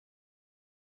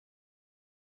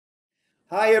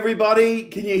Hi, everybody.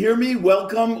 Can you hear me?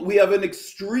 Welcome. We have an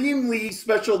extremely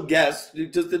special guest who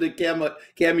just did a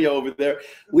cameo over there.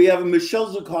 We have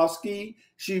Michele Zukovsky.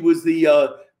 She was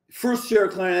the first chair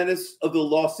clarinetist of the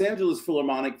Los Angeles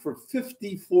Philharmonic for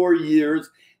 54 years.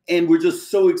 And we're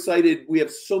just so excited. We have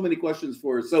so many questions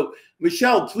for her. So,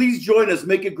 Michele, please join us.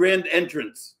 Make a grand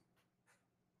entrance.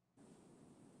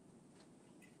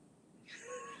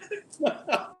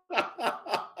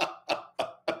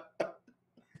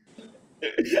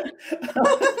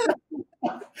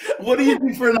 What do you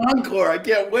do for an encore? I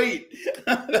can't wait.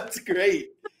 That's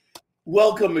great.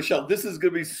 Welcome, Michele. This is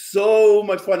going to be so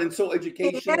much fun and so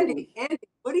educational. Hey, Andy,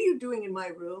 what are you doing in my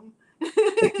room?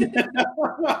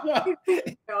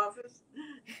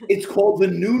 It's called the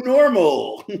new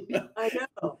normal. I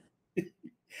know.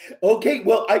 Okay,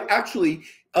 well, I actually,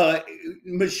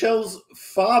 Michele's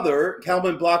father,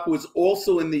 Calvin Block, was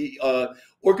also in the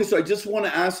orchestra. I just want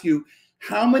to ask you,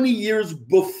 how many years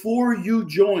before you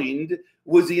joined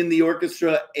was he in the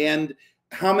orchestra, and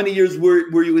how many years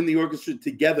were you in the orchestra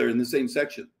together in the same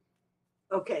section?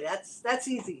 Okay, that's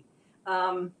easy.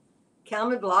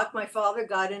 Calvin Block, my father,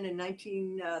 got in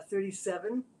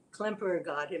 1937. Klemperer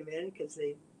got him in because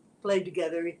they played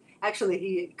together. Actually,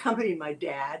 he accompanied my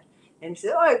dad, and he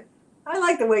said, "Oh, I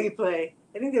like the way you play."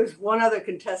 I think there was one other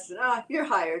contestant. "Ah, you're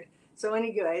hired." So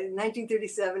anyway, in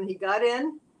 1937, he got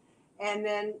in, and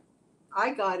then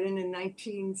I got in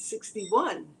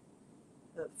 1961.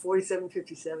 47,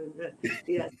 57,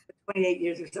 yeah, 28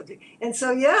 years or something. And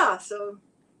so, yeah, so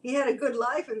he had a good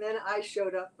life, and then I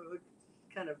showed up. It was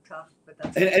kind of tough, but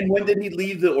that's and when did he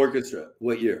leave the orchestra?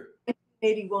 What year?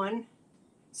 81.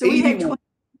 So 81.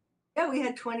 we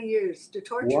had 20 years to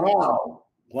torture. Wow.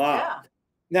 Wow. Yeah.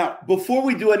 Now, before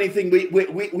we do anything,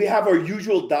 we have our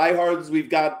usual diehards. We've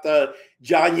got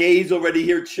John Yays already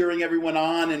here cheering everyone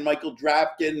on, and Michael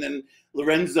Drapkin and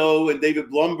Lorenzo and David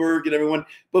Blumberg and everyone.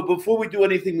 But before we do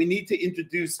anything, we need to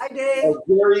introduce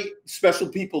very special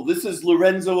people. This is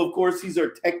Lorenzo, of course. He's our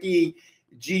techie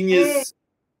genius,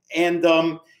 and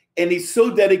he's so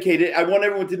dedicated. I want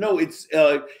everyone to know it's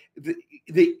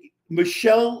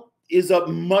Michele is up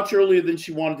much earlier than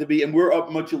she wanted to be, and we're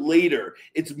up much later.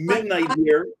 It's midnight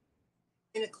here.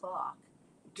 9 o'clock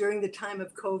during the time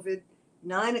of COVID.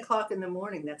 9 o'clock in the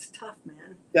morning. That's tough,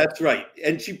 man. That's right.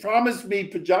 And she promised me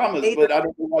pajamas, but I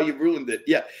don't know why you ruined it.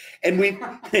 Yeah. And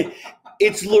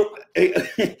it's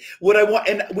what I want.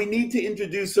 And we need to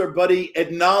introduce our buddy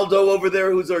Ednaldo over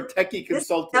there, who's our techie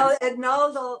consultant.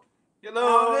 Ednaldo.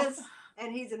 Hello. Elvis,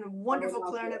 and he's a wonderful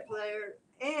clarinet player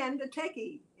and a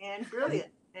techie and brilliant.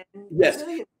 And yes.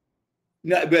 Brilliant.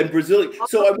 No, and Brazilian.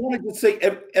 So I wanted to say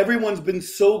everyone's been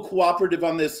so cooperative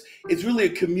on this. It's really a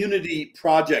community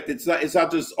project. It's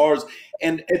not just ours.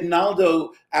 And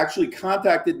Ednaldo actually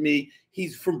contacted me.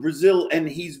 He's from Brazil, and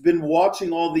he's been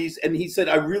watching all these. And he said,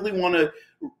 "I really want to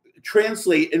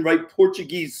translate and write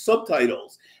Portuguese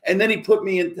subtitles." And then he put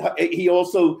me in. He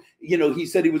also, he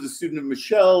said he was a student of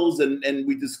Michele's, and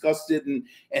we discussed it, and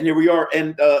here we are.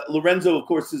 And Lorenzo, of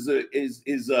course, is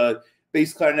a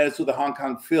bass clarinetist with the Hong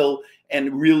Kong Phil,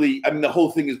 and really, I mean, the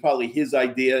whole thing is probably his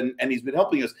idea, and he's been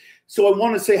helping us. So I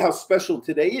want to say how special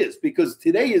today is, because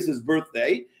today is his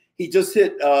birthday. He just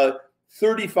hit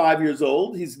 35 years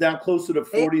old. He's now closer to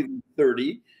 40 than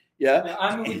 30. Yeah,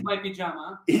 I'm with my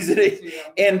pajama. He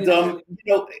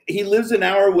lives an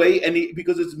hour away, and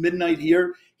because it's midnight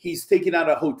here, he's taking out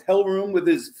a hotel room with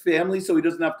his family, so he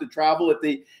doesn't have to travel at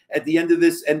the end of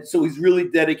this, and so he's really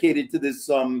dedicated to this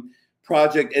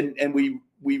project, and we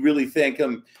really thank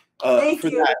him for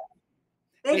that.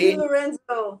 Thank you,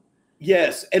 Lorenzo.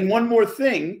 Yes, and one more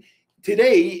thing.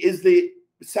 Today is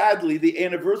sadly the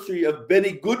anniversary of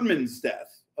Benny Goodman's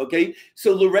death. Okay,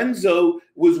 so Lorenzo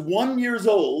was 1 year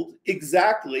old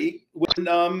exactly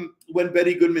when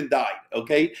Benny Goodman died.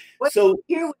 Okay, what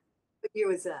year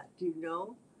was that? Do you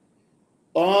know?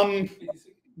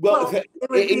 Well, it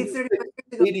would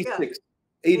be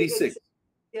 86.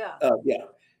 Yeah. Yeah.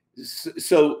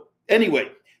 So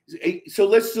anyway, so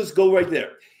let's just go right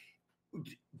there.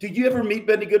 Did you ever meet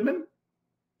Benny Goodman?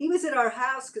 He was at our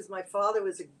house because my father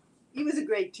was a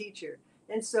great teacher,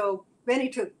 and so Benny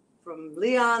took from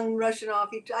Leon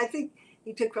Rushinoff. I think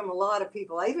he took from a lot of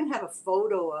people. I even have a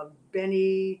photo of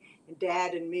Benny and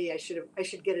Dad and me. I should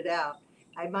get it out.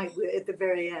 I might at the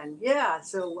very end. Yeah,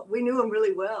 so we knew him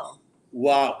really well.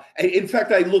 Wow. In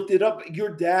fact, I looked it up. Your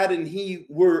dad and he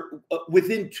were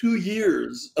within 2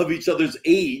 years of each other's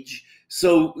age.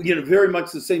 So, very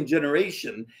much the same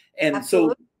generation. And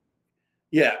Absolutely. So,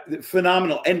 yeah,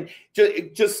 phenomenal. And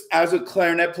just as a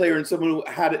clarinet player and someone who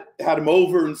had him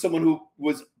over, and someone who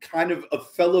was kind of a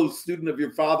fellow student of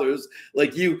your father's,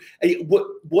 like you,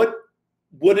 what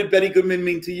what did Benny Goodman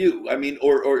mean to you? I mean,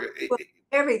 or Well,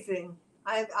 everything.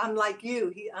 I'm like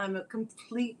you. I'm a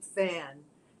complete fan.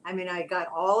 I mean, I got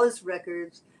all his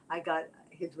records. I got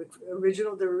the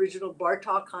original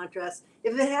Bartok contrast.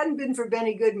 If it hadn't been for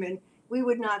Benny Goodman, we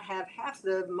would not have half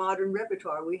the modern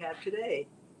repertoire we have today.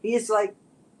 He is like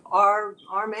our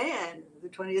man of the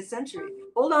 20th century.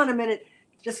 Hold on a minute.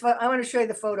 I want to show you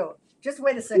the photo. Just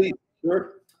wait a second. please,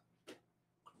 sure.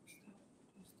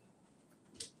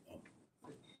 I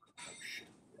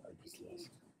just lost.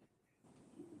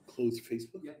 Close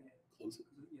Facebook. Yeah. Close it.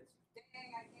 Yes.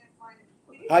 Dang, I can't find it.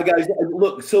 Hi guys,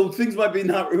 look, so things might be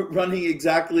not running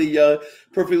exactly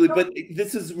perfectly, but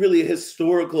this is really a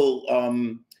historical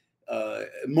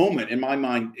moment in my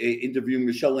mind, interviewing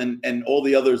Michele and all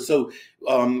the others. So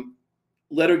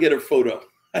let her get her photo.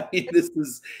 I mean, this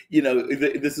is,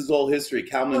 this is all history.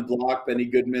 Calvin Block, Benny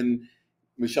Goodman,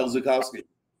 Michele Zukovsky.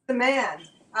 The man.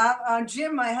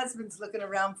 Jim, my husband's looking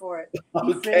around for it.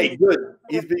 Okay, good.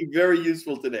 He's being very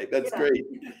useful today. That's great.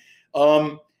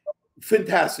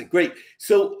 Fantastic, great.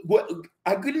 So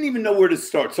I couldn't even know where to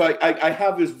start. So I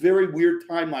have this very weird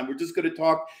timeline. We're just going to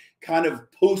talk kind of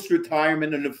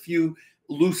post-retirement and a few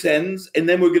loose ends, and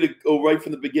then we're going to go right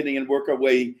from the beginning and work our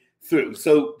way through.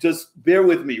 So just bear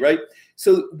with me, right?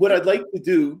 So what I'd like to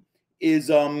do is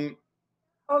this is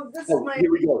my.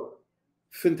 Here we go.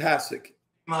 Fantastic.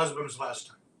 My husband's last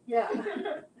time. Yeah.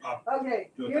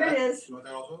 Okay, here it is. You want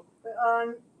that also?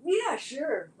 Yeah,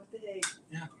 sure. What the heck?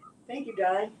 Yeah. Thank you,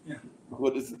 Di. Yeah.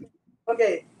 What is it?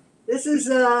 Okay, this is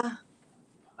No,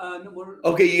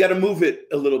 Okay, you got to move it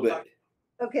a little bit.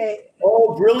 okay.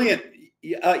 Oh, brilliant.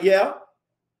 Yeah.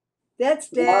 That's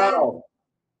Dad. Wow.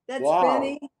 That's Wow.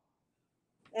 Benny,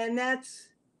 and that's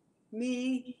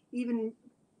me, even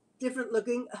different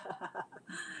looking.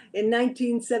 In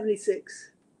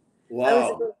 1976.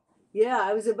 Wow.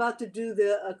 I was about to do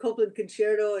the Copland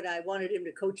Concerto, and I wanted him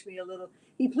to coach me a little.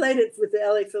 He played it with the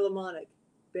LA Philharmonic.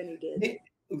 Benny did.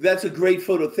 That's a great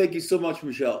photo. Thank you so much,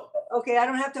 Michele. Okay, I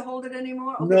don't have to hold it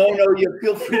anymore. Okay, No, you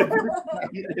feel free to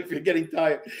if you're getting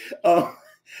tired.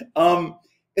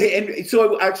 And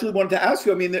so I actually wanted to ask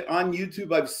you. I mean, on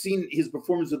YouTube, I've seen his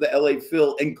performance of the LA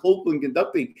Phil and Copland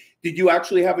conducting. Did you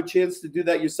actually have a chance to do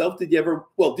that yourself? Did you ever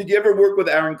work with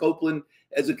Aaron Copland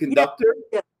as a conductor?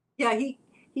 Yeah, he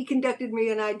conducted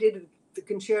me, and I did the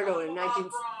concerto in 19.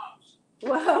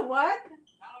 What?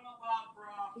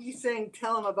 He's saying,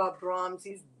 tell him about Brahms.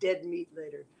 He's dead meat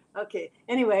later. Okay.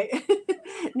 Anyway,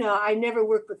 no, I never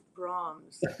worked with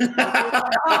Brahms. But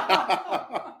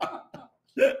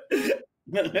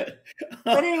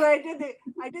anyway,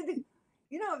 I did the.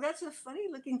 That's a funny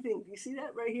looking thing. Do you see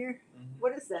that right here? Mm-hmm.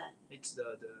 What is that? It's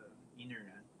the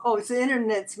internet. Oh, it's the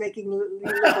internet's making you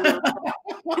look a little.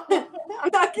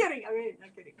 I'm not kidding.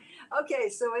 Not kidding. Okay,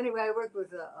 so anyway, I worked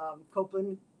with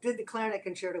Copland, did the clarinet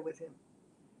concerto with him.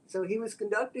 So he was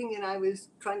conducting, and I was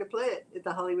trying to play it at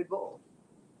the Hollywood Bowl.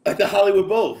 At the Hollywood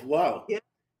Bowl. Wow. Yeah.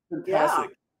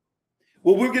 Fantastic. Yeah.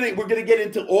 Well, we're gonna get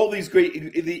into all these great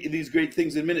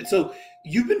things in a minute. So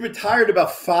you've been retired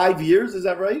about 5 years, is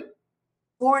that right?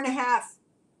 4.5.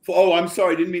 Oh, I'm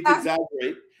sorry, I didn't mean to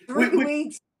exaggerate. 3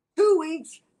 weeks, 2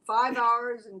 weeks, 5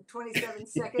 hours and 27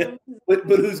 seconds. But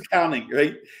who's counting,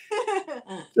 right?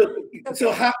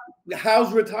 So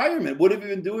how's retirement? What have you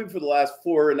been doing for the last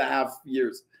 4.5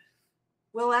 years?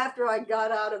 Well, after I got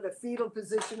out of the fetal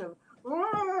position of,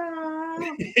 that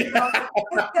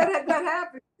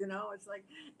happens, it's like,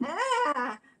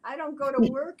 I don't go to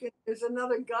work and there's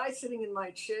another guy sitting in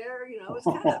my chair, it's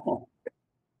kind of,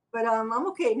 but I'm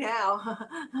okay now.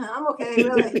 I'm okay,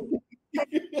 really.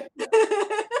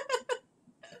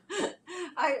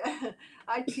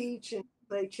 I teach and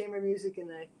play chamber music, and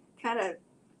I kind of,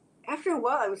 after a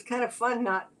while, it was kind of fun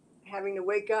not having to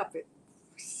wake up at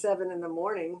 7 in the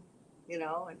morning, and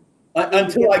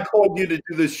until I called you to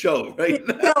do this show, right?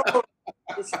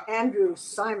 It's Andrew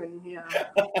Simon,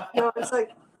 So it's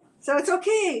like, so it's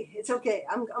okay. It's okay.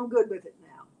 I'm good with it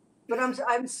now. But I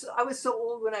was so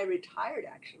old when I retired,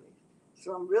 actually.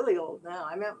 So I'm really old now.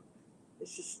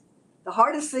 It's just the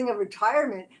hardest thing of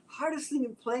retirement, hardest thing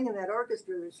of playing in that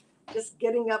orchestra is just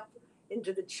getting up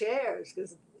into the chairs,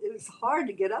 because it was hard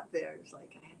to get up there. It's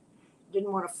like I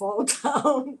didn't want to fall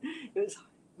down. It was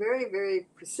very, very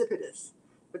precipitous.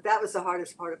 But that was the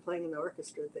hardest part of playing in the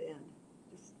orchestra at the end.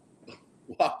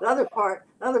 Wow. The other part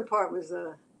was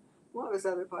what was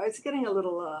the other part? It's getting a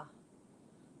little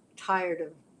tired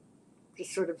of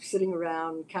just sort of sitting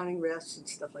around counting rests and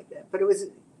stuff like that. But it was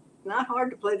not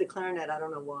hard to play the clarinet. I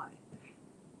don't know why.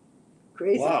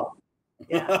 Crazy. Wow.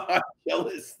 Yeah. I'm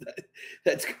jealous.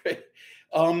 That's great.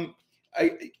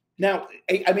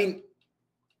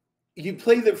 you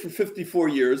played there for 54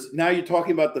 years. Now you're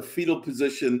talking about the fetal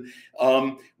position.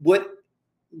 How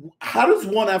does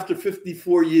one, after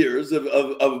 54 years of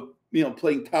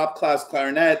playing top class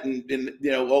clarinet and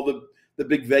all the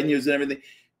big venues and everything,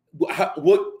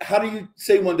 how do you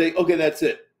say one day, okay, that's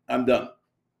it, I'm done?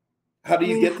 How do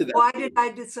you get to that? Why did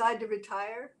I decide to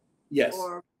retire? Yes.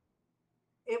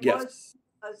 It's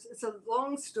a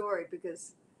long story,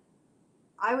 because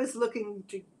I was looking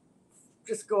to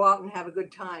just go out and have a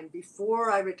good time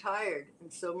before I retired.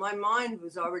 And so my mind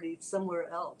was already somewhere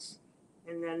else.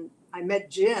 And then I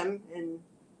met Jim, and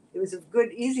it was a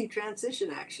good, easy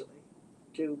transition, actually,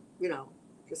 to,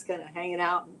 just kind of hanging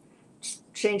out and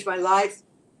change my life.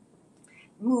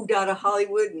 Moved out of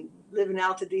Hollywood and live in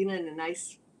Altadena in a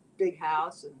nice big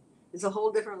house. And it's a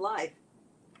whole different life.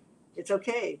 It's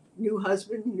okay. New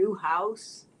husband, new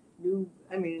house,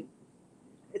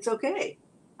 it's okay.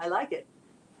 I like it.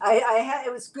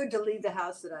 It was good to leave the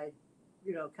house that I,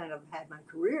 kind of had my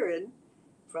career in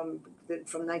from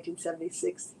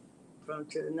 1976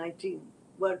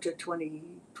 to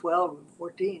 2012 and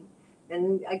 14.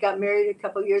 And I got married a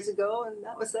couple of years ago, and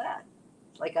that was that.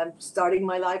 Like, I'm starting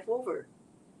my life over.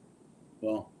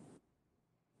 Well,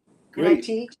 great. And I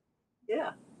teach.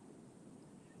 Yeah.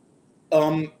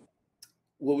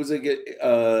 What was it?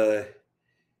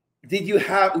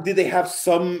 Did they have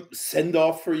some send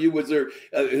off for you? Was there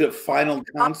a final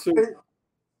concert? I was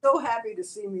so happy to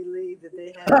see me leave that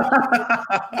they had.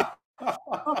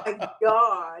 Oh my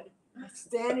God! A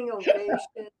standing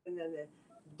ovation, and then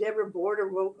Deborah Border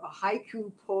wrote a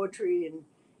haiku poetry in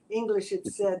English. It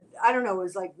said, I don't know, it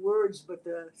was like words, but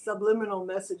the subliminal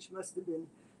message must have been,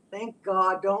 "Thank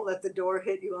God, don't let the door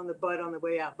hit you on the butt on the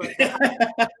way out." But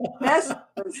the message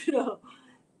was,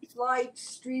 light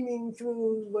streaming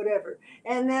through whatever.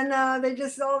 And then all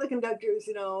the conductors,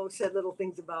 said little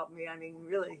things about me. I mean,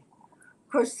 really.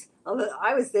 Of course,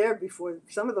 I was there before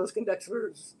some of those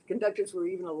conductors were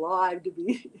even alive to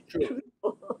be. True.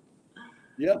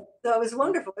 Yeah. So it was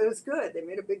wonderful. It was good. They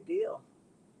made a big deal.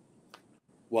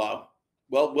 Wow.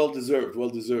 Well deserved. Well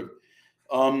deserved.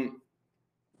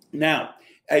 Now,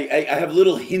 I have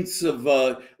little hints of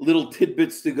little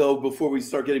tidbits to go before we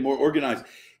start getting more organized.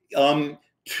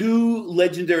 Two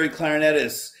legendary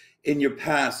clarinetists in your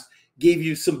past gave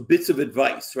you some bits of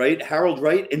advice, right? Harold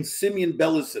Wright and Simeon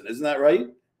Bellison, isn't that right?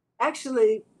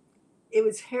 Actually, it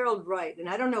was Harold Wright, and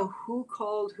I don't know who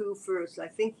called who first. I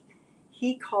think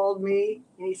he called me,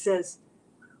 and he says,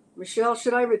 "Michele,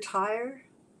 should I retire?"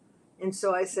 And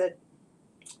so I said,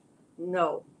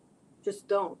 "No, just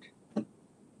don't.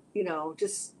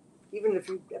 Just even if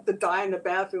you have to die in the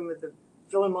bathroom at the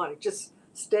Philharmonic, just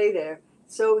stay there."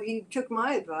 So he took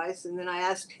my advice, and then I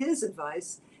asked his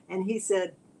advice, and I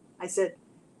said,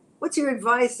 "What's your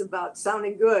advice about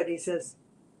sounding good?" He says,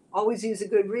 "Always use a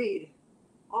good reed.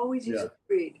 Always use a good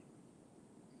reed.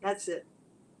 That's it."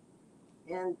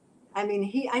 And I mean,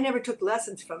 I never took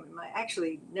lessons from him. I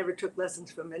actually never took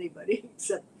lessons from anybody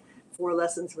except 4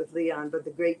 lessons with Leon. But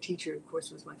the great teacher, of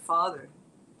course, was my father.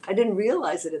 I didn't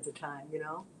realize it at the time,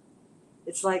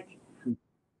 It's like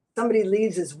somebody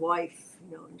leaves his wife,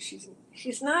 and she's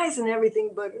nice and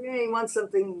everything, but he wants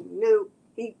something new.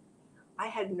 I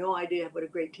had no idea what a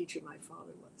great teacher my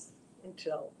father was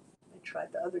until I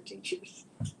tried the other teachers,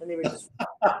 and they were just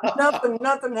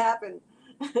nothing happened.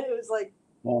 It was like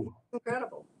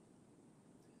incredible.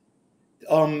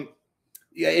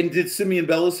 Yeah, and did Simeon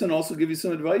Bellison also give you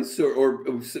some advice, or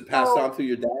passed on through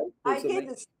your dad?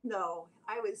 No,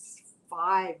 I was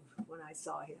 5 when I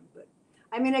saw him, but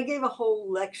I mean, I gave a whole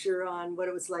lecture on what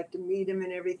it was like to meet him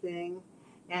and everything,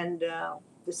 and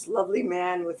this lovely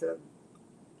man with a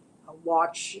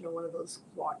watch, one of those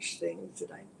watch things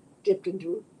that I dipped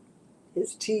into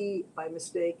his tea by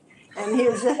mistake, and he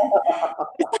was,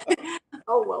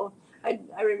 oh well,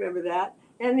 I remember that,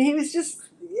 and he was just,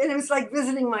 and it was like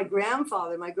visiting my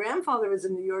grandfather. My grandfather was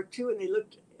in New York too, and they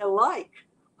looked alike,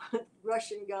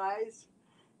 Russian guys.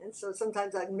 And so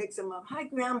sometimes I'd mix them up. "Hi,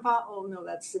 Grandpa." "Oh, no,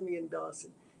 that's Simeon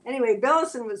Bellison." Anyway,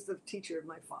 Bellison was the teacher of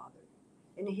my father,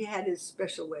 and he had his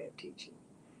special way of teaching.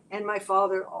 And my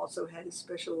father also had his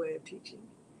special way of teaching.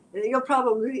 And you'll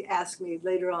probably ask me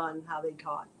later on how they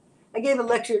taught. I gave a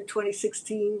lecture in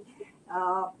 2016.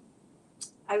 I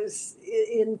was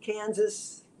in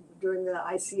Kansas during the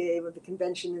ICA with the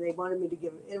convention, and they wanted me to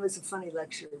give it. It was a funny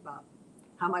lecture about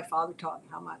how my father taught,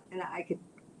 and I could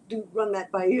run that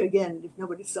by you again if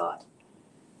nobody saw it.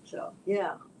 So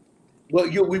yeah. Well,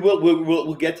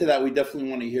 we'll get to that. We definitely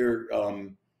want to hear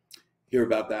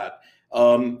about that.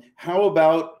 How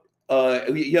about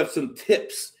you have some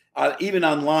tips even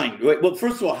online? Right? Well,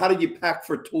 first of all, how did you pack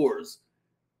for tours?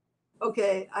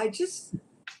 Okay,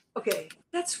 Okay,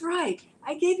 that's right.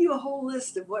 I gave you a whole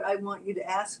list of what I want you to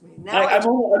ask me. Now I'm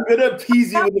going to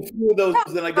appease you with a few of those,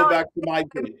 then I go back to my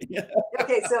thing.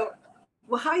 okay, so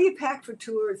well, how you pack for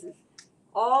tours is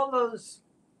all those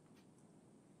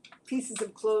pieces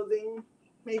of clothing,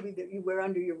 maybe that you wear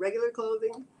under your regular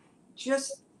clothing,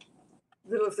 just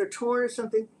if they're torn or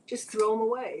something, just throw them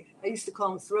away. I used to call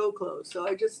them throw clothes. So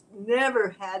I just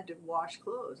never had to wash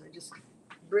clothes. I just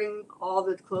bring all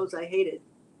the clothes I hated,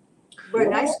 wear a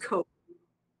nice coat,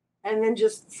 and then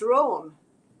just throw them.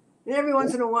 And every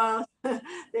once in a while,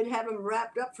 they'd have them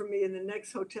wrapped up for me in the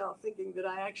next hotel, thinking that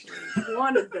I actually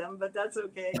wanted them, but that's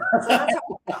okay. So that's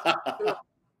how,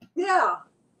 yeah,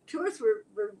 tours were,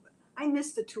 I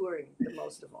miss the touring the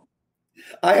most of all.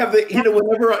 I have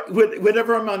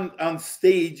whenever I'm on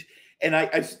stage, and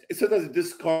I sometimes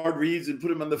discard reeds and put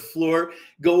them on the floor,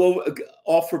 go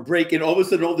off for break, and all of a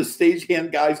sudden all the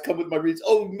stagehand guys come with my reeds.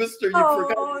 Oh, mister, you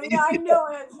forgot. Oh, yeah, I know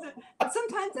it. But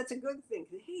sometimes that's a good thing.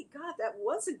 Hey, God, that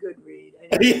was a good read.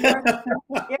 And you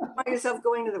find yourself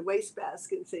going to the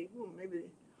wastebasket and say, maybe,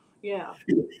 yeah.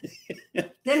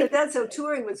 That's so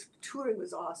touring was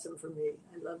awesome for me.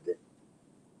 I loved it.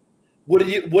 What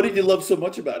did you love so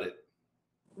much about it?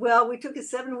 Well, we took a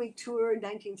 7-week tour in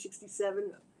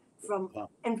 1967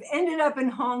 and ended up in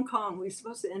Hong Kong. We were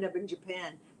supposed to end up in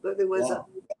Japan, but there was a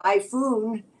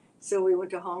typhoon, so we went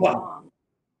to Hong Kong.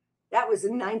 That was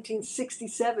in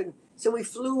 1967. So we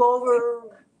flew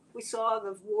over. We saw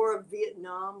the War of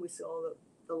Vietnam. We saw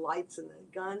the lights and the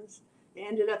guns. We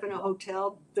ended up in a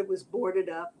hotel that was boarded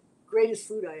up. Greatest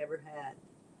food I ever had.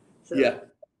 So, yeah,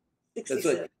 67.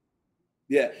 That's right.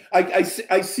 Yeah,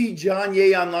 I see John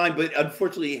Ye online, but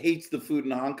unfortunately he hates the food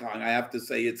in Hong Kong. I have to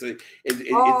say John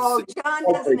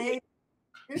doesn't hate.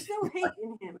 There's no hate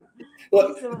in him.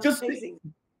 Well, He's amazing.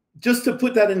 Just to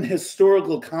put that in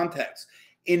historical context,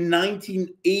 in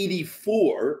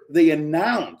 1984 they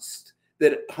announced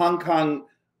that Hong Kong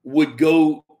would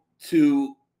go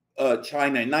to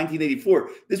China in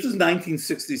 1984. This was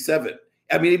 1967.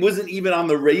 I mean, it wasn't even on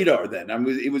the radar then. I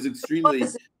mean, it was extremely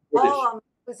British.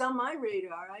 It was on my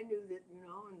radar. I knew that,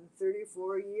 in 30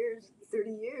 years,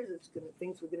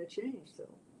 things were going to change. So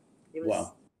it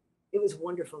was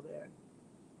wonderful there.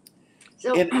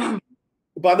 So, and,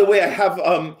 by the way, I have,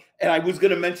 and I was going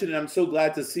to mention, and I'm so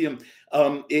glad to see him,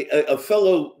 a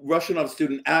fellow Russianov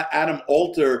student, Adam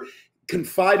Alter,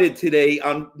 confided today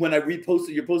when I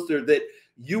reposted your poster that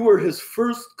you were his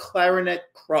first clarinet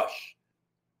crush.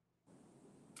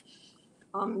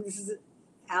 This is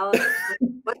Alex.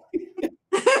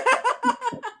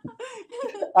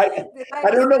 I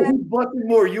don't know who's blushing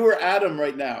more, you or Adam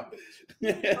right now.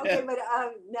 Okay, but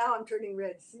now I'm turning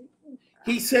red. See?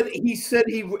 He said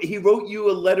he wrote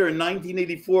you a letter in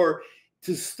 1984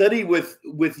 to study with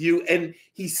you, and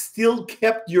he still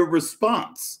kept your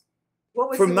response. What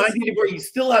was from 1984? He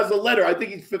still has a letter. I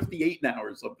think he's 58 now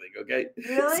or something. Okay.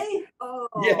 Really? Oh.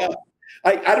 Yeah.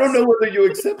 I don't know whether you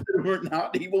accepted him or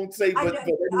not. He won't say. But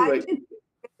anyway. I didn't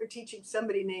remember teaching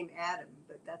somebody named Adam,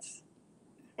 but that's.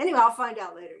 Anyway, I'll find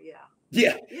out later. Yeah.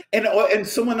 Yeah, and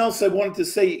someone else I wanted to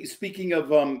say, speaking of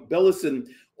Bellison,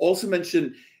 also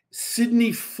mentioned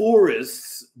Sidney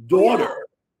Forrest's daughter. Oh,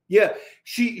 yeah,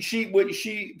 she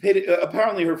paid,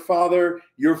 apparently her father,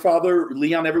 your father,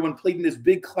 Leon, everyone played in this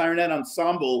big clarinet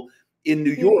ensemble in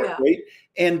New York, right?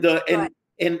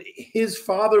 And his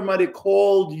father might have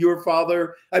called your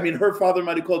father. I mean, her father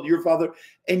might have called your father,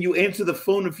 and you answered the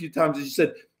phone a few times, and she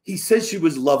said, "He says she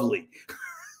was lovely."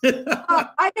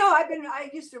 I know. I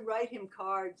used to write him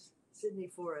cards, Sidney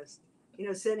Forrest.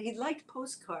 Said he liked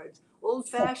postcards, old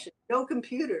fashioned, no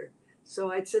computer.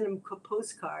 So I'd send him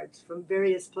postcards from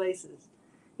various places.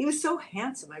 He was so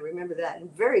handsome. I remember that,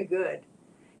 and very good.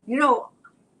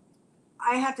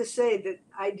 I have to say that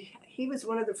he was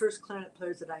one of the first clarinet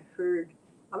players that I heard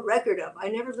a record of. I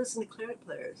never listened to clarinet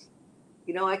players.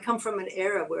 I come from an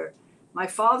era where my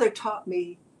father taught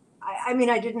me. I mean,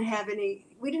 I didn't have any.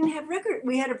 We didn't have record.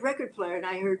 We had a record player, and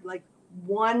I heard like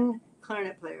one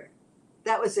clarinet player.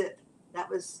 That was it.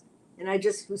 And I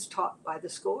just was taught by the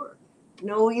score.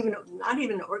 Not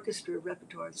even orchestra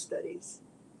repertoire studies.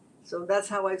 So that's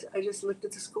how I just looked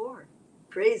at the score.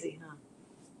 Crazy, huh?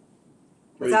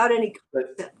 Without any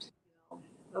concept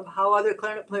of how other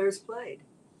clarinet players played.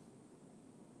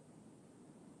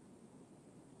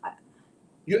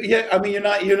 Yeah, I mean,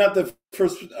 you're not the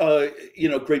first,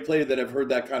 great player that I've heard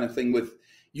that kind of thing with.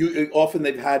 You often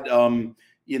they've had,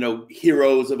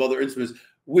 heroes of other instruments,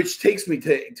 which takes me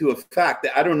to a fact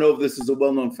that I don't know if this is a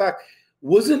well-known fact.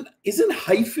 Isn't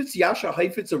Jascha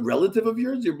Heifetz a relative of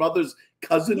yours, your mother's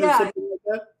cousin or something like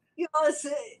that? He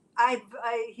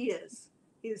is.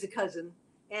 He was a cousin,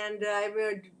 And I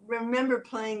remember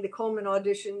playing the Coleman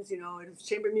auditions, you know, it was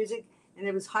chamber music, and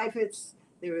there was Heifetz,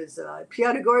 there was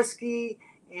Piotr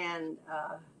and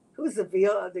who was the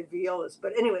violist?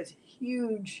 But anyways,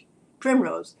 huge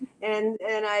Primrose. And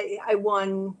I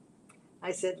won.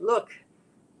 I said, look,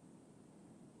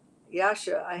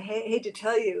 Yasha, I hate to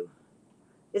tell you,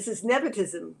 this is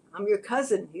nepotism. I'm your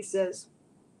cousin. He says,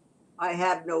 I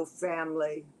have no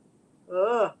family.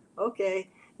 Oh, okay.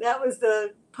 That was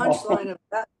the punchline of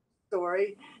that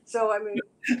story. So, I mean,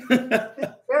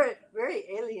 very, very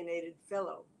alienated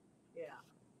fellow. Yeah.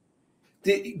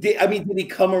 Did he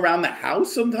come around the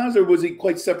house sometimes, or was he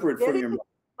quite separate from your mom?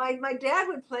 My dad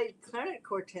would play clarinet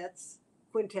quintets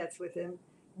with him,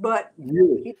 but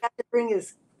really? he'd have to bring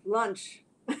his lunch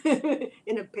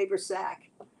in a paper sack.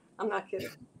 I'm not kidding.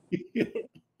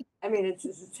 I mean,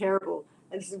 it's terrible.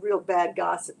 It's real bad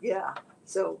gossip. Yeah.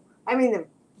 So, I mean, the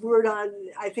word on,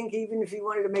 I think even if you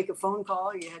wanted to make a phone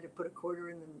call, you had to put a quarter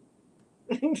in them.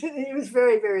 He was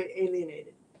very, very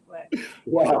alienated. But,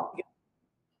 wow.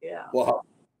 Yeah. Wow.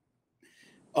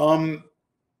 And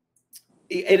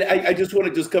I just want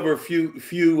to just cover a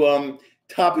few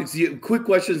topics, quick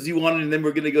questions you wanted, and then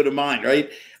we're going to go to mine,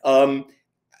 right?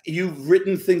 You've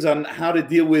written things on how to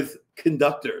deal with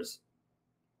conductors.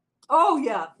 Oh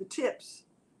yeah, the tips.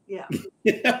 Yeah.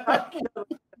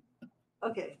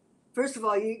 Okay. First of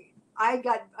all, I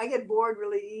get bored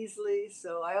really easily,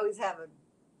 so I always have a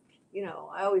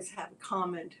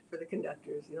comment for the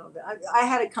conductors. You know, I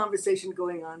had a conversation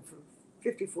going on for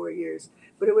 54 years,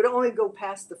 but it would only go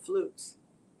past the flutes.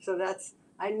 So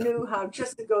I knew how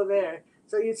just to go there.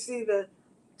 So you see the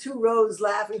 2 rows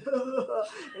laughing,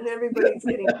 and everybody's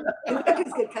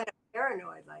conductors get kind of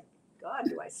paranoid, like, God,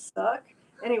 do I suck?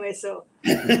 Anyway, so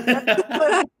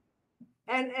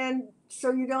and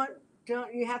so you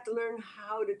you have to learn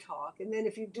how to talk. And then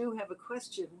if you do have a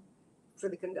question for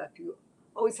the conductor, you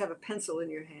always have a pencil in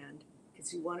your hand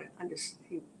because you want to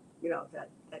understand, you know, that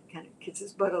kind of kicks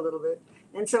his butt a little bit.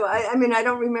 And so I mean, I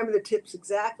don't remember the tips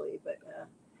exactly, but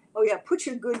oh yeah, put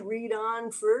your good read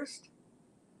on first,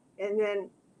 and then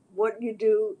what you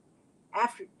do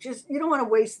after, just, you don't want to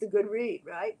waste the good read,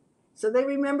 right? So they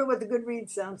remember what the good read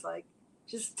sounds like.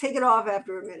 Just take it off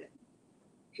after a minute.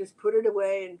 Just put it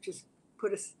away and just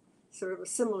put a sort of a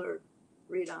similar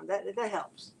read on. That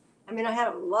helps. I mean, I had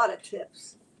a lot of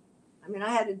tips. I mean,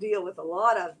 I had to deal with a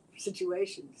lot of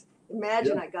situations.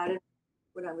 Imagine I got in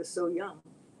when I was so young.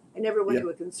 I never went to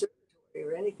a conservatory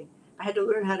or anything. I had to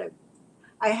learn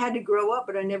I had to grow up,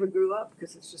 but I never grew up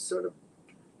because it's just sort of,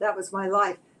 that was my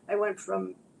life. I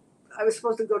was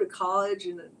supposed to go to college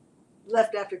and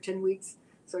left after 10 weeks.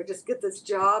 So I just get this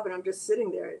job and I'm just sitting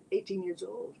there at 18 years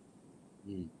old.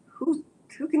 Mm.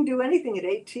 Who can do anything at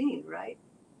 18, right?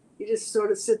 You just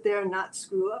sort of sit there and not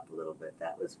screw up a little bit.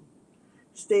 That was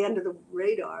stay under the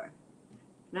radar.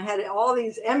 And I had all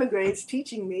these emigres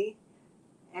teaching me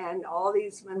and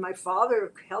my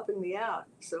father helping me out.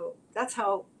 So that's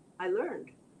how I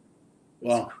learned.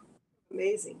 Wow.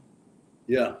 Amazing.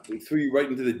 Yeah, they threw you right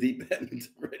into the deep end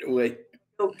right away.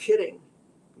 No kidding.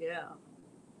 Yeah.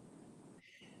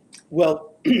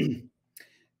 Well, who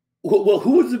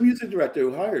was the music director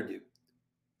who hired you?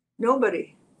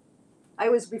 Nobody. I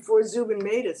was before Zubin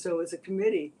made it, so it was a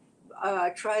committee. I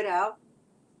tried out.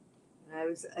 I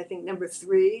was, I think, number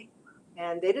 3,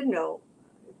 and they didn't know.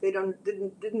 They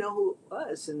didn't know who it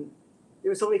was, and there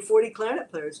was only 40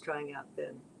 clarinet players trying out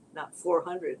then, not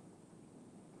 400.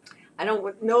 I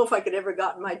don't know if I could ever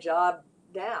gotten my job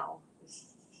now.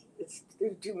 There's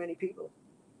too many people,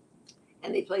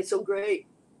 and they play so great.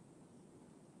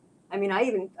 I mean,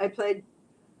 I played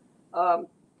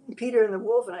Peter and the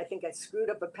Wolf, and I think I screwed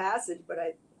up a passage, but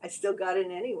I still got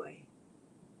in anyway.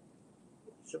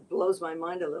 So it blows my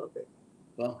mind a little bit.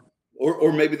 Well,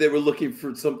 or maybe they were looking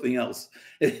for something else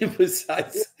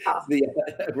besides the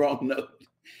wrong note.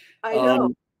 I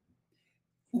know.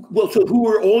 Well, so who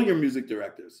were all your music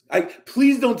directors?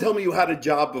 Please don't tell me you had a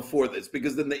job before this,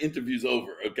 because then the interview's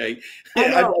over. Okay,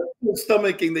 I'm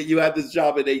stomaching that you had this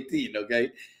job at 18.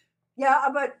 Okay. Yeah,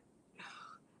 but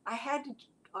I had to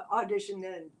audition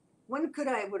then. When could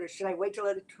I? Should I wait till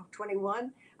I was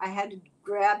 21? I had to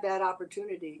grab that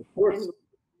opportunity. Of course. And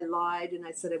I lied and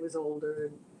I said I was older,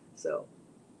 and so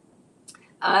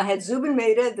I had Zubin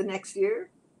Mehta the next year,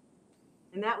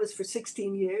 and that was for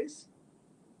 16 years.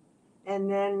 And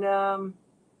then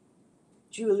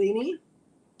Giulini,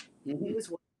 he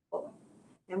was wonderful.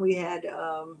 And we had,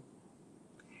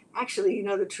 actually, you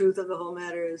know, the truth of the whole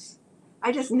matter is,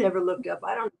 I just never looked up.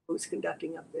 I don't know who's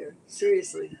conducting up there.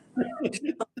 Seriously.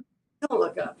 Don't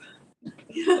look up.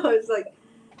 You know, it's like,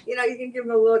 you know, you can give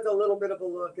them a little bit of a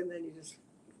look, and then you just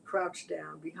crouched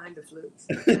down behind the flutes.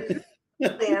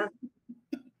 Yeah.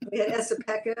 We had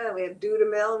Esapeka, we had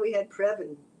Dudamel, we had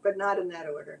Previn, but not in that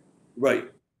order. Right.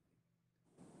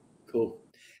 Cool.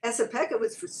 Esapeka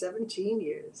was for 17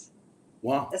 years.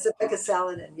 Wow. Esapeka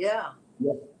Saladin, yeah.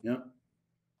 Yeah. Yeah.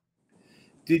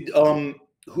 Did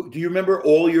do you remember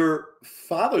all your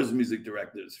father's music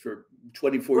directors for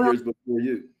 24 years before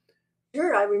you?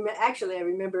 Sure, I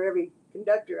remember every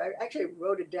conductor. I actually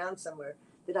wrote it down somewhere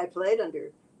that I played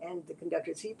under, and the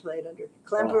conductors he played under.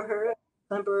 Klemperer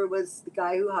was the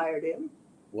guy who hired him.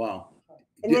 Wow.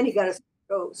 And then he got a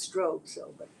stroke.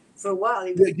 So, but for a while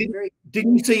he was very.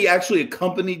 Didn't you say he actually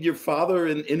accompanied your father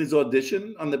in his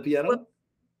audition on the piano? Well,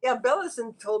 yeah,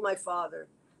 Bellison told my father,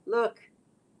 "Look,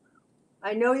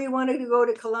 I know you wanted to go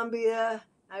to Columbia.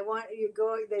 I want you to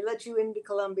go. They let you into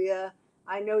Columbia.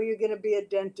 I know you're going to be a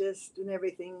dentist and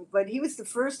everything." But he was the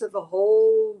first of the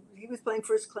whole. He was playing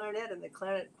first clarinet in the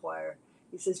clarinet choir.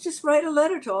 He says, "Just write a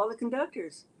letter to all the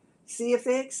conductors, see if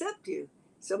they accept you."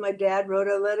 So my dad wrote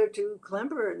a letter to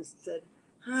Klemperer and said,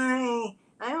 "Hi,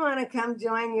 I want to come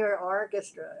join your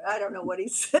orchestra." I don't know what he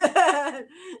said.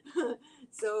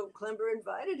 So Klemperer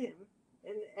invited him,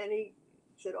 and he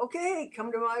said, "Okay,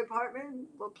 come to my apartment.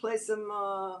 We'll play some,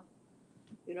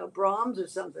 Brahms or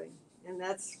something." And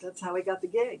that's how he got the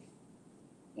gig.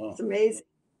 Wow. It's amazing.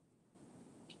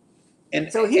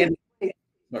 And so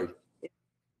sorry.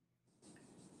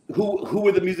 Who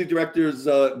were the music directors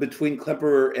between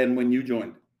Klemperer and when you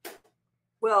joined?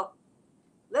 Well,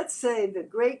 let's say the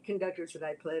great conductors that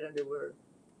I played under were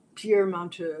Pierre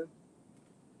Monteux,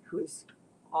 who is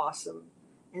awesome,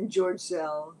 and George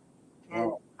Zell.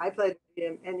 And I played with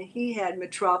him, and he had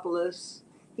Metropolis.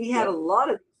 He had a lot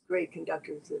of great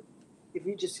conductors that, if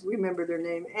you just remember their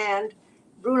name, and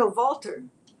Bruno Walter.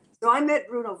 So I met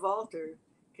Bruno Walter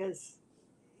because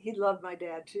he loved my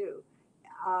dad too.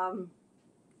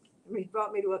 He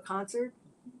brought me to a concert.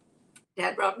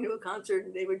 Dad brought me to a concert,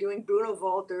 and they were doing Bruno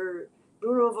Walter.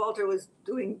 Bruno Walter was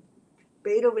doing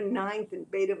Beethoven 9th and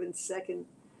Beethoven 2nd,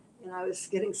 and I was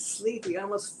getting sleepy. I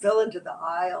almost fell into the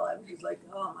aisle. I was just like,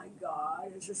 "Oh my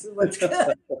God, this is what's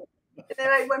good." And then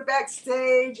I went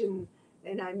backstage, and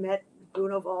I met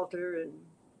Bruno Walter, and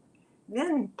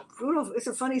then Bruno. It's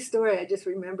a funny story. I just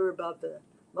remember about the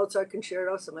Mozart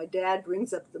concerto. So my dad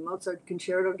brings up the Mozart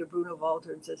concerto to Bruno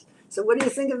Walter and says, "So what do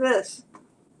you think of this?"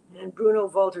 And Bruno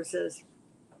Walter says,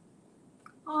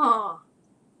 "Oh,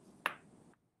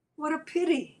 what a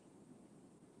pity!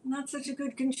 Not such a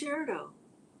good concerto."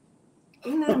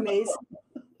 Isn't that amazing?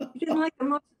 You didn't like the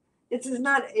Mozart. It's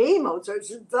not a Mozart. It's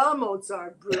the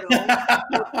Mozart, Bruno.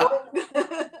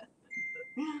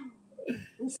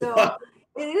 And so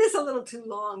it is a little too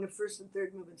long. The first and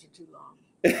third movements are too long.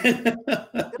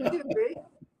 Don't you agree?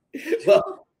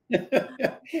 Well,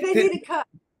 they need a cut.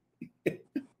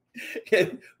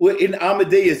 Well, in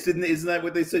Amadeus, isn't that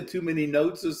what they said? Too many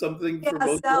notes or something for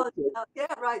both.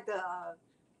 Yeah, right.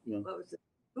 What was it?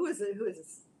 Who is it?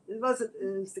 It was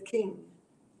the king.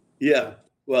 Yeah.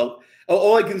 Well,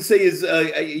 all I can say is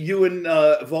you and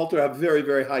Walter have very,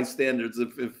 very high standards.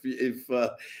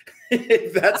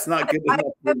 If that's not good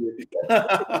enough for you.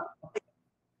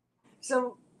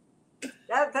 So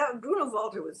that Bruno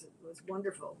Walter was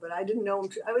wonderful, but I didn't know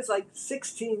him. I was like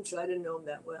 16, so I didn't know him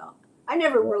that well. I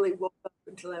never really woke up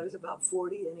until I was about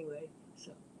 40, anyway.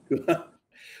 So.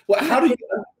 Well, how do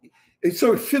you?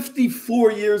 So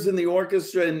 54 years in the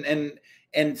orchestra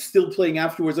and still playing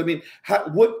afterwards. I mean, how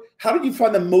did you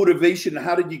find the motivation?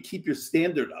 How did you keep your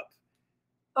standard up?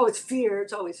 Oh, it's fear.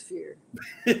 It's always fear.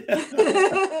 You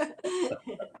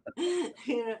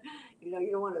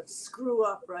don't want to screw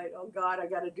up, right? Oh God, I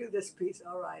got to do this piece.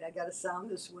 All right, I got to sound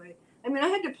this way. I mean, I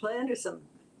had to play under some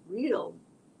real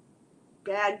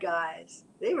bad guys.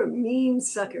 They were mean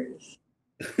suckers.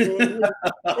 And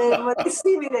when they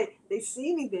see me, they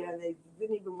see me there, and they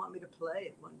didn't even want me to play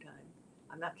at one time.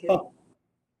 I'm not kidding.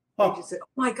 They just said, "Oh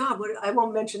my God, I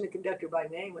won't mention the conductor by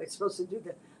name. I'm supposed to do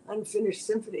the unfinished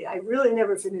symphony." I really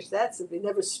never finished that symphony,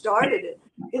 never started it.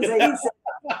 Because he said,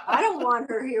 "I don't want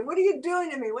her here. What are you doing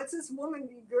to me? What's this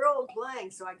girl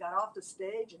playing?" So I got off the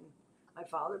stage, and my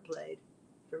father played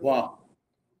for me. Wow.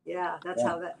 Yeah, that's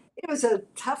how that. It was a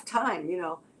tough time,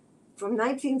 From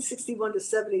 1961 to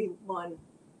 71,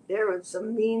 there were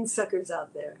some mean suckers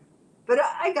out there. But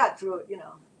I got through it,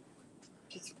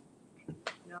 Just,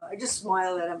 I just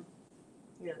smile at them.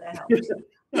 That helps.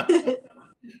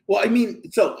 Well,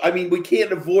 we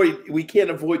can't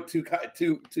avoid two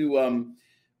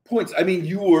points. I mean,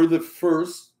 you were the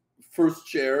first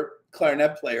chair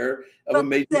clarinet player of a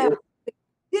major.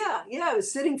 Yeah, I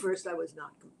was sitting first. I was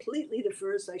not completely the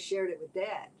first. I shared it with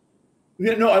Dad.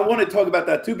 Yeah, no, I want to talk about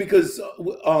that too because,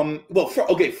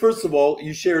 first of all,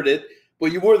 you shared it,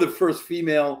 but you were the first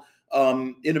female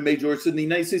in a major orchestra in the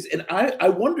United States, and I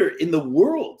wonder in the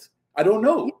world. I don't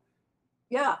know.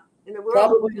 Yeah, in the world.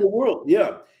 Probably in the world,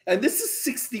 yeah. And this is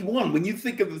 61. When you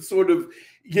think of the sort of,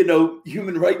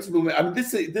 human rights movement, I mean,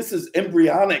 this is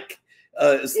embryonic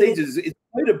stages. It's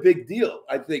quite a big deal,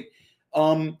 I think.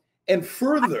 And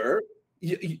further,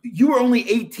 you were only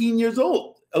 18 years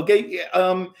old, okay?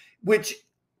 Which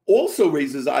also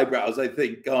raises eyebrows, I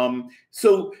think.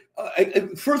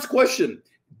 First question: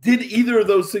 did either of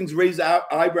those things raise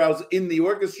eyebrows in the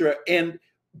orchestra? And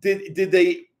did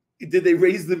they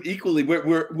raise them equally?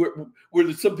 Were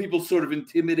there some people sort of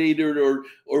intimidated or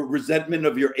resentment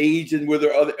of your age, and were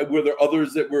there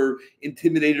others that were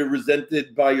intimidated or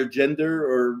resented by your gender,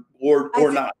 or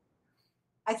not?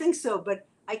 I think so, but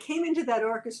I came into that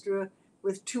orchestra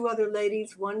with two other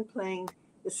ladies, one playing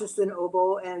assistant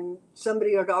oboe, and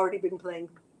somebody had already been playing.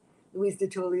 Louise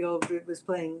DiTolio was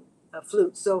playing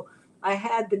flute, so I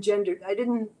had the gender.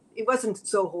 It wasn't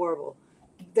so horrible.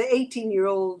 The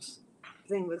 18-year-olds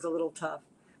thing was a little tough,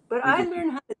 but I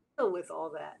learned how to deal with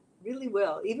all that really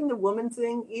well. Even the woman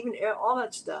thing, even all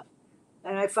that stuff,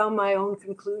 and I found my own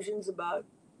conclusions about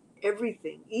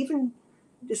everything, even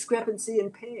discrepancy in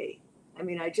pay. I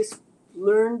mean, I just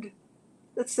learned.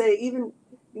 Let's say even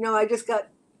I just got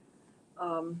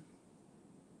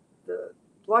the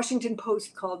Washington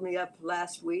Post called me up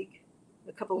last week,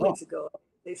 a couple of weeks ago.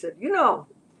 They said, the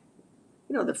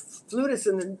flutist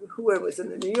whoever was in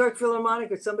the New York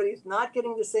Philharmonic or somebody's not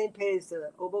getting the same pay as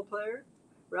the oboe player,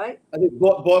 right? I think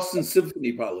Boston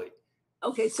Symphony probably.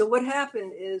 Okay, so what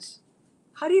happened is,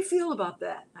 how do you feel about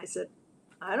that? I said,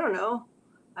 I don't know.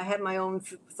 I had my own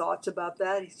thoughts about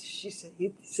that. He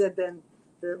said then,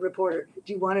 the reporter,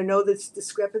 do you want to know this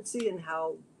discrepancy and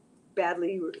how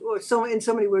badly you were, in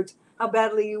so many words, how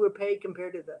badly you were paid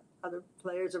compared to the other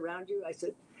players around you? I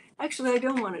said, actually, I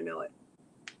don't want to know it.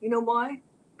 You know why?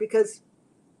 Because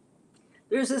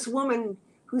there's this woman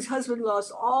whose husband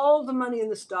lost all the money in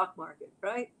the stock market,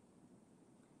 right?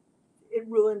 It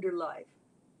ruined her life.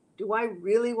 Do I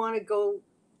really want to go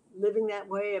living that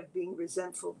way of being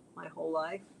resentful my whole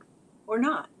life or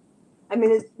not? I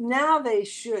mean, now they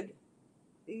should,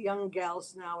 the young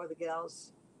gals now or the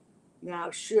gals now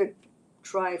should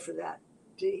try for that,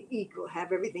 to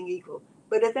have everything equal.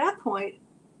 But at that point,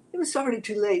 it was already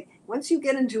too late. Once you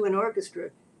get into an orchestra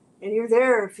and you're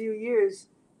there a few years,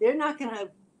 they're not going to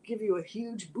give you a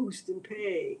huge boost in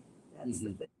pay. That's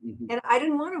the thing. And I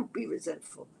didn't want to be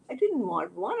resentful. I didn't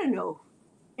want to know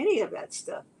any of that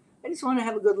stuff. I just want to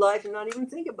have a good life and not even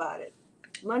think about it.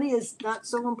 Money is not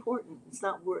so important. It's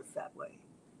not worth that way.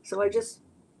 So I just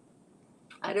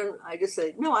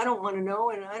say, no, I don't want to know,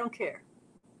 and I don't care.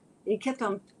 And he kept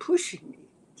on pushing me.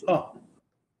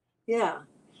 Yeah.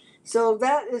 So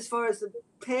that, as far as the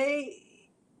pay,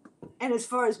 and as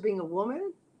far as being a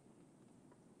woman,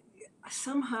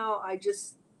 somehow I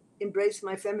just embraced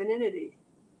my femininity.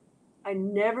 I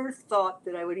never thought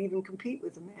that I would even compete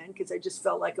with a man because I just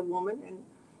felt like a woman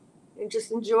and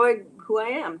just enjoyed who I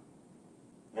am.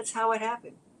 That's how it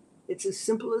happened. It's as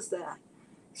simple as that.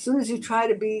 As soon as you try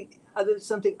to be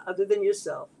something other than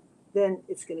yourself, then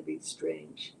it's going to be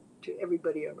strange to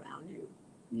everybody around you.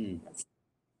 That's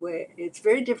where it's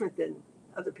very different than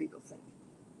other people think.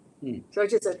 So I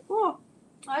just said,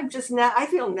 I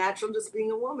feel natural just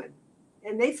being a woman.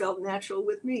 And they felt natural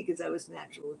with me because I was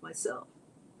natural with myself.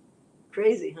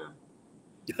 Crazy, huh?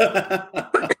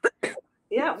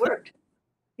 Yeah, it worked.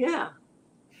 Yeah.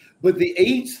 But the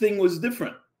age thing was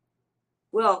different.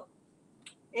 Well,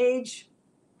 age,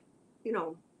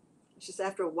 it's just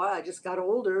after a while, I just got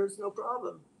older. It was no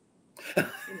problem.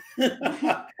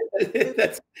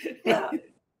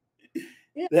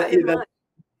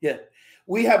 Yeah.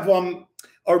 We have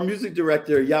our music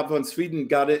director, Jaap van Sweden,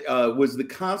 was the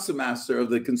concertmaster of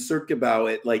the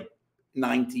Concertgebouw at like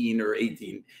 19 or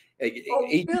 18. Oh,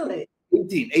 18, really?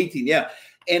 18, yeah.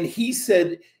 And he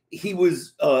said he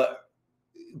was,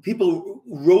 people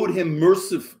rode him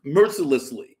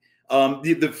mercilessly,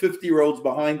 the 50-year-olds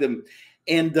behind him.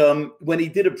 And when he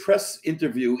did a press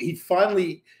interview, he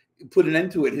finally put an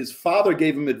end to it. His father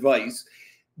gave him advice: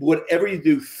 whatever you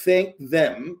do, thank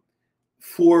them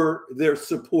for their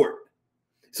support.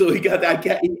 So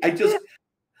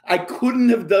I couldn't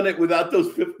have done it without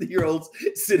those 50-year-olds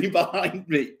sitting behind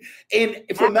me. And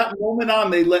from that moment on,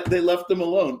 they left him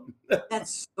alone.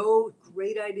 That's so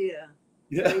great idea.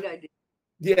 Yeah. Great idea.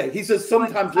 Yeah, he says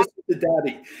sometimes listen to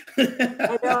daddy.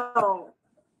 I know.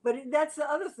 But that's the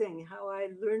other thing, how I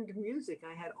learned music.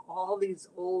 I had all these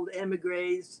old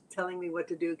emigres telling me what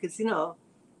to do because,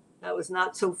 That was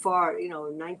not so far,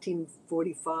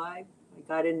 1945. I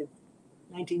got in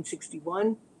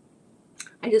 1961.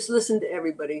 I just listened to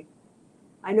everybody.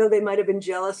 I know they might have been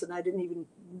jealous and I didn't even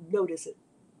notice it.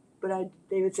 But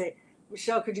they would say,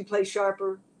 Michele, could you play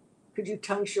sharper? Could you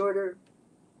tongue shorter?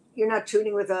 You're not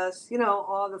tuning with us.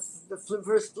 All the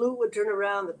first flute would turn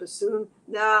around, the bassoon,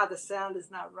 the sound is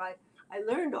not right. I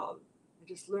learned all. I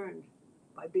just learned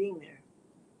by being there.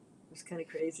 It was kind of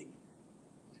crazy.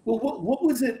 Well, what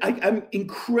was it? I'm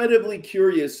incredibly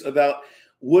curious about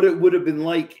what it would have been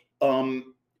like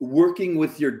working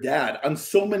with your dad on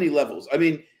so many levels. I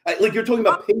mean, like you're talking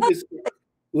about Pavis.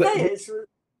 It's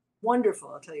wonderful.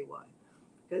 I'll tell you why.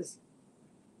 Because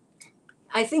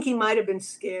I think he might have been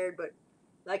scared, but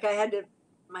like I had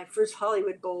my first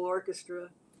Hollywood Bowl orchestra.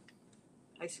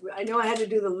 I know I had to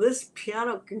do the Liszt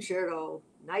piano concerto,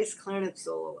 nice clarinet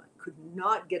solo. I could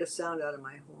not get a sound out of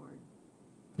my horn.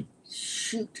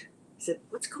 Shoot. I said,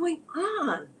 what's going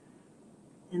on?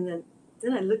 And then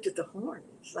I looked at the horn.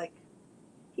 It's like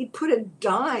he put a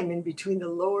dime in between the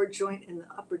lower joint and the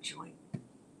upper joint.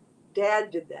 Dad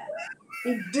did that.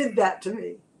 He did that to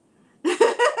me.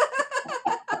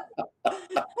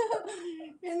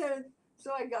 And then,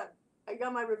 so I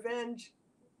got my revenge.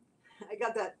 I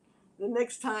got that the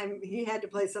next time he had to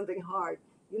play something hard.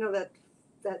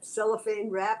 That cellophane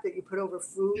wrap that you put over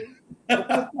food?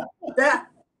 That.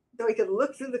 So he could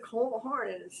look through the horn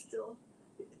and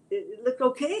it looked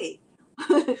okay.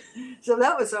 So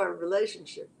that was our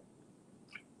relationship,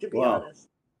 to be honest.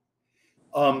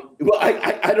 Well,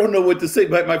 I don't know what to say,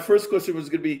 but my first question was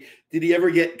going to be, did he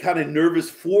ever get kind of nervous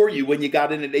for you when you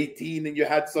got in at 18 and you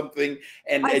had something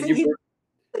and you were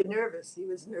really nervous? He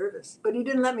was nervous, but he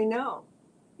didn't let me know.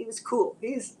 He was cool.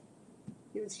 He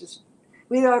was just,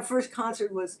 our first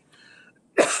concert was,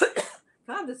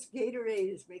 God, this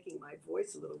Gatorade is making my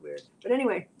voice a little weird. But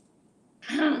anyway,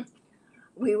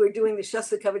 we were doing the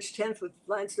Shostakovich 10th with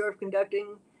Leinsdorf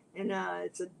conducting, and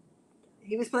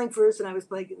he was playing first and I was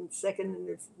playing in second,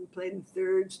 and we played in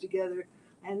thirds together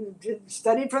and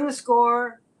studied from the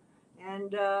score,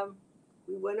 and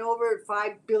we went over it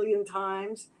 5 billion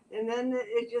times, and then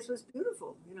it just was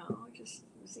beautiful, it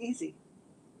was easy.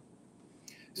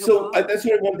 So that's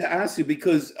what I wanted to ask you,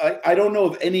 because I don't know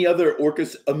of any other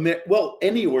orchestra,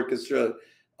 any orchestra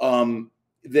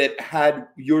that had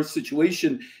your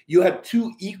situation. You had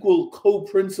two equal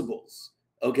co-principals,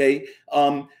 okay,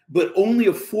 but only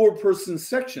a 4-person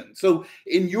section. So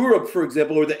in Europe, for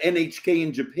example, or the NHK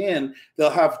in Japan, they'll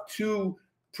have 2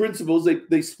 principals.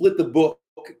 They split the book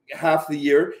half the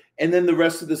year, and then the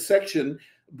rest of the section.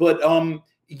 But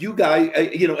you guys,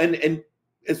 and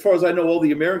as far as I know, all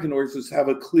the American orchestras have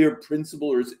a clear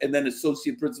principal and then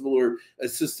associate principal or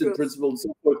assistant principal and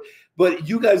so forth. But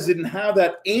you guys didn't have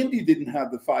that. Andy didn't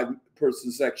have the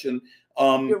 5-person section.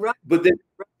 You're right. But then,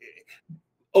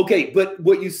 okay, but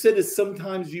what you said is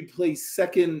sometimes you play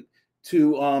second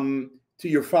to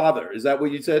your father. Is that what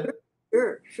you said?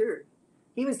 Sure.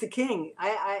 He was the king.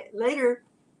 I later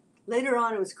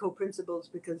on it was co-principals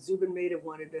because Zubin Mehta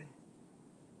wanted to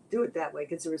do it that way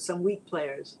because there were some weak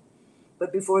players.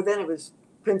 But before then, it was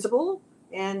principal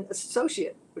and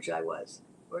associate, which I was,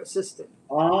 or assistant.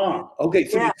 Okay.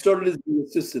 So you started as the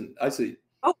assistant. I see.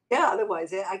 Oh, yeah.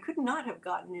 Otherwise, I could not have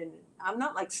gotten in. I'm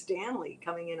not like Stanley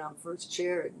coming in on first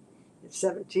chair at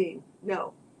 17.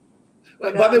 No.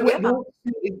 But, by the way, no,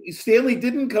 Stanley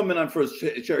didn't come in on first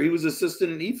chair. He was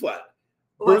assistant in E-flat.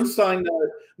 Bernstein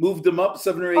moved him up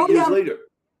 7 or 8 years later.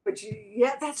 But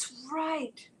that's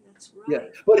right. Yeah,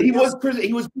 but he was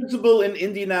principal in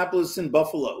Indianapolis and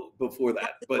Buffalo before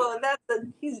that. But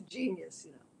he's a genius,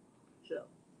 So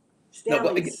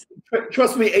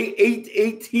trust me,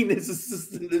 18 as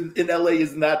assistant in LA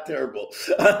is not terrible.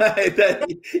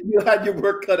 You had your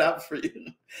work cut out for you.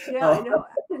 Yeah, I know.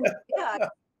 I'd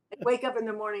wake up in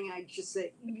the morning, I'd just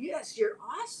say, "Yes, you're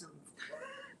awesome."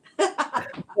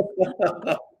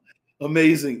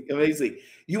 Amazing.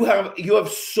 You have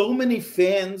so many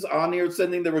fans on here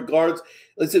sending their regards.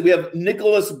 Let's see, we have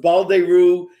Nicholas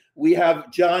Balderu, we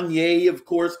have John Ye, of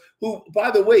course, who,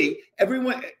 by the way,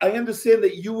 everyone, I understand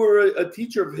that you were a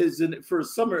teacher of his for a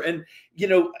summer, and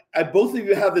both of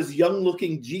you have this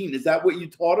young-looking gene. Is that what you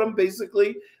taught him,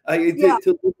 basically?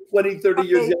 To 20, 30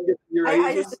 years younger than your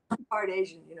age? I'm part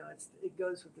Asian, it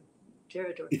goes with the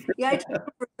territory. Yeah,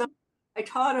 I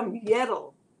taught him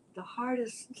Yedel, the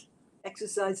hardest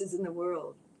exercises in the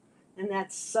world, and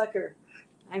that sucker.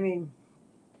 I mean,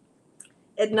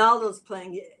 Ednaldo's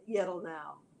playing Yedel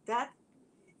now. That,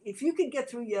 if you could get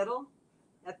through Yedel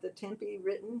at the Tempe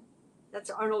written,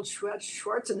 that's Arnold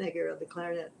Schwarzenegger of the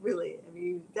clarinet. Really, I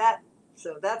mean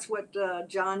that's what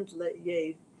John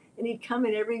Ye. and he'd come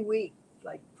in every week,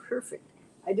 like perfect.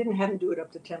 I didn't have him do it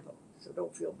up to tempo, so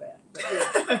don't feel bad.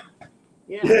 But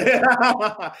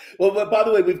yeah. Well, but by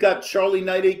the way, we've got Charlie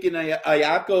Nightingale and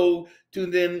Ayako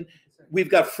tuned in. We've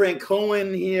got Frank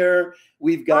Cohen here.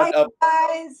 We've got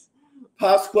guys.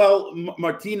 Pascual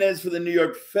Martinez for the New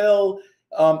York Phil.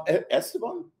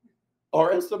 Esteban?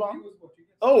 Or Esteban?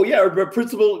 Oh, yeah. Our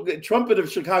principal trumpet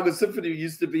of Chicago Symphony, who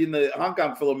used to be in the Hong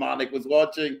Kong Philharmonic, was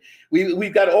watching.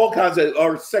 We've got all kinds of,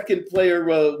 our second player,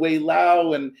 Wei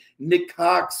Lau, and Nick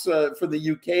Cox for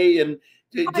the UK. And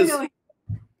just,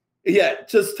 yeah,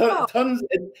 just tons.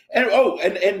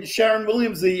 And Sharon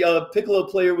Williams, the piccolo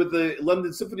player with the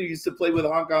London Symphony, used to play with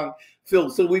Hong Kong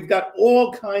Phil. So we've got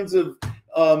all kinds of,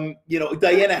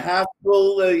 Diana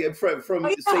Haskell from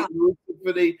St. Louis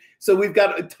Symphony. So we've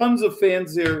got tons of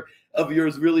fans here of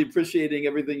yours, really appreciating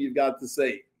everything you've got to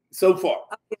say so far.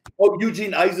 Oh,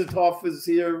 Eugene Isatoff is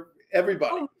here.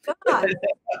 Everybody. Oh, God.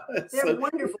 They're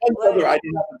wonderful.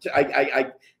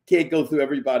 I can't go through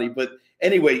everybody, but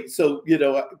anyway, so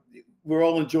we're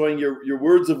all enjoying your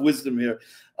words of wisdom here.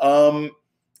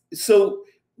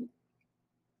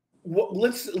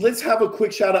 Let's have a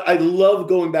quick shout out. I love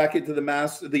going back into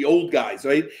the old guys,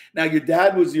 right? Now, your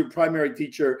dad was your primary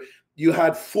teacher. You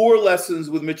had 4 lessons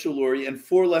with Mitchell Lurie and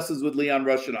 4 lessons with Leon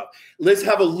Rushinoff. Let's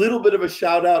have a little bit of a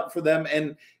shout out for them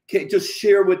and just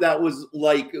share what that was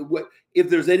like. What, if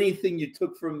there's anything you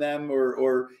took from them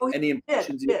or any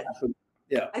impressions you had from them.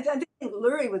 Yeah. I think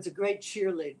Lurie was a great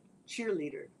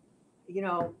cheerleader.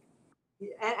 And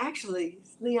actually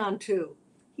Leon too.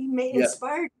 He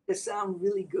inspired me to sound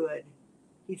really good.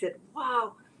 He said,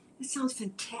 "Wow, this sounds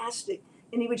fantastic,"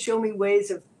 and he would show me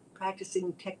ways of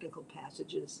practicing technical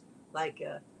passages, like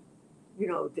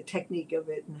the technique of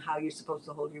it and how you're supposed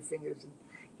to hold your fingers. And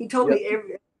he told me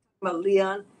about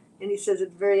Leon, and he says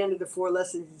at the very end of the 4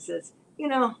 lessons, he says,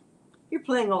 "You're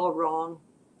playing all wrong,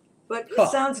 but it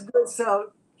sounds good,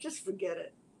 so just forget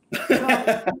it."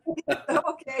 So,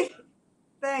 okay,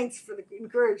 thanks for the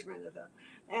encouragement of that.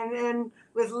 And then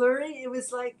with Lurie, it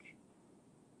was like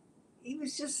he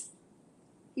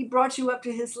brought you up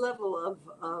to his level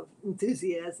of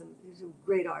enthusiasm. He's a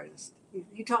great artist.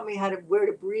 He taught me where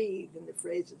to breathe in the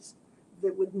phrases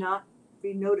that would not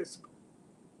be noticeable.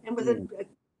 And with a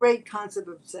great concept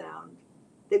of sound.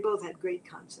 They both had great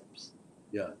concepts.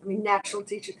 Yeah. I mean, natural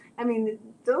teachers. I mean,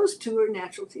 those 2 are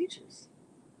natural teachers.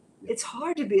 Yeah. It's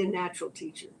hard to be a natural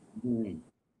teacher. Mm-hmm.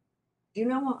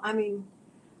 I mean,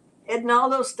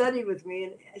 Ednaldo studied with me,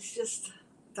 and it's just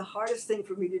the hardest thing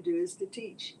for me to do is to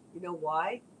teach. You know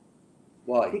why?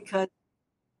 Why? Because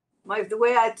the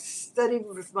way I studied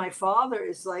with my father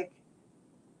is like,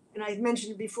 and I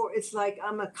mentioned it before, it's like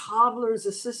I'm a cobbler's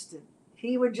assistant.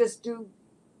 He would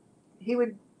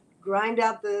grind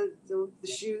out the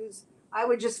shoes. I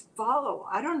would just follow.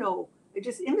 I don't know. I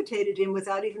just imitated him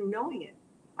without even knowing it.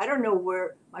 I don't know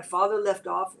where my father left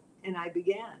off and I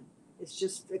began. It's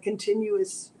just a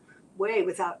continuous way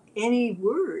without any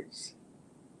words.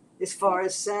 As far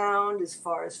as sound, as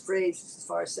far as phrases, as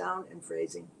far as sound and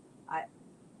phrasing,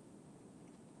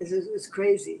 it's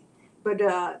crazy. But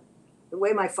the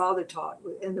way my father taught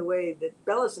and the way that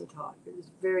Bellison taught, it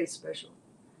was very special,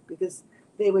 because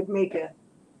they would make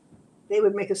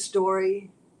a story,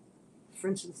 for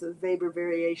instance, the Weber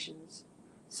variations.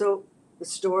 So the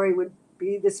story would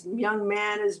be this young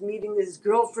man is meeting his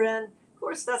girlfriend. Of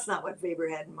course, that's not what Weber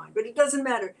had in mind, but it doesn't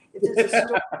matter if there's a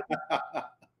story.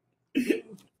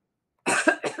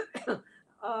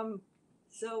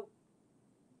 So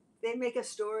they make a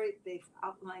story, they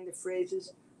outline the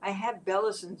phrases. I have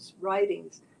Bellison's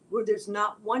writings where there's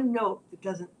not one note that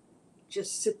doesn't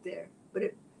just sit there, but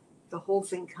the whole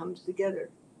thing comes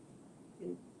together.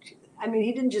 And, I mean,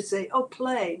 he didn't just say, "Oh,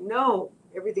 play." No,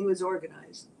 everything was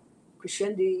organized.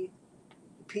 Crescendi,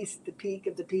 the peak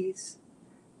of the piece.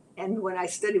 And when I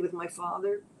studied with my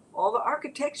father, all the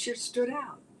architecture stood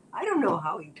out. I don't know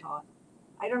how he taught.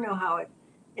 I don't know how it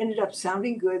ended up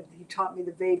sounding good. He taught me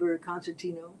the Weber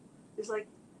concertino. It's like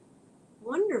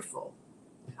wonderful.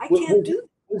 I can't do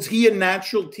that. Was he a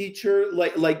natural teacher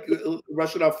like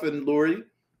Rushinoff and Lurie?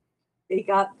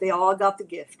 They all got the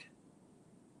gift.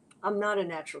 I'm not a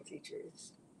natural teacher.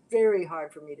 It's very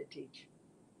hard for me to teach.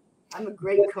 I'm a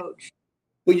great coach.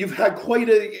 But you've had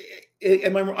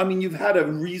you've had a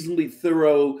reasonably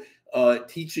thorough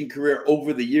teaching career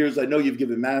over the years. I know you've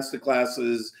given master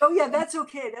classes. Oh yeah, that's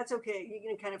okay. That's okay. You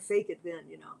can kind of fake it then,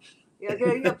 You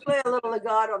play a little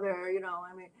legato there,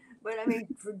 But I mean,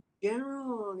 for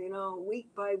general, week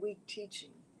by week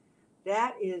teaching,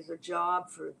 that is a job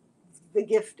for the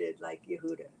gifted like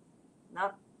Yehuda.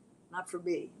 Not for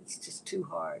me. It's just too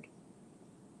hard.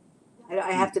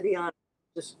 I have to be honest.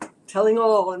 just telling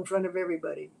all in front of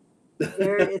everybody.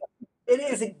 It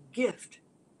is a gift,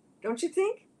 don't you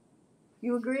think?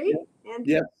 You agree? And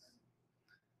Yes.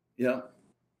 Yeah.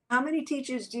 how many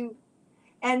teachers do you,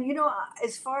 and you know,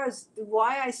 as far as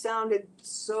why I sounded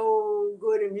so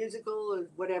good and musical or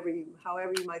whatever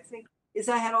however you might think, is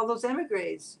I had all those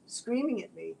emigres screaming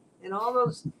at me and all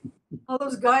those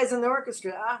guys in the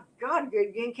orchestra. Ah, God,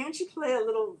 can't you play a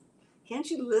little? Can't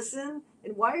you listen?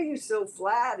 And why are you so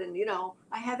flat? And you know,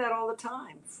 I had that all the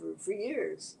time for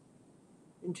years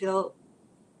until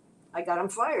I got them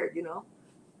fired. You know.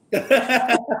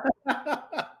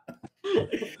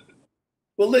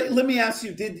 Well, let me ask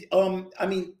you, I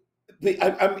mean,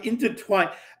 I'm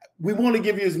intertwined. We want to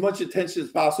give you as much attention as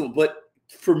possible, but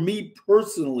for me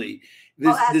personally,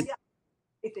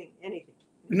 anything.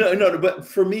 No, but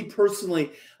for me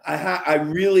personally, I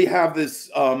really have this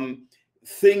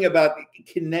thing about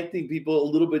connecting people a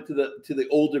little bit to the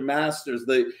older masters,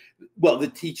 the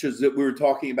teachers that we were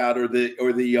talking about, or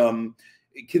the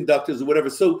conductors or whatever.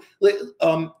 So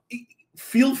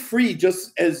feel free,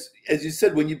 just as you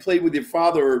said, when you played with your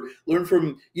father or learned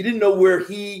from, you didn't know where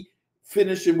he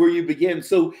finished and where you began.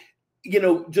 So, you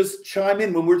know, just chime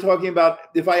in when we're talking about,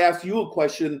 if I ask you a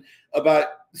question about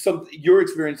your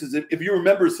experiences, if you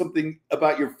remember something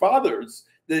about your father's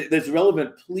that's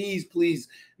relevant, please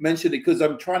mention it, because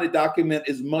I'm trying to document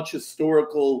as much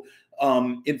historical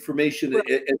information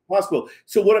as possible.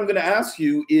 So what I'm going to ask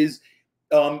you is,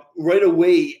 right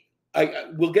away,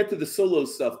 we'll get to the solo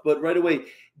stuff, but right away,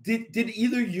 did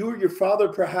either you or your father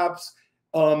perhaps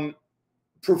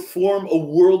perform a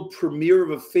world premiere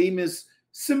of a famous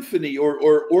symphony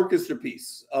or orchestra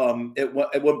piece at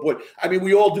one point? I mean,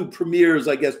 we all do premieres,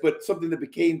 I guess, but something that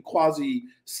became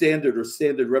quasi-standard or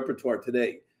standard repertoire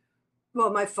today.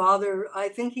 Well, my father, I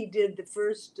think he did the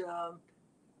first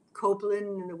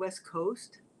Copland in the West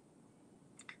Coast,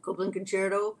 Copland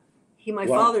Concerto. My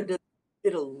father did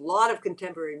a lot of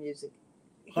contemporary music.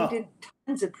 He did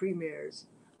tons of premieres.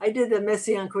 I did the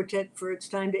Messiaen Quartet for It's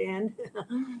Time to End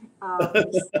on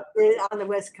the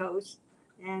West Coast,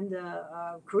 and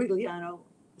Corigliano,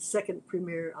 the second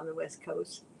premiere on the West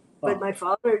Coast. But my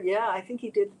father, I think he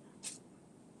did.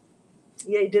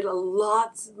 Yeah, he did a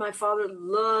lot. My father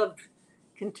loved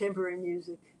contemporary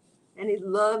music, and he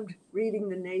loved reading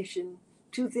The Nation,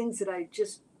 two things that I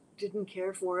just didn't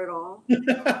care for at all.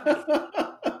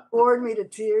 Bored me to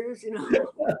tears, you know.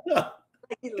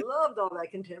 He loved all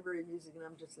that contemporary music, and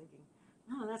I'm just thinking,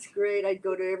 oh, that's great. I'd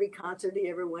go to every concert he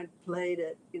ever played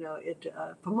at,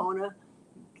 at Pomona.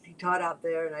 He taught out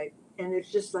there, and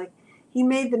it's just like he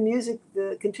made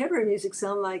the contemporary music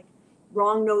sound like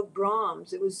wrong note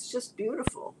Brahms. It was just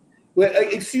beautiful. Well,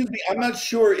 excuse me, I'm not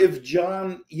sure if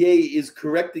John Ye is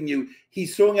correcting you.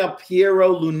 He's throwing out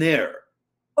Piero Lunaire.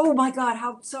 Oh my God,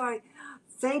 how sorry.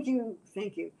 Thank you.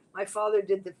 My father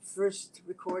did the first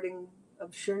recording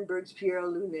of Schoenberg's Piero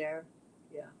Lunaire.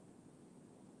 Yeah.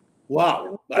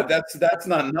 Wow, that's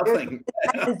not nothing.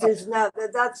 And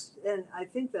I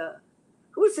think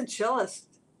who was the cellist?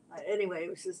 Anyway, it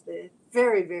was just a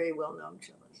very, very well-known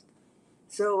cellist.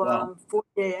 So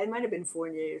Fournier, it might have been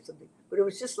Fournier or something, but it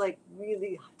was just like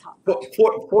really top.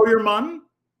 Feuermann?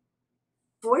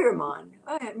 Feuermann.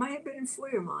 Oh, it might have been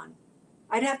Feuermann.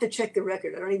 I'd have to check the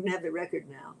record. I don't even have the record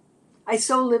now. I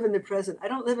so live in the present. I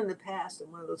don't live in the past.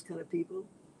 I'm one of those kind of people.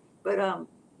 But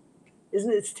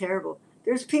isn't it terrible?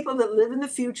 There's people that live in the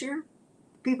future,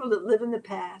 people that live in the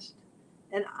past,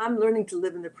 and I'm learning to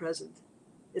live in the present.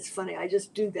 It's funny. I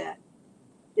just do that.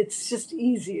 It's just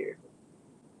easier.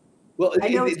 Well,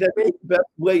 that's the best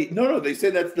way. No, they say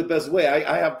that's the best way.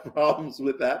 I have problems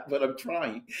with that, but I'm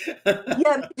trying.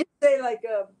 Yeah, just say like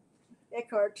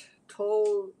Eckhart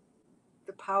Tolle,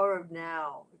 the power of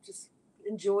now. Just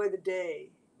enjoy the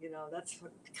day. That's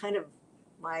kind of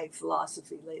my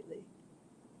philosophy lately.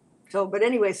 So, but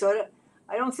anyway, so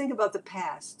I don't think about the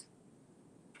past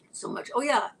so much.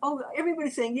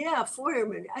 Everybody's saying,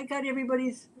 Feuermann. I got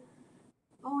everybody's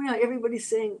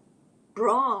saying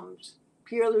Brahms,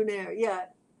 Pierre Lunaire. Yeah.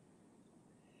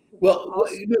 Well,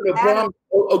 Brahms.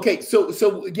 Okay,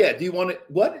 so yeah. Do you want to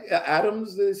what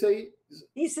Adams? Did they say?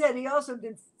 He said he also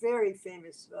did very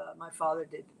famous. My father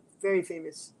did very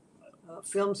famous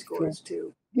film scores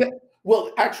too. Yeah.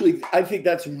 Well, actually, I think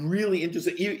that's really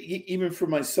interesting, even for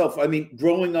myself. I mean,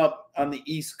 growing up on the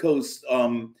East Coast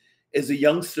as a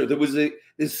youngster, there was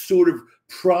this sort of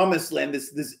promised land,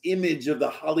 this image of the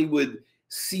Hollywood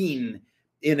scene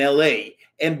in LA.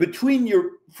 And between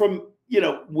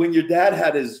when your dad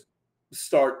had his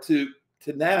start to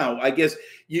now, I guess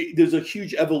there's a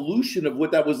huge evolution of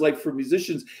what that was like for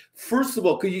musicians. First of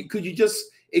all, could you just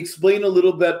explain a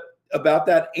little bit about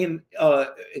that?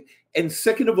 And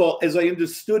second of all, as I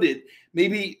understood it,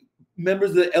 maybe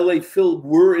members of the LA Phil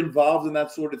were involved in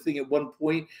that sort of thing at one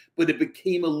point, but it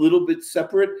became a little bit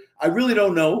separate. I really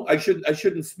don't know. I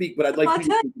shouldn't speak, but I'd like you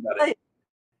to think about it.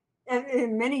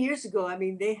 And many years ago, I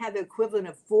mean, they had the equivalent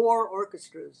of 4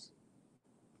 orchestras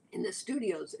in the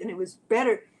studios, and it was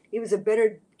better. It was a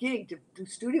better gig to do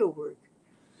studio work.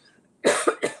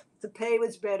 The pay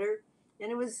was better,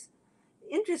 and it was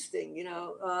interesting,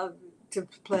 to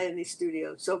play in these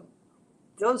studios. So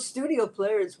those studio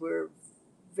players were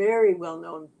very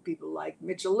well-known people like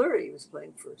Mitchell Lurie was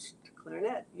playing first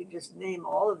clarinet. You just name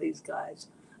all of these guys.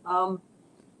 And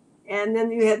then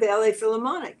you had the LA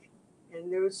Philharmonic, and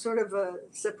there was sort of a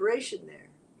separation there.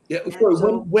 Yeah. Sorry,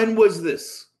 So, when was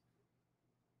this?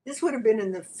 this would have been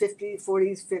in the 50s,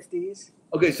 40s, 50s.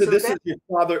 Okay, so this is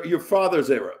your father's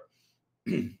era.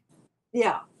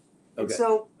 Yeah. Okay.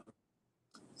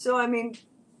 So I mean,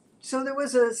 so there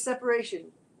was a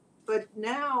separation, but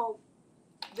now,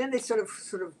 then they sort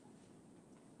of,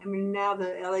 I mean, now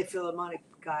the LA Philharmonic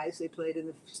guys, they played in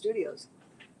the studios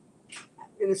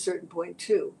at a certain point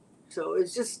too. So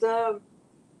it's just,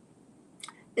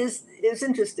 it's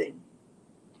interesting,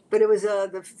 but it was,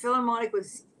 the Philharmonic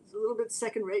was a little bit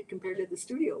second rate compared to the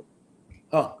studio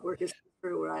work for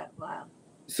a while.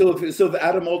 So if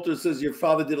Adam Alter says your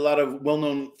father did a lot of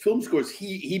well-known film scores,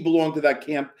 he belonged to that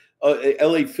camp,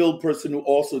 LA Phil person who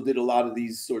also did a lot of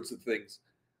these sorts of things.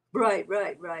 Right.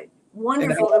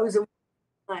 Wonderful. It was a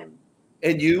time.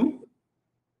 And you?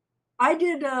 I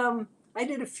did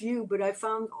a few, but I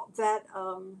found that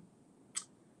a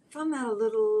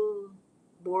little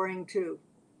boring too.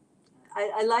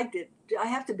 I liked it. I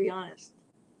have to be honest.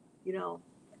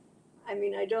 I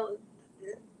mean, I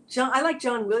like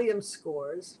John Williams'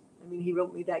 scores. I mean, he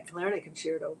wrote me that clarinet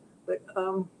concerto, but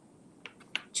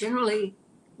generally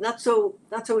not so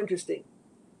interesting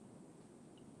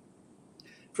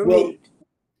for me.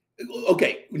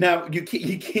 Okay, now you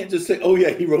can't just say, "Oh yeah,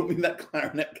 he wrote me that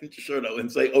clarinet concerto,"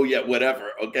 and say, "Oh yeah,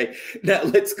 whatever." Okay, now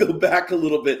let's go back a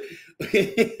little bit.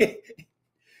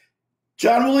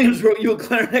 John Williams wrote you a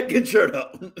clarinet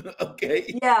concerto.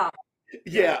 Okay. Yeah.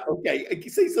 Yeah. Okay.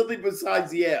 Say something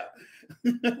besides yeah.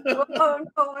 Well,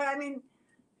 no, I mean.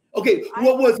 Okay,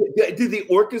 what was it? Did the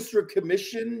orchestra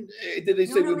commission? Did they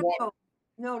say we want?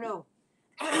 No.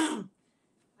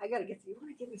 I gotta get you.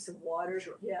 Want to give me some water?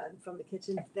 Yeah, from the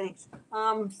kitchen. Thanks.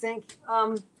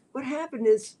 What happened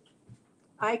is,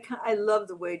 I love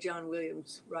the way John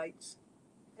Williams writes,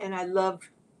 and I loved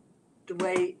the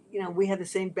way we had the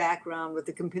same background with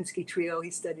the Kempinski Trio.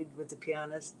 He studied with the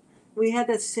pianist. We had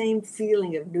that same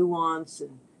feeling of nuance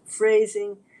and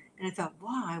phrasing, and I thought,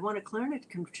 wow, I want a clarinet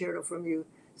concerto from you.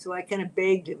 So I kind of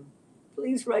begged him,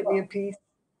 please write me a piece,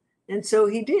 and so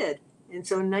he did. And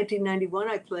so in 1991,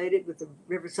 I played it with the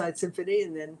Riverside Symphony,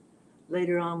 and then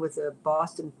later on with the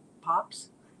Boston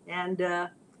Pops. And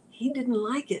he didn't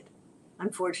like it,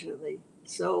 unfortunately.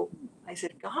 So I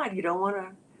said, God, you don't want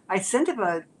to. I sent him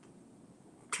a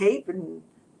tape of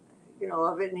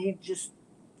it, and he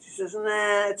says,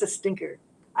 nah, it's a stinker.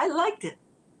 I liked it.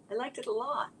 I liked it a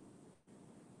lot.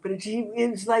 But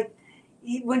it was like,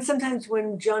 sometimes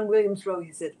when John Williams wrote,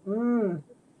 he said,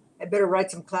 I better write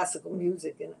some classical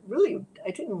music. And really, I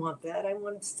didn't want that. I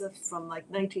wanted stuff from like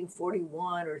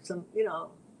 1941 or some,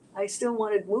 I still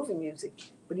wanted movie music,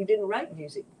 but he didn't write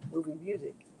movie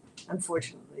music,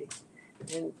 unfortunately.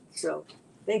 And so,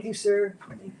 thank you, sir.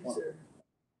 Thank you, sir.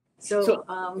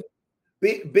 So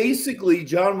basically,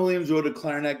 John Williams wrote a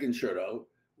clarinet concerto,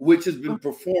 which has been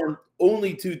performed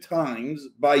only 2 times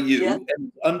by you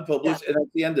and unpublished, and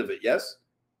that's the end of it, yes?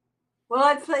 Well,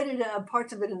 I played it,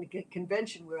 parts of it in the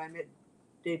convention where I met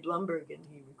Dave Blumberg, and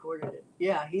he recorded it.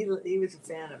 Yeah, he was a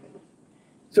fan of it.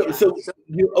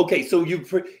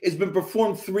 It's been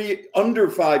performed under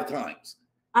 5 times.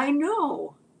 I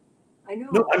know.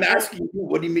 No, I'm asking you.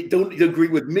 What do you mean? Don't agree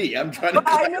with me. I'm trying to.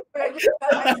 I know, but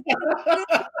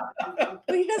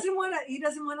he doesn't want to. He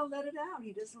doesn't want to let it out.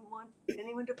 He doesn't want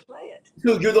anyone to play it.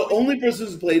 So you're the only person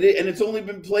who's played it, and it's only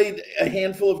been played a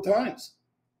handful of times.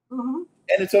 Mm-hmm.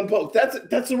 And it's unpublished.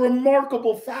 That's a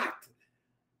remarkable fact.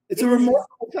 It's a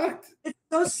remarkable fact. It's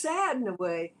so sad in a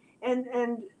way, and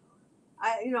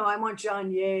I want John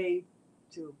Ye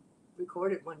to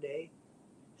record it one day.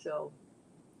 So.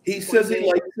 He says he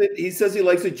likes it. He says he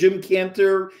likes it. Jim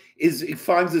Cantor he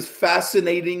finds this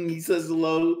fascinating. He says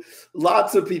hello.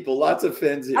 Lots of people, lots of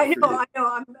fans here. I know.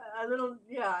 I'm a little,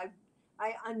 I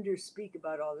underspeak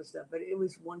about all this stuff, but it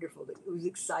was wonderful. It was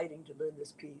exciting to learn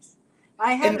this piece.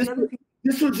 I had another piece.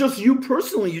 This was just you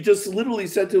personally. You just literally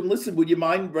said to him, listen, would you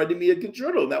mind writing me a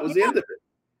concerto? And that was the end of it.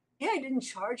 Yeah, he didn't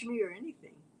charge me or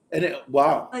anything. And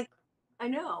wow. Like, I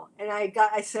know. And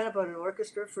I set up an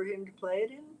orchestra for him to play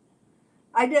it in.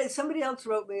 I did. Somebody else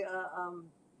wrote me.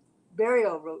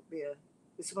 Barrio wrote me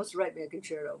was supposed to write me a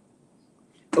concerto.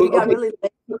 He got really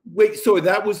late. Wait, so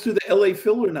that was to the LA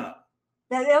Phil or not?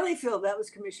 That LA Phil, that was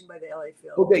commissioned by the LA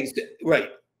Phil. Okay, so, right.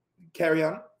 Carry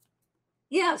on.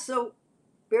 Yeah, so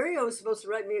Barrio was supposed to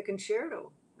write me a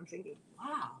concerto. I'm thinking,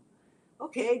 wow,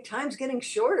 okay, time's getting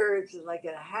shorter. It's like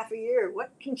a half a year.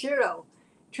 What concerto?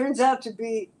 Turns out to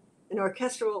be an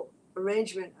orchestral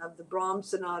arrangement of the Brahms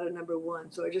Sonata No.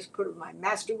 1. So I just put my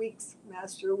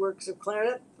masterworks of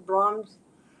clarinet, the Brahms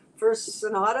First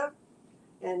Sonata,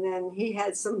 and then he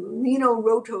had some Nino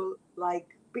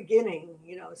Rota-like beginning.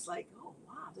 You know, it's like, oh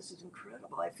wow, this is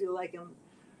incredible. I feel like I'm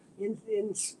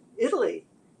in Italy.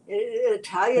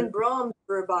 Italian Brahms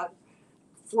for about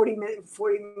 40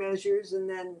 measures, and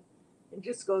then it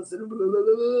just goes.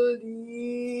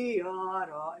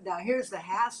 Now here's the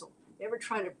hassle. You ever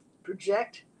try to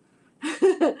project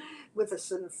with a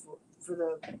sort of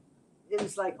it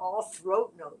was like all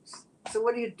throat notes. So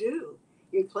what do?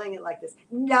 You're playing it like this,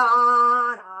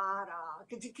 because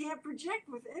you can't project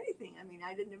with anything. I mean,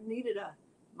 I didn't have needed a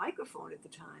microphone at the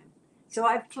time, so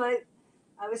I played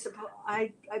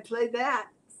that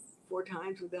 4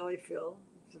 times with LA Phil,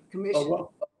 commission. Oh,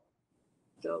 wow.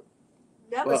 So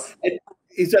that was.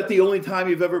 Is that the only time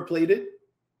you've ever played it?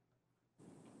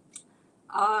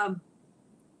 Let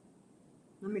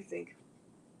me think.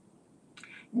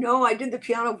 No, I did the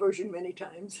piano version many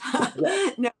times.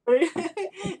 No, only time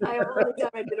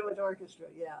I did it with orchestra.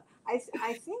 Yeah, I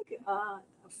think a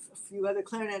few other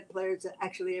clarinet players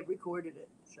actually have recorded it.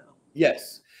 So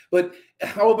yes, but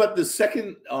how about the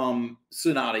second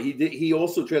sonata? He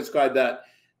also transcribed that.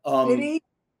 Did he?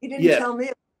 He didn't tell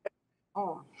me.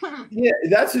 Oh, yeah,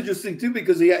 that's interesting too,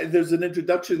 because there's an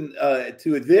introduction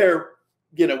to it there,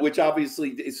 you know, which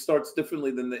obviously it starts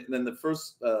differently than the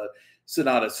first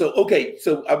sonata. So okay,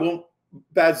 so I won't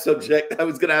bad subject. I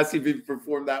was going to ask you if you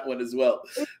performed that one as well.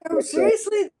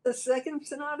 Seriously, the second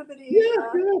sonata that he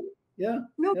yeah.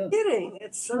 No kidding.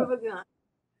 It's son of a gun.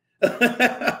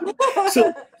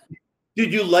 So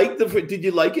did you like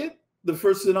it, the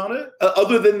first sonata,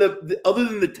 other than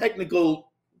the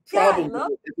technical problem? I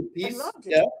loved it.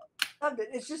 Yeah, Loved it.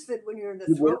 It's just that when you're in the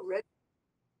throat ready,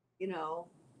 you know,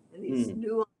 and these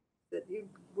nuances that you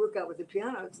work out with the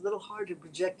piano, it's a little hard to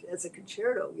project as a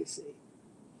concerto, you see.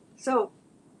 So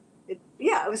it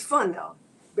was fun though.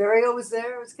 Barrio was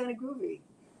there. It was kind of groovy.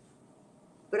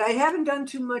 But I haven't done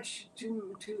too much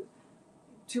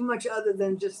other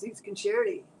than just these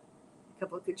concerti, a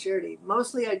couple of concerti.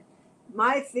 Mostly,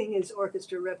 my thing is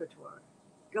orchestra repertoire.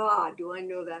 God, do I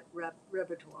know that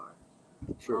repertoire?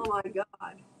 Sure. Oh my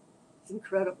God, it's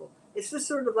incredible. It's just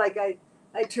sort of like I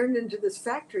turned into this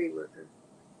factory worker,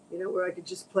 you know, where I could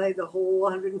just play the whole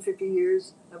 150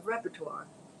 years of repertoire,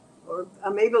 or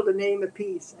I'm able to name a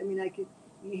piece. I mean,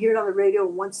 you hear it on the radio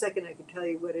in 1 second, I could tell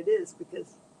you what it is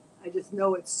because I just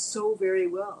know it so very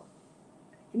well.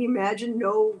 Can you imagine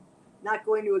not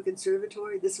going to a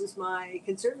conservatory? This was my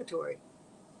conservatory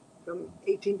from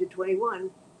 18 to 21,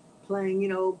 playing, you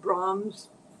know, Brahms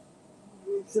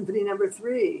Symphony No.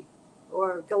 3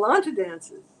 or Galante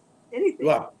dances, anything.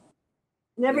 Wow.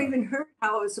 Never even heard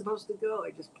how it was supposed to go.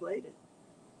 I just played it.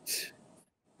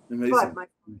 Amazing. But my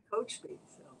coach me,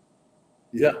 so.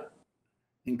 Yeah,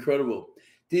 incredible.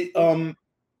 What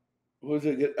was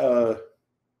it?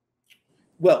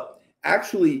 Well,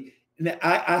 actually,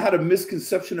 I had a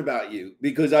misconception about you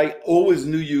because I always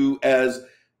knew you as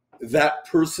that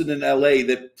person in LA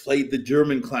that played the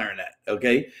German clarinet.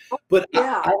 Okay, but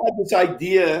I had this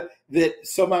idea that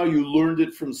somehow you learned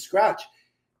it from scratch.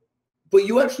 But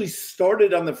you actually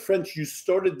started on the French. You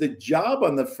started the job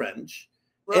on the French,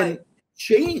 and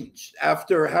changed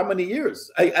after how many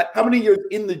years? How many years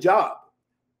in the job?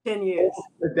 10 years.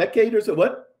 A decade or so?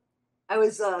 What? I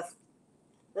was,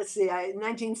 let's see, in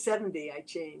 1970 I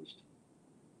changed.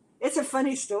 It's a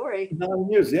funny story. 9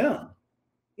 years, yeah.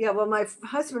 Yeah, well, my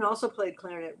husband also played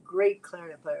clarinet, great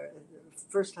clarinet player,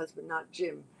 first husband, not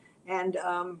Jim. And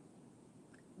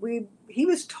he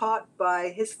was taught by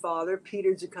his father,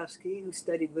 Peter Zukovsky, who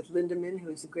studied with Lindemann,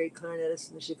 who's a great clarinetist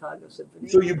in the Chicago Symphony.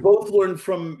 So you both learned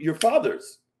from your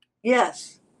fathers?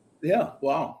 Yes. Yeah,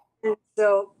 wow. And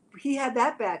so he had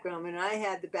that background, and I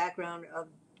had the background of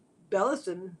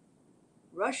Belson,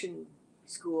 Russian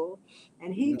school,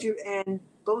 and and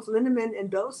both Lindemann and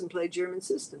Belson played German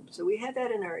systems. So we had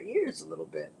that in our ears a little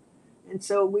bit. And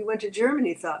so we went to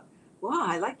Germany, thought, wow,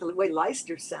 I like the way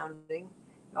Leicester's sounding.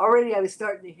 Already I was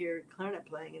starting to hear clarinet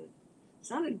playing, and it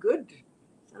sounded good.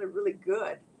 It sounded really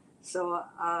good. So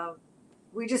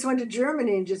we just went to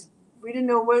Germany and just we didn't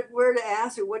know where to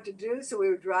ask or what to do, so we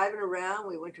were driving around.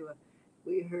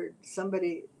 We heard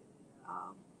somebody,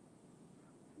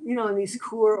 in these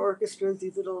Kur orchestras,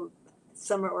 these little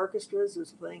summer orchestras,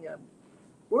 was playing a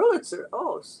Wurlitzer.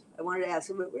 Oh, I wanted to ask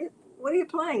him, what are you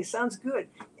playing? Sounds good.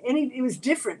 And it was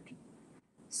different.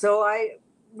 So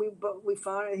we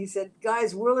found it. He said,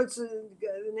 guys, Wurlitzer,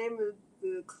 the name of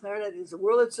the clarinet is a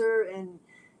Wurlitzer, and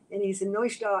he said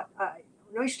Neustadt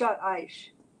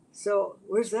Eich. So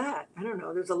where's that? I don't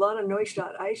know. There's a lot of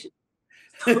Neustadt Eich.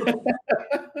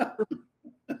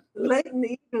 Late in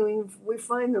the evening, we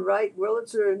find the right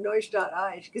Wurlitzer and Neustadt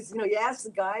Eich, because you ask the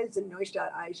guys in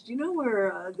Neustadt Eich, do you know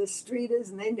where this street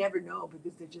is? And they never know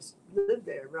because they just live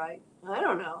there, right? I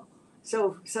don't know.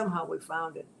 So somehow we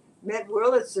found it. Met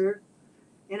Wurlitzer,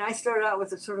 and I started out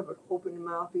with a sort of an open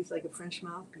mouthpiece, like a French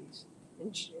mouthpiece.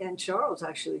 And Charles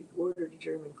actually ordered a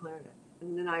German clarinet,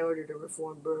 and then I ordered a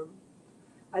Reform Böhm.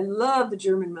 I love the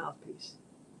German mouthpiece.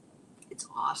 It's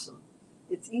awesome.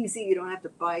 It's easy. You don't have to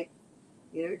bite.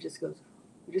 It just goes.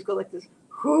 You just go like this,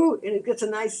 whoo, and it gets a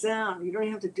nice sound. You don't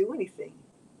have to do anything.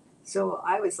 So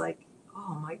I was like,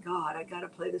 oh my God, I got to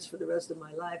play this for the rest of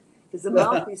my life, because the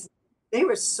mouthpieces, they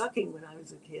were sucking when I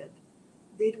was a kid.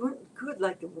 They weren't good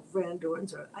like the Van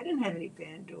Dorns. I didn't have any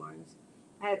Van Dorns.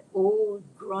 I had old,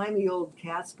 grimy old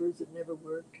Caspers that never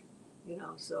worked,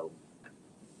 so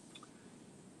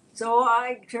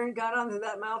I got onto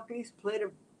that mouthpiece, played a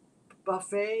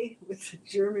buffet with the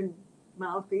German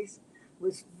mouthpiece,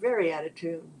 was very out of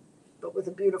tune, but with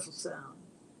a beautiful sound.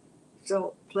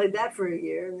 So played that for a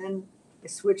year, and then I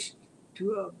switched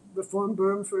to a Reform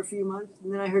Böhm for a few months,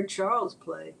 and then I heard Charles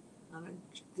play on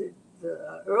the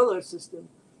Erler system.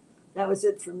 That was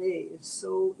it for me. It's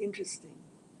so interesting,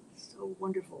 so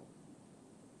wonderful.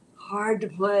 Hard to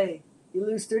play. You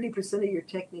lose 30% of your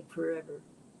technique forever.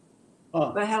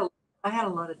 But I had a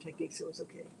lot of technique, so it was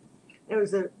okay. It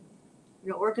was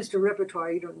orchestra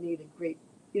repertoire. You don't need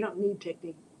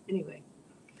technique anyway.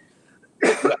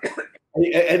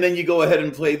 And then you go ahead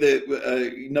and play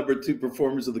the number 2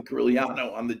 performers of the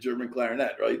Carillano on the German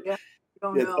clarinet, right? Yeah, I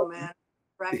don't know, man.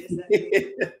 Practice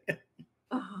that.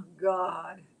 Oh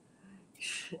God.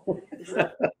 But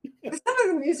some of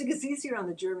the music is easier on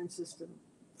the German system.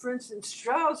 For instance,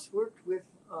 Strauss worked with,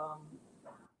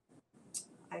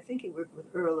 I think he worked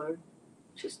with Erler,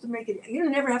 just to make it. You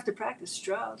never have to practice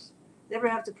Strauss. Never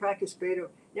have to practice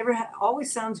Beethoven.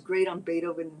 Always sounds great on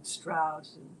Beethoven and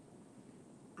Strauss and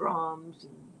Brahms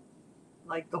and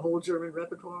like the whole German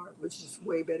repertoire, which is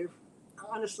way better,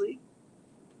 honestly.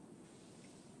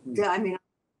 Yeah, I'm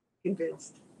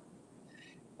convinced.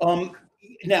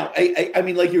 Now, I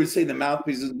mean, like you were saying, the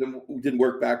mouthpieces didn't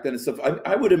work back then and stuff.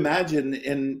 I would imagine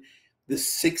in the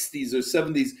 60s or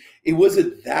 70s, it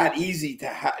wasn't that easy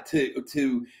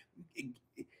to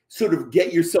sort of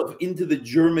get yourself into the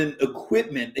German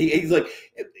equipment. He's like,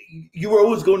 you were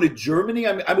always going to Germany.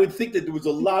 I mean, I would think that there was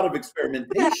a lot of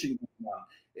experimentation going on.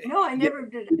 No, I never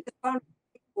did. I just found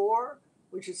 4,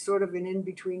 which is sort of an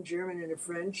in-between German and a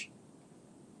French.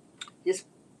 Just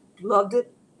loved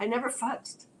it. I never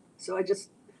futzed. So I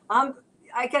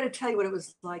got to tell you what it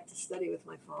was like to study with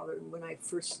my father and when I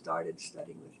first started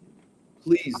studying with him.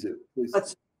 Please do. Please.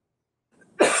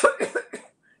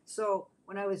 So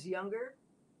when I was younger,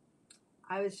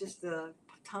 I was just a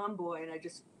tomboy, and I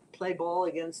just play ball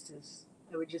against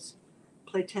I would just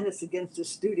play tennis against his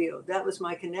studio. That was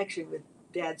my connection with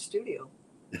Dad's studio.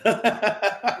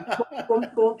 Boom,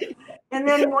 boom. And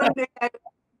then one day,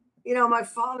 my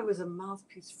father was a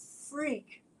mouthpiece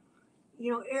freak.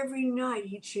 Every night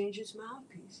he'd change his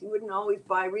mouthpiece. He wouldn't always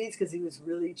buy reeds because he was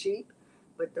really cheap,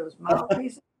 but those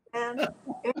mouthpieces, and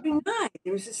every night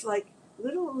there was just like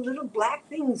little black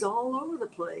things all over the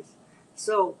place.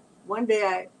 So one day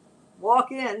I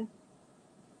walk in.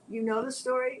 You know the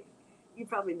story? You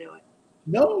probably know it.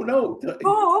 No.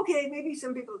 Oh, okay. Maybe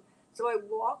some people. So I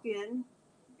walk in,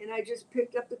 and I just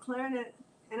picked up the clarinet,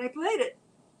 and I played it.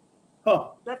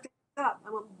 Oh. Left it up.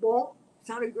 I went, boom.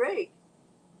 Sounded great.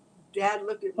 Dad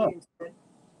looked at me and said,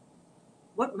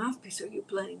 "What mouthpiece are you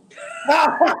playing?"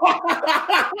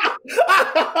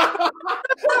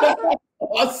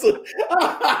 Awesome.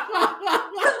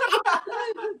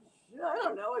 I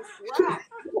don't know. It's flat.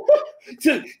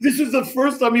 So this was the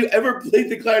first time you ever played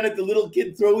the clarinet, the little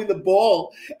kid throwing the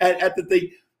ball at the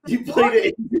thing. You played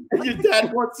it, and your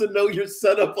dad wants to know your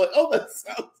setup. Like, oh, that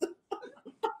sounds. It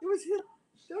was.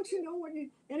 Don't you know when you?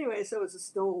 Anyway, so it was a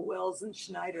Stowell, Wells, and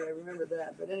Schneider. I remember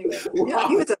that. But anyway, wow.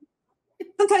 He was.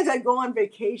 Sometimes I'd go on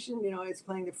vacation. I was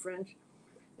playing the French,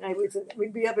 and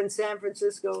we'd be up in San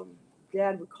Francisco. And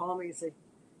Dad would call me and say,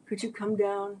 "Could you come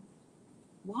down?"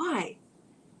 Why?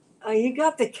 You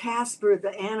got the Casper,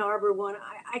 the Ann Arbor one.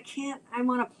 I can't. I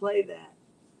want to play that.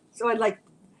 So I'd like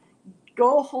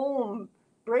go home,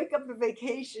 break up the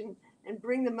vacation, and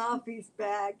bring the mouthpiece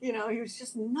back. You know, he was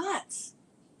just nuts.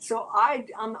 So I'm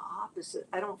the opposite.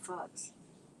 I don't futz.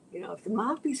 You know, if the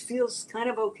mouthpiece feels kind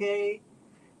of okay,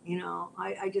 you know,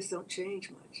 I just don't change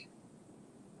much.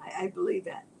 I believe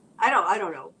that. I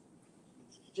don't know.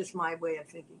 It's just my way of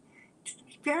thinking.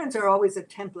 Parents are always a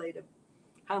template of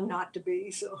how not to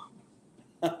be. So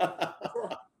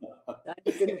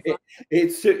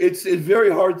it's very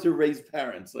hard to raise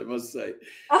parents, I must say.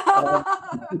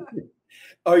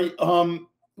 Are you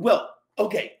well,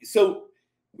 okay, so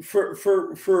for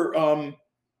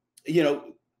you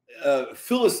know,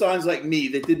 Philistines like me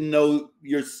that didn't know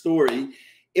your story,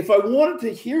 if I wanted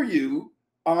to hear you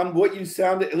on what you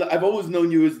sounded, I've always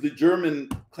known you as the German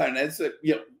clarinet, so,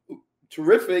 you know,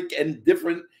 terrific and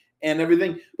different and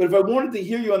everything. But if I wanted to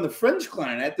hear you on the French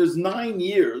clarinet, there's 9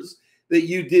 years that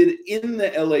you did in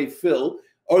the LA Phil.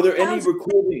 Are there any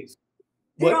recordings?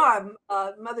 There are.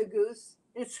 Mother Goose.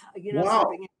 It's, you know, wow.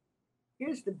 something.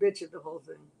 Here's the bitch of the whole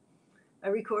thing. I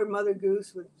record Mother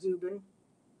Goose with Zubin.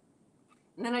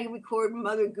 And then I record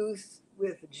Mother Goose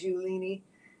with Giulini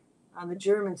on the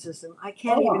German system. I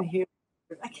can't even hear.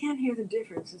 I can't hear the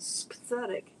difference. It's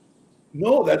pathetic.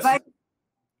 No,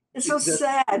 it's so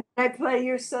sad. I play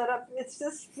your setup. It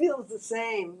just feels the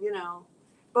same, you know.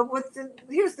 But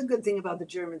here's the good thing about the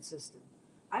German system.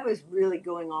 I was really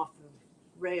going off the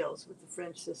rails with the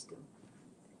French system.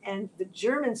 And the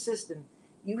German system,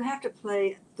 you have to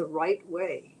play the right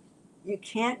way. You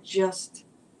can't just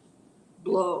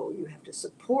blow. You have to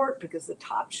support because the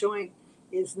top joint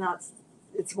is not,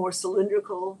 it's more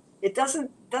cylindrical. It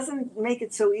doesn't make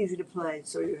it so easy to play.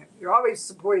 So you're always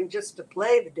supporting just to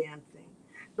play the damn thing.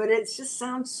 But it just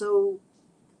sounds so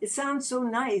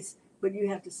nice, but you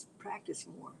have to practice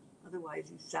more.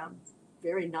 Otherwise you sound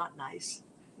very not nice,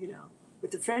 you know.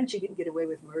 With the French, you can get away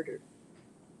with murder.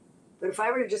 But if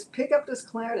I were to just pick up this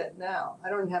clarinet now, I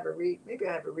don't have a reed, maybe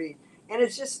I have a reed, and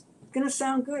it's just going to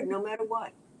sound good no matter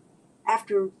what.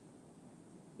 After,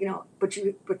 you know, but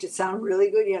to sound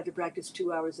really good, you have to practice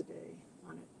 2 hours a day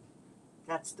on it.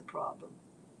 That's the problem.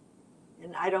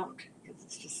 And I don't, because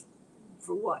it's just,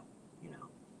 for what, you know.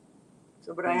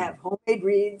 So, but I have homemade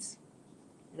reeds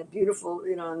and a beautiful,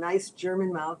 you know, nice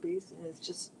German mouthpiece, and it's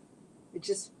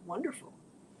just wonderful.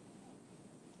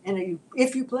 And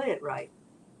if you play it right.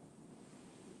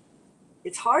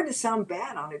 It's hard to sound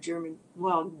bad on a German.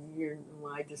 Well,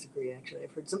 I disagree. Actually,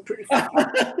 I've heard some pretty.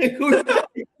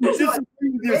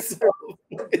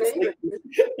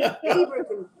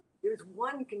 There's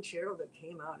one concerto that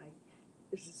came out.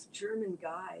 There's this German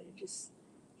guy.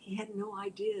 He had no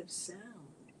idea of sound,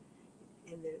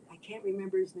 and I can't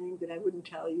remember his name, but I wouldn't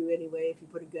tell you anyway if you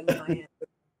put a gun in my hand. It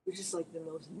was just like the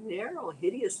most narrow,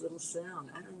 hideous little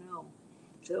sound. I don't know.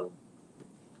 So.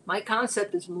 My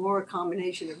concept is more a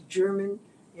combination of German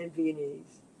and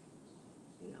Viennese.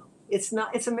 You know,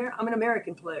 I'm an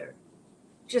American player,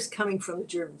 just coming from the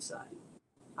German side.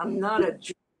 I'm not a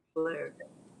German player.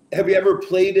 Have you ever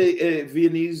played a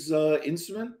Viennese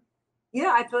instrument?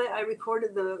 Yeah, I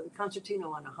recorded the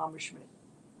concertino on a Hammerschmidt.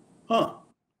 Huh.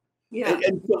 Yeah.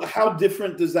 And so how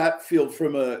different does that feel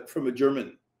from a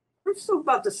German? It's still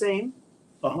about the same.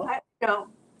 Uh-huh. You know,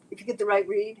 if you get the right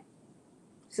reed.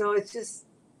 So it's just.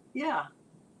 Yeah,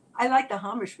 I like the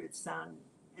Hammerschmidt sound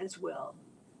as well.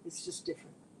 It's just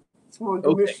different. It's more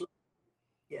Gemischl.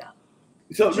 Yeah.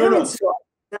 So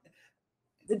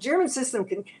the German system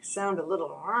can sound a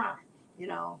little, you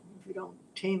know, if you don't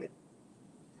tame it.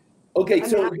 Okay,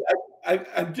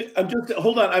 I'm just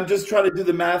hold on. I'm just trying to do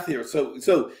the math here.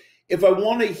 So if I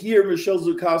want to hear Michele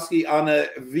Zukovsky on a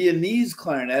Viennese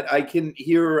clarinet, I can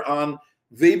hear her on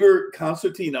Weber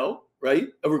Concertino, right?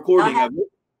 A recording of it.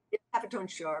 Half a tone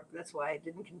sharp. That's why I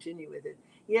didn't continue with it.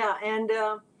 Yeah, and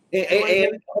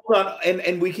hold on,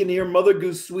 and we can hear Mother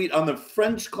Goose Suite on the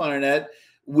French clarinet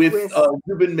with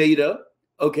Ruben Maida.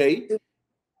 Okay,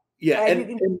 yeah,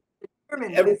 and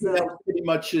German everything else pretty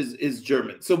much is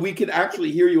German. So we can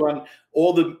actually hear you on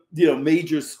all the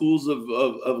major schools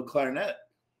of clarinet.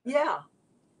 Yeah,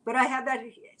 but I have that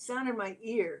sound in my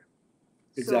ear.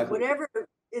 Exactly. So whatever,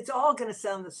 it's all going to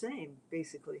sound the same.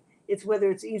 Basically, it's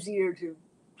whether it's easier to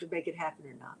make it happen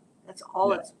or not. That's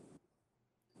all it's.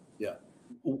 Yeah.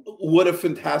 What a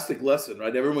fantastic lesson,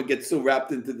 right? Everyone gets so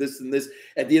wrapped into this and this.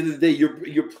 At the end of the day,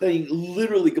 you're playing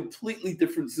literally completely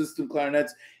different system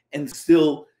clarinets, and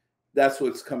still that's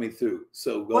what's coming through.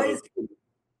 So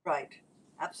right.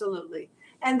 Absolutely.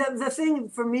 And the thing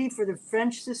for me, for the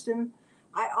French system,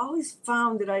 I always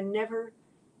found that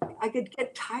I could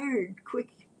get tired quick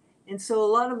And so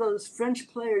a lot of those French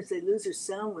players, they lose their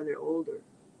sound when they're older.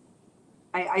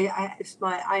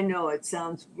 I know it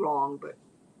sounds wrong, but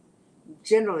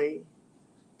generally,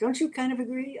 don't you kind of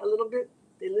agree a little bit?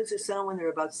 They lose their sound when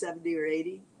they're about 70 or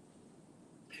 80.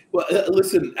 Well,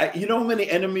 listen, you know how many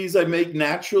enemies I make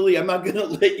naturally? I'm not going to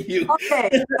let you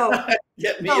Okay, so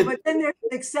get me. no, but then there's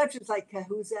exceptions like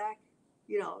Kahuzak,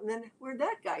 and then where'd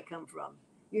that guy come from?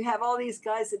 You have all these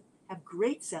guys that have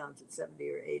great sounds at 70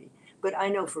 or 80. But I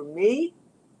know for me,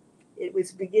 it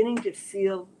was beginning to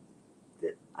feel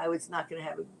that I was not going to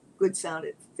have a good sound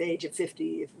at the age of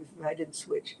 50 if I didn't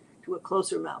switch to a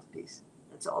closer mouthpiece.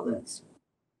 That's all that's.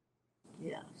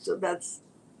 Yeah, so that's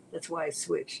why I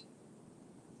switched.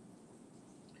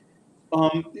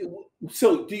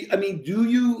 So do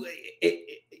you,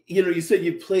 you said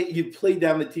you play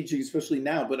down the teaching, especially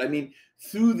now, but I mean,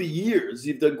 through the years,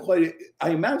 you've done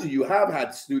I imagine you have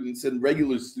had students and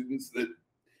regular students that,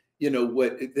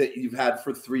 that you've had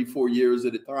for 3-4 years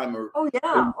at a time oh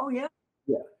yeah.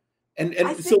 Yeah. And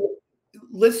so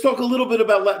let's talk a little bit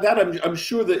about that. I'm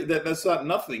sure that's not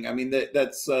nothing. I mean,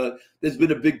 that's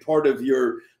been a big part of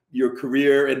your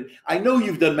career, and I know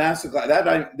you've done masterclass.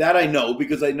 That I know,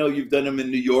 because I know you've done them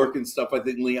in New York and stuff. I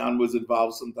think Leon was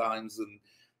involved sometimes,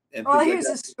 and well, here's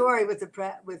a story with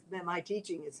my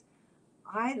teaching is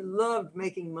I loved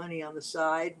making money on the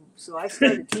side, so I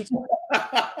started teaching.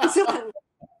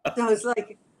 So it's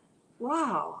like,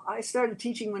 wow, I started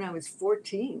teaching when I was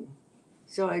 14.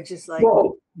 So I just like,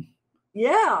 whoa.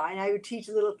 Yeah, and I would teach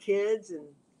little kids, and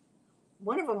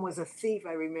one of them was a thief.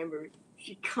 I remember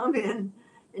she'd come in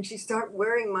and she'd start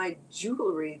wearing my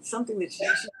jewelry, something that she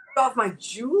took off my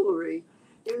jewelry.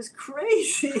 It was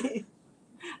crazy.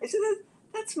 I said,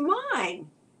 that's mine.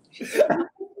 She said,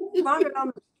 found it on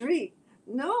the street.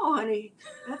 No, honey,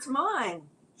 that's mine.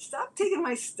 Stop taking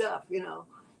my stuff,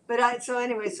 But so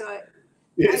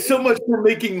much for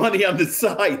making money on the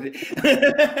side.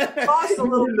 Lost a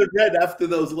little in the red after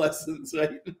those lessons,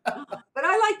 right? But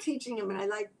I like teaching them, and I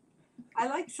like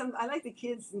the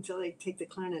kids until they take the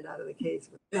clarinet out of the case.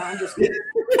 No, I'm just kidding.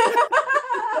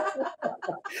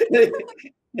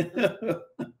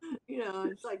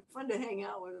 It's like fun to hang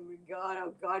out with them.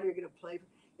 Oh God, you're going to play.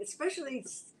 Especially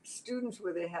students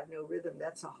where they have no rhythm.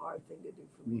 That's a hard thing to do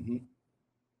for me. Mm-hmm.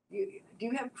 Do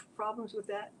you have problems with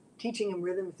that? Teaching them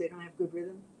rhythm if they don't have good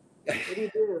rhythm? What do you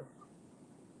do?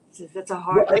 That's a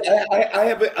hard.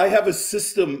 I have a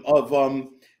system of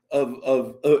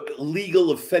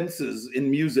legal offenses in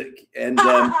music, and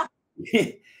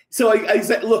so I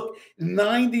said, look,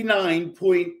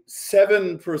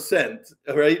 99.7%,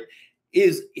 right,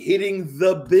 is hitting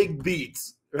the big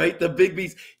beats. Right, the big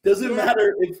beats. Doesn't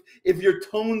matter if your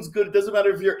tone's good. It doesn't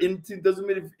matter if you're into. Doesn't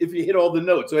matter if you hit all the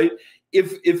notes. Right.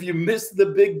 If you miss the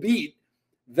big beat,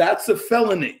 that's a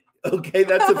felony. Okay,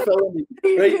 that's a felony.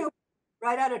 Right.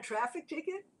 Write out a traffic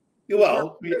ticket.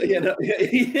 Well, the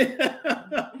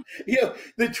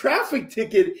traffic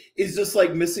ticket is just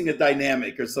like missing a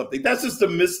dynamic or something. That's just a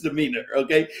misdemeanor.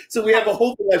 Okay, so we have a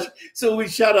whole flash. So we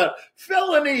shout out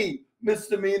felony,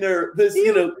 misdemeanor. This, do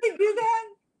you do that?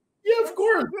 Yeah, of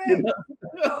course.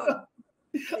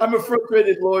 I'm a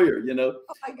frustrated lawyer, Oh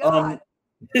my God.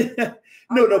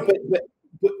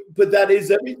 But that is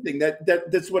everything.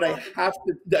 That's what I have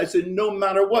to. I said no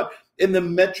matter what, and the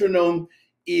metronome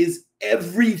is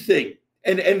everything.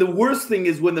 And the worst thing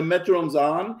is when the metronome's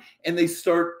on and they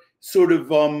start sort of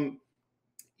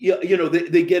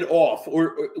they get off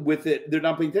or with it. They're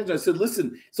not paying attention. I said,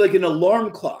 listen, it's like an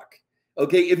alarm clock.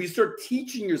 Okay, if you start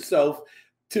teaching yourself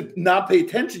to not pay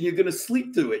attention, you're going to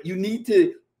sleep through it. You need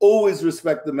to always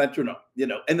respect the metronome,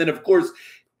 And then, of course,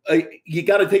 you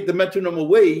got to take the metronome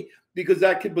away because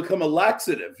that could become a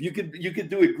laxative. You could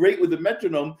do it great with the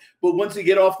metronome, but once you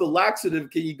get off the laxative,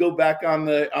 can you go back on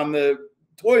the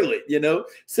toilet?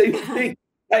 Same thing.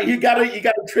 You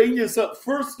gotta train yourself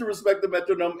first to respect the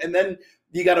metronome, and then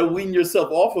you got to wean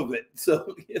yourself off of it.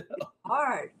 So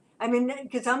hard. I mean,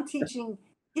 because I'm teaching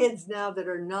kids now that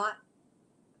are not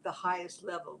the highest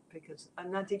level, because I'm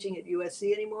not teaching at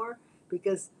USC anymore,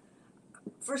 because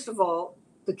first of all,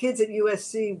 the kids at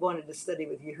USC wanted to study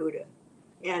with Yehuda,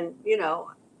 and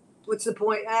what's the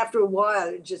point? After a while,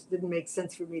 it just didn't make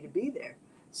sense for me to be there,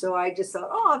 so I just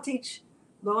thought, I'll teach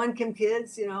low income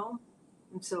kids, and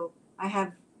so I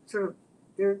have sort of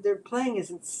their playing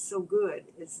isn't so good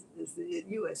as at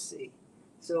USC,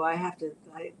 so I have the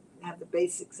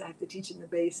basics. I have to teach them the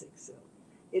basics, so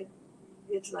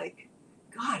it's like,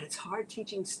 God, it's hard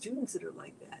teaching students that are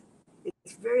like that.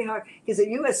 It's very hard because at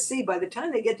USC, by the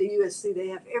time they get to USC, they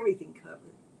have everything covered.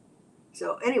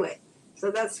 So anyway,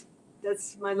 that's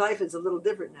my life is a little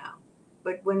different now.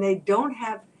 But when they don't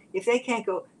have, if they can't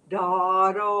go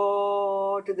da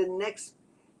do to the next.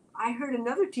 I heard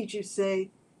another teacher say,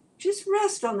 just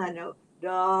rest on that note,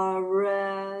 da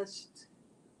rest,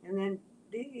 and then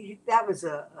that was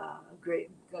a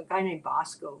guy named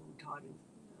Bosco who taught in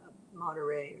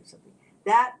Monterey or something.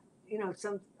 That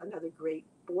another great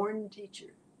born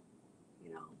teacher.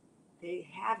 They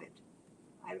have it.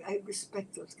 I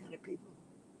respect those kind of people.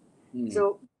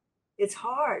 So it's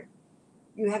hard.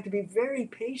 You have to be very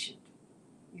patient.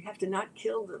 You have to not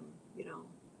kill them,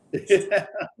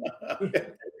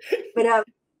 But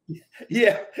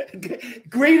yeah,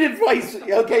 great advice.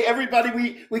 Okay,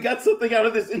 everybody, we got something out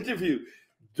of this interview.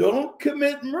 Don't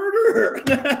commit murder.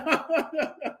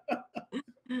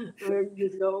 Or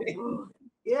just go,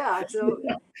 yeah. So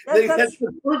that's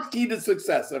the first key to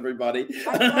success, everybody.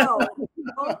 I know.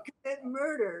 Don't commit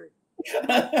murder.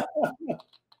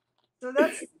 So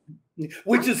that's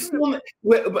which is still,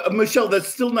 Michelle, that's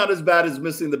still not as bad as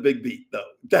missing the big beat, though.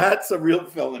 That's a real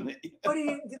felony. What do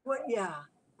you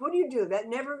do?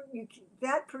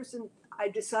 That person, I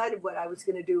decided what I was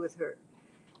going to do with her.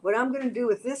 What I'm going to do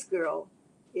with this girl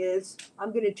is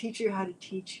I'm going to teach her how to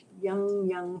teach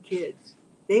young kids.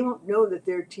 They won't know that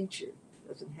their teacher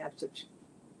doesn't have such,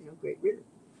 great rhythm.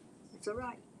 It's all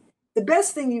right. The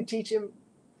best thing you teach them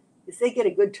is they get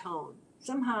a good tone.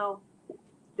 Somehow,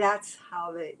 that's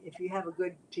how if you have a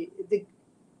good,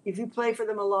 if you play for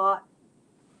them a lot,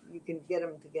 you can get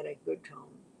them to get a good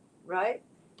tone, right?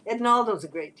 Ednaldo's a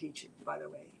great teacher, by the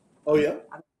way. Oh, yeah?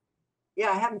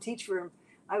 I haven't teach for him.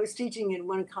 I was teaching in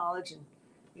one college, and,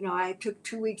 I took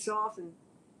 2 weeks off, and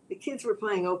the kids were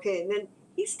playing okay. And then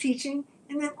he's teaching,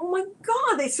 and then, oh, my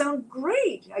God, they sound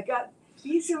great.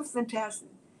 He's so fantastic.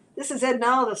 This is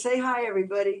Ednaldo. Say hi,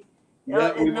 everybody.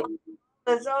 Yeah,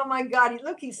 oh, my God,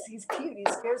 he's cute. He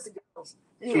scares the girls.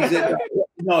 Anyway.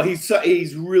 No,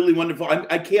 he's really wonderful.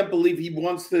 I can't believe he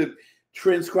wants to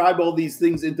transcribe all these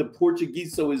things into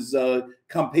Portuguese so his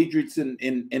compatriots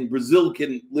in Brazil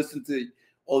can listen to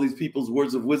all these people's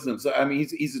words of wisdom. So I mean,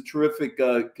 he's a terrific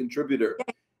contributor,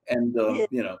 and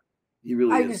he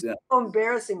really is. It was so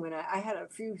embarrassing when I had a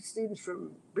few students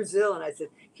from Brazil, and I said,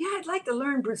 "Yeah, I'd like to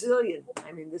learn Brazilian."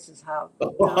 I mean, this is how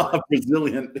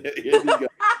Brazilian. Here you go.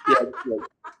 Yeah,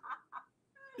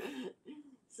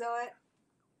 so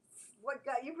what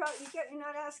got you? You're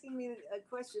not asking me a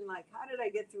question like, "How did I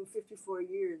get through 54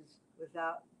 years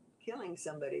without killing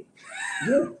somebody?"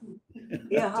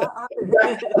 Yeah.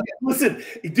 Listen,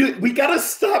 dude, we gotta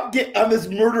stop on this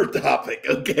murder topic,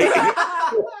 okay?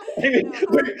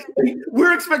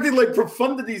 We're expecting like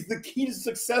profundities. The key to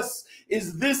success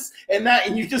is this and that,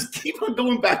 and you just keep on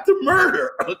going back to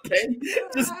murder, okay?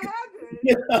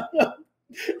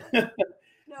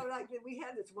 No, like we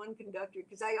had this one conductor,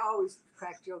 because I always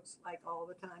crack jokes like all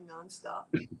the time, nonstop.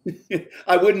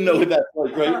 I wouldn't know who that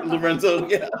was, right, Lorenzo?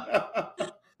 Yeah.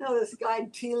 No, this guy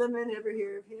Thielemann, ever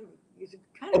hear of him? He's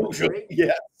kind of great.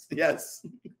 Yes.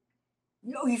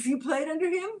 If you played under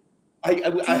him?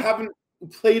 I haven't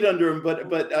played under him,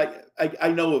 but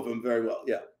I know of him very well.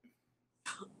 Yeah.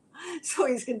 So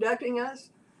he's conducting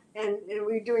us, and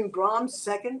we're doing Brahms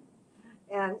second,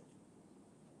 and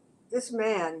this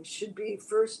man should be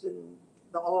first in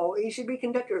he should be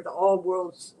conductor of the All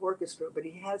Worlds Orchestra, but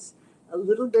he has a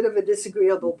little bit of a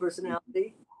disagreeable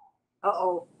personality.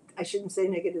 I shouldn't say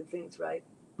negative things, right?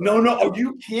 No, are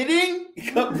you kidding?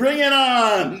 Bring it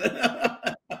on.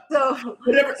 So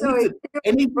whatever,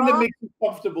 anything Brahms, that makes you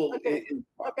comfortable.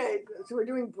 Okay, so we're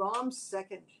doing Brahms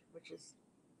second, which is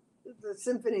the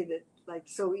symphony that like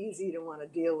so easy to want to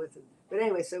deal with. But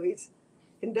anyway, so he's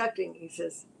conducting. He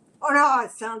says, "Oh no,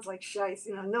 it sounds like shice.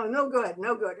 No good.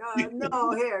 No.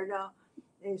 Here, no."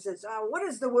 And he says, "What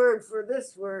is the word for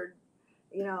this word?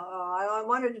 I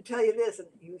wanted to tell you this," and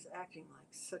he was acting like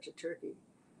such a turkey.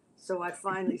 So I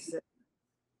finally said,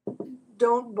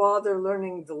 "Don't bother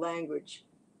learning the language.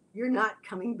 You're not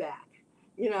coming back."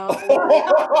 It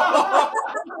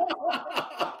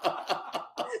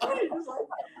was like,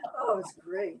 oh, it's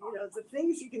great. The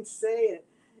things you can say, and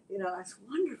it's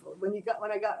wonderful. When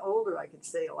I got older, I could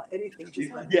say anything.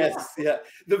 Just like yes, yeah.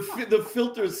 The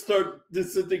filters start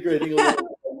disintegrating a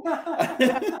little.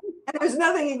 And there's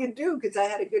nothing you can do because I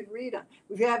had a good read on.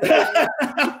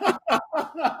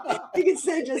 You can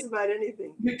say just about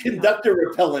anything. The conductor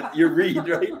repellent, your read,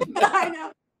 right? I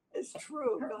know. It's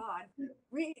true. God.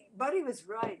 Buddy was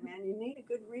right, man. You need a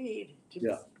good read to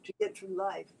get through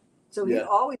life. So he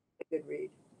always had a good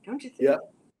read. Don't you think? Yeah.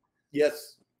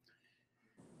 Yes.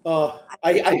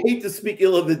 I hate to speak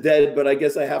ill of the dead, but I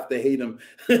guess I have to hate him.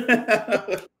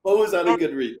 Always had a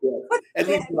good read. Yeah. At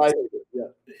least I hate it.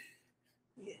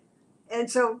 Yeah. And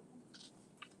so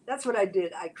that's what I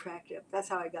did. I cracked up. That's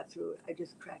how I got through it. I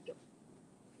just cracked up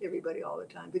everybody all the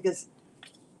time, because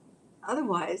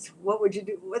otherwise, what would you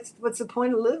do? What's the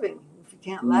point of living if you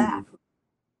can't laugh?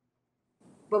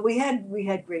 But we had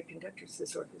great conductors.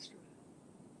 This orchestra,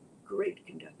 great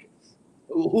conductors.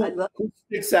 Who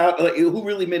sticks out? Like, who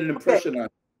really made an impression on?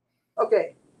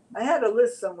 Okay, I had a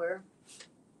list somewhere.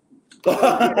 That's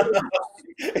a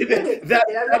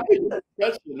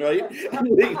question, right?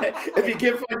 If you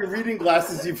can't find your reading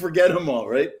glasses, you forget them all,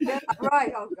 right? Yeah,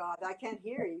 right. Oh God, I can't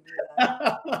hear you do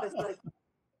that. It's like,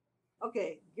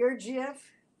 okay, Gurdjieff,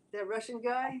 that Russian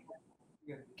guy.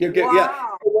 Wow.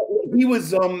 Yeah, he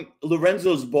was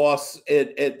Lorenzo's boss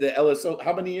at the LSO.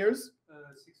 How many years?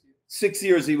 6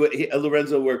 years. 6 years.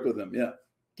 Lorenzo worked with him. Yeah,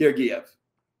 Gurdjieff.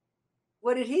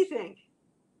 What did he think?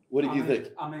 What did you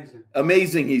think? Amazing.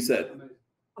 Amazing, he said.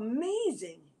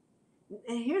 Amazing.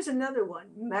 And here's another one.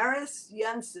 Maris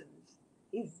Janssens.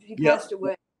 He passed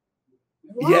away.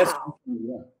 Wow. Yes.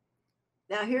 Yeah.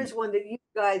 Now here's one that you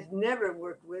guys never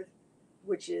worked with,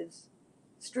 which is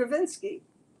Stravinsky.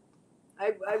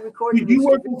 I recorded. Did you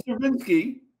work with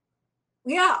Stravinsky?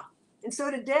 Yeah. And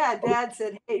so did Dad. Dad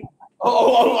said, "Hey."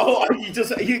 You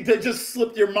just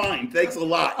slipped your mind. Thanks a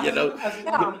lot. You know.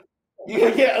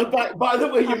 Yeah. By the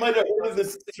way, you might have heard of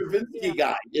this Stravinsky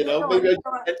guy. You know, maybe I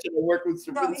should mention I work with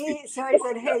Stravinsky. So I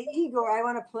said, "Hey, Igor, I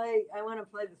want to play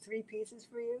the 3 pieces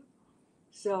for you."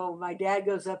 So my dad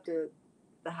goes up to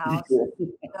the house.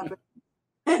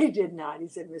 He did not. He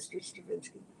said, "Mr.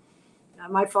 Stravinsky." Now,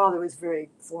 my father was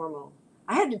very formal.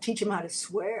 I had to teach him how to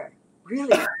swear.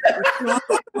 Really.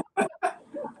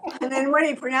 And then when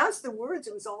he pronounced the words,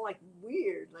 it was all like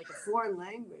weird, like a foreign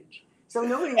language. So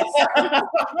nobody was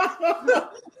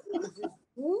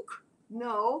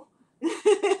no.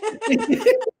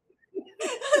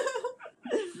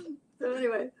 So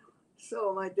anyway,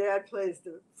 so my dad plays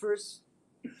the first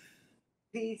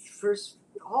piece,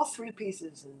 all 3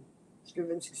 pieces, and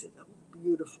Stravinsky said, "Oh,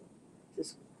 beautiful.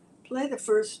 Just play the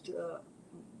first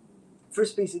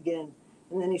piece again."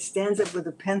 And then he stands up with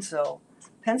a pencil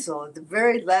at the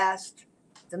very last,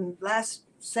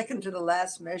 second to the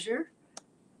last measure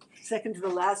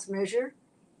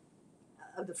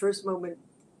of the first movement.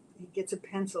 He gets a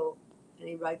pencil and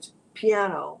he writes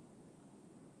piano.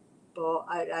 Well,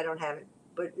 I don't have it,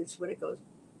 but it's when it goes,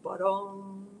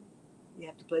 ba-dum. You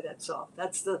have to play that soft.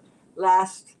 That's the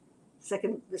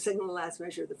second to last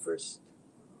measure of the first.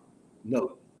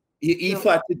 No. E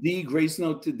flat to D, grace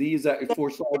note to D, is that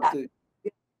 4/5 to?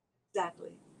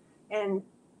 Exactly. And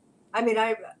I mean,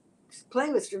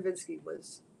 playing with Stravinsky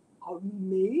was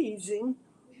amazing.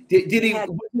 Did he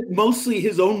mostly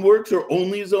his own works or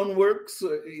only his own works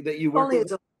that you worked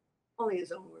with? Only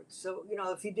his own works. So, you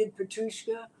know, if he did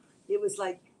Petrushka, it was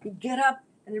like he'd get up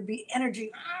and there'd be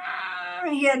energy.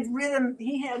 He had rhythm.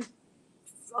 He had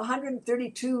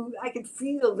 132. I could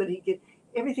feel that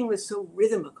everything was so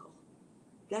rhythmical.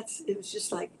 It was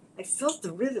just like, I felt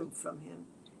the rhythm from him,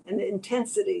 and the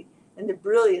intensity and the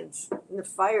brilliance and the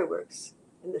fireworks.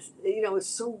 And it was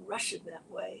so Russian that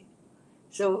way.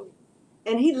 So,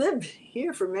 and he lived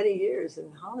here for many years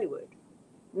in Hollywood,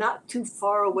 not too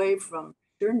far away from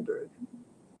Schoenberg.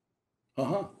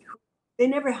 They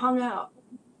never hung out,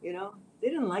 you know. They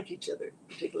didn't like each other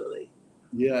particularly.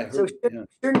 Yeah, I heard, so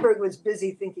Schoenberg was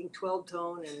busy thinking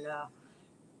 12-tone and,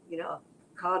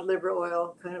 cod liver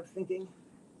oil kind of thinking.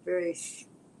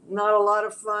 Not a lot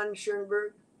of fun,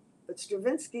 Schoenberg. But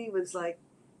Stravinsky was like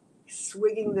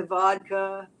swigging the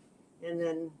vodka and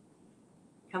then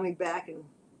coming back and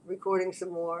recording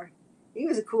some more. He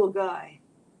was a cool guy.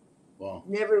 Wow.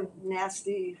 Never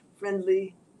nasty,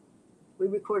 friendly. We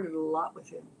recorded a lot with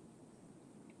him.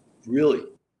 Really?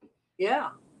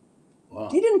 Yeah. Wow.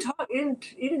 He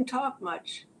didn't talk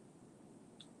much.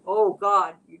 Oh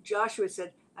God. Joshua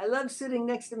said, "I love sitting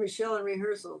next to Michele in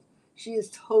rehearsals. She is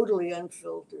totally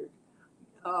unfiltered."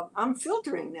 I'm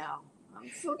filtering now. I'm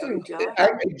filtering Josh.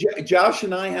 Josh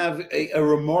and I have a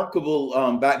remarkable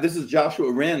this is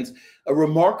Joshua Rand's, a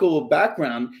remarkable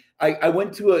background. I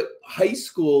went to a high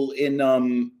school in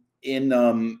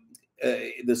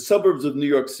the suburbs of New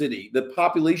York City. The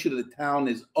population of the town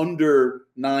is under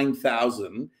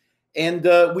 9,000,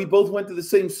 and we both went to the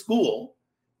same school.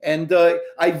 And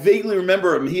I vaguely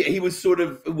remember him. He was sort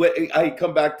of, I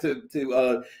come back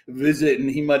to visit, and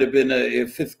he might have been a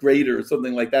 5th grader or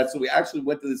something like that. So we actually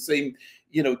went to the same,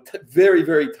 very,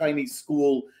 very tiny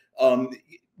school,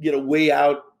 way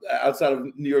outside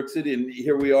of New York City. And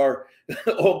here we are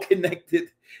all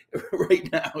connected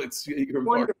right now. It's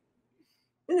remarkable.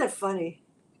 Isn't that funny?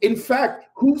 In fact,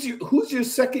 who was the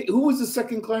second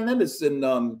clarinetist in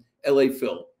LA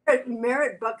Phil?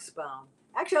 Merritt Bucksbaum.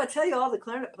 Actually, I'll tell you all the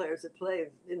clarinet players that play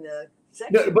in the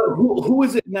section. No, but who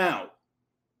is it now?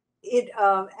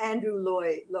 Andrew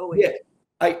Lowy.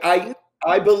 Yeah,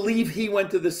 I believe he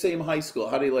went to the same high school.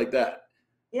 How do you like that?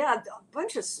 Yeah, a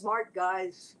bunch of smart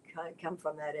guys come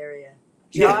from that area.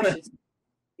 Yeah. Josh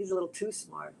he's a little too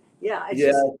smart. Yeah,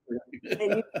 Yeah.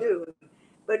 and you too.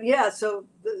 But yeah, so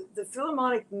the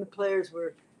Philharmonic players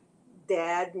were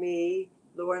Dad, me,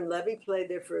 Lauren Levy played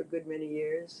there for a good many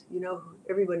years. You know,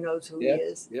 everyone knows who he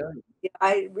is. Yeah.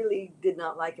 I really did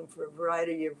not like him for a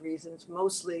variety of reasons,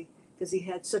 mostly because he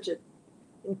had such an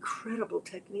incredible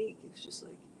technique. It's just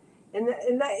like,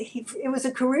 it was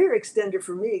a career extender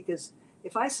for me, because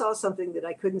if I saw something that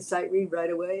I couldn't sight read right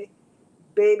away,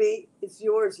 baby, it's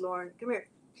yours, Lauren. Come here,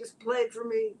 just play it for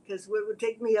me, because what would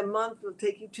take me a month will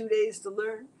take you 2 days to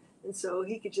learn. And so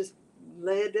he could just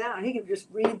lay it down. He could just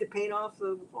read the paint off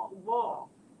the wall.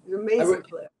 He's an amazing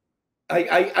player.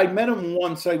 I met him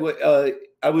once. I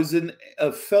was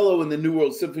a fellow in the New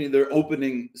World Symphony, their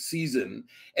opening season,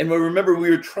 and I remember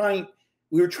we were trying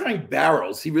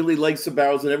barrels. He really likes the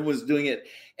barrels, and everyone was doing it.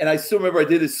 And I still remember I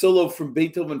did a solo from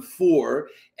Beethoven 4,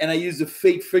 and I used a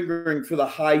fake fingering for the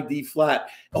high D flat.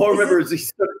 All I remember is he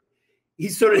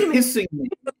started hissing me.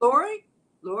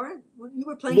 Lauren, you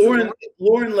were playing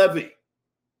Lauren Levy.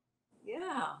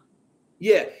 Yeah.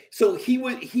 Yeah, so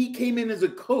he came in as a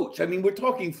coach. I mean, we're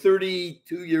talking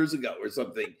 32 years ago or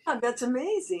something. Oh, that's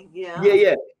amazing. Yeah.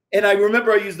 Yeah. And I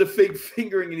remember I used the fake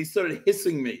fingering, and he started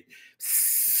hissing me.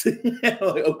 Like,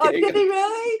 okay. Oh, did he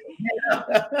really? Yeah.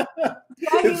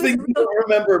 Yeah, The things you don't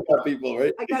remember about people,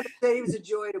 right? I got to say, he was a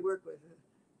joy to work with.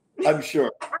 I'm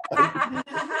sure.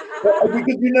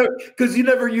 Because you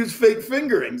never use fake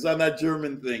fingerings on that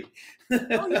German thing.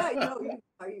 Oh yeah,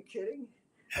 are you kidding?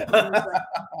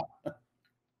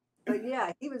 But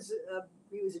yeah, he was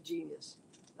a genius,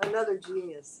 another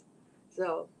genius.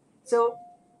 So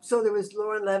there was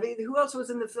Lauren Levy. Who else was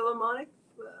in the Philharmonic?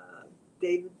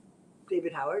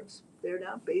 David Howard's there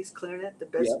now, bass clarinet, the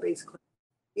best bass clarinet.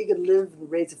 He could live and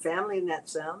raise a family in that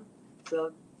sound.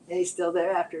 So, and he's still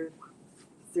there after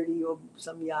 30 or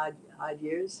some odd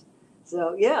years.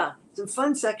 So yeah, it's a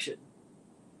fun section.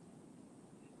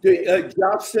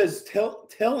 Josh says, tell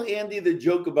Andy the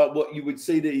joke about what you would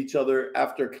say to each other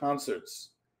after concerts.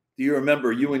 Do you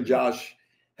remember you and Josh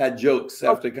had jokes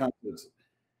after concerts?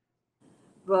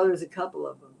 Well, there's a couple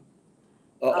of them.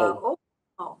 Oh.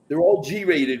 They're all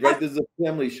G-rated, right? This is a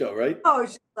family show, right? Oh,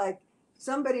 it's just like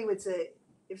somebody would say,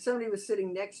 if somebody was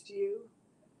sitting next to you,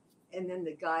 and then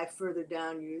the guy further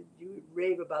down, you would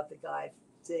rave about the guy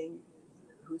saying,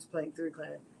 who's playing third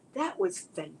clarinet. That was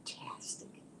fantastic.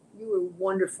 You were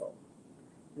wonderful.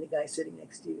 And the guy sitting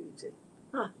next to you would say,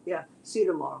 yeah, see you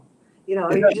tomorrow. You know,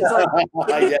 just like,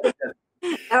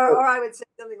 or I would say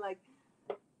something like,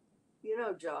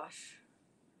 Josh,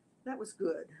 that was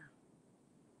good.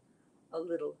 A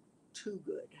little too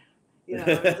good. Yeah.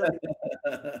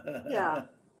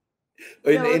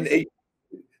 And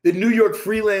the New York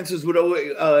freelancers would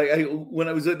always, when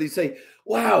I was there, they say,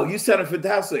 wow, you sounded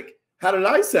fantastic. How did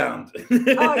I sound?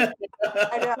 Oh,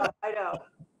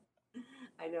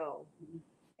 I know.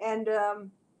 And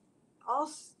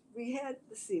also we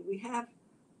have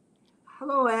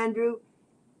hello, Andrew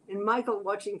and Michael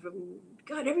watching from,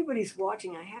 God, everybody's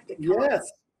watching. I have to come.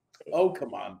 Yes. Oh,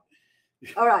 come on.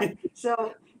 All right.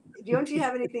 So don't you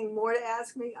have anything more to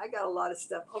ask me? I got a lot of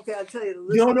stuff. Okay, I'll tell you the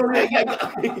list.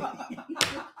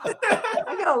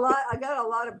 I got a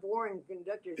lot of boring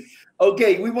conductors.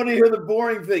 Okay, we want to hear the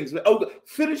boring things.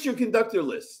 Finish your conductor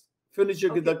list. Finish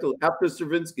your conductor list after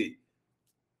Stravinsky.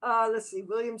 Let's see,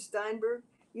 William Steinberg.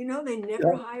 They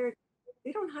never hired.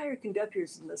 They don't hire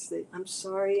conductors unless they. I'm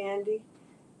sorry, Andy,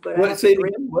 but what?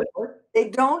 They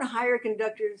don't hire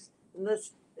conductors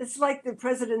unless it's like the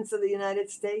presidents of the United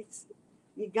States.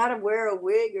 You got to wear a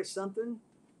wig or something.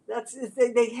 That's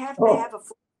they have to have a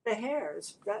full head of hair.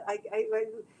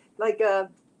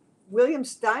 William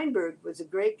Steinberg was a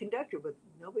great conductor, but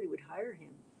nobody would hire him.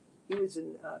 He was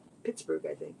in Pittsburgh,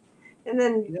 I think. And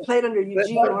then played under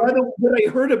Eugene Orman. What I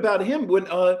heard about him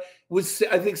was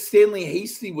I think Stanley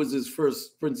Hasty was his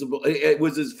first principal. It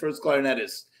was his first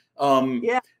clarinetist.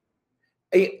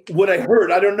 What I heard,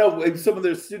 I don't know if some of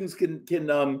their students can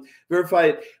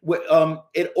verify it.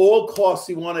 At all costs,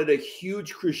 he wanted a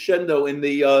huge crescendo in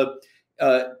the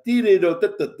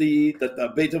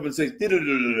Beethoven says.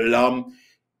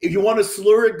 If you want to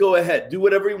slur it, go ahead. Do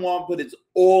whatever you want, but it's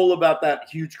all about that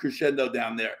huge crescendo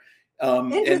down there.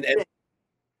 And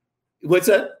what's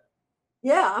that?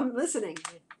 Yeah, I'm listening.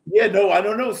 Yeah, no, I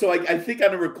don't know. So I think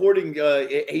on a recording,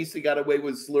 Hasty got away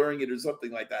with slurring it or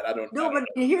something like that. I don't No, know. but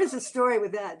here's the story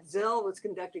with that. Zell was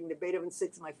conducting the Beethoven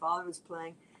Six. My father was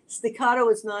playing. Staccato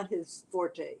is not his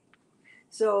forte.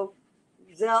 So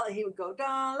Zell, he would go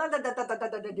da la da da da da da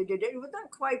da da da. It was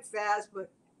not quite fast,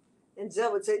 but and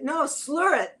Zell would say, "No,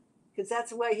 slur it," because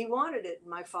that's the way he wanted it. And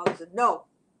my father said, "No,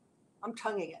 I'm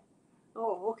tonguing it."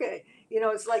 Oh, okay.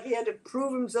 It's like he had to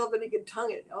prove himself that he could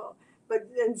tongue it. Oh, but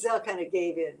then Zell kind of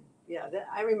gave in. Yeah,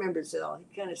 I remember Zell.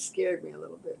 He kind of scared me a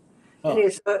little bit. Huh.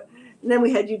 Anyway, and then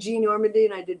we had Eugene Normandy,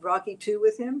 and I did Rocky 2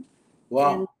 with him.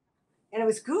 Wow. And it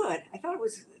was good. I thought it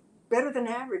was better than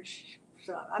average.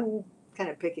 So I'm kind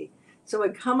of picky. So I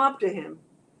come up to him.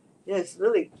 Yeah, it's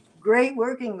really great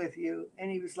working with you.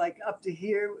 And he was like up to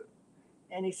here.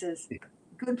 And he says,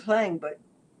 good playing, but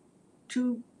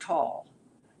too tall.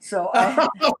 So I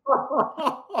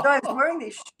was wearing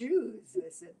these shoes. I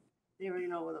said, they were,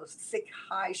 one of those thick,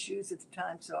 high shoes at the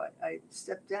time. So I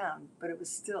stepped down, but it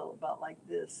was still about like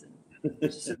this. And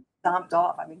just sort of stomped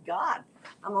off. I mean, God,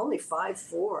 I'm only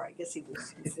 5'4". I guess he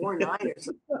was 4'9" or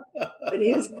something. But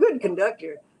he was a good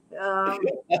conductor.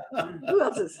 Who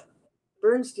else is?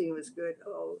 Bernstein was good.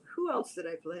 Oh, who else did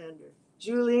I play under?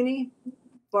 Giulini,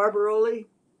 Barbaroli.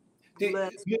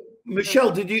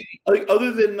 Michele, did you,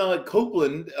 other than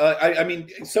Copeland, I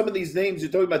mean, some of these names you're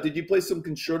talking about, did you play some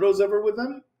concertos ever with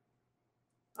them?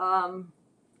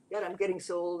 God, I'm getting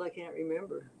so old I can't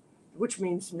remember, which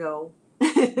means no.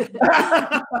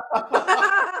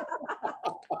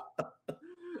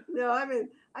 No, I mean,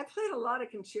 I played a lot of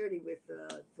concerti with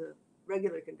the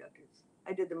regular conductors.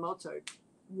 I did the Mozart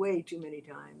way too many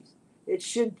times. It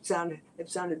should have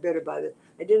sounded better by the.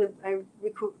 I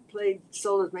played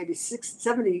solos maybe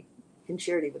 70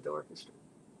 concerti with the orchestra.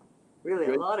 Really,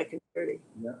 Good. A lot of concerti.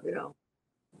 Yeah.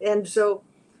 And so,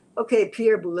 okay,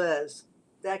 Pierre Boulez,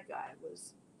 that guy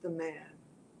was the man.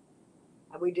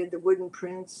 We did the Wooden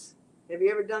Prince. Have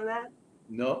you ever done that?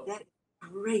 No. That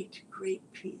great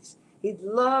piece. He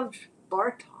loved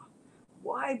Bartók.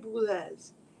 Why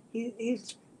Boulez?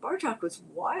 Bartók was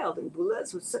wild, and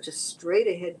Boulez was such a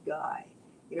straight-ahead guy.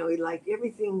 He liked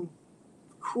everything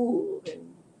cool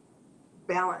and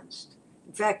balanced.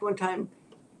 In fact, one time,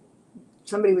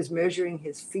 somebody was measuring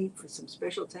his feet for some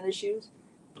special tennis shoes,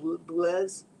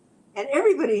 Boulez, and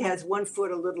everybody has 1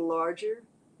 foot a little larger.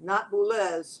 Not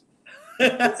Boulez.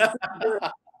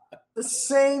 The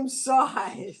same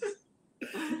size.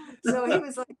 So he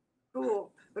was like,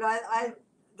 cool. But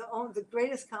the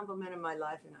greatest compliment in my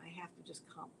life, and I have to just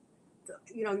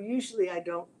usually I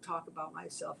don't talk about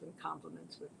myself in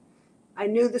compliments, but I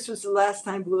knew this was the last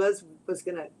time Boulez was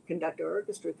going to conduct our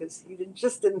orchestra because he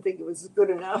just didn't think it was good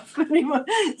enough anymore.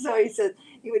 So he said,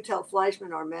 he would tell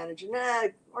Fleischman, our manager, nah,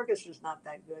 orchestra's not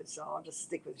that good, so I'll just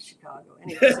stick with Chicago.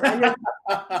 Anyway, so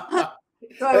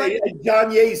I knew.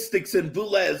 John Yates sticks in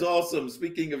Boulez, awesome.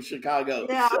 Speaking of Chicago.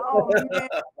 Yeah, oh man.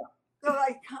 So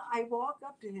I walk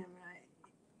up to him and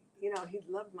he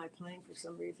loved my playing for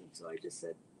some reason. So I just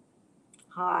said,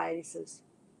 hi. He says,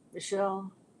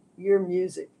 Michele, your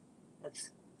music.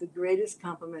 That's the greatest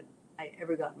compliment I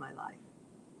ever got in my life.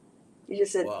 He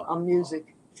just said, wow. I'm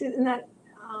music. Isn't that,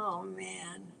 oh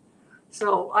man.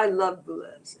 So I loved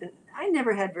Boulez. And I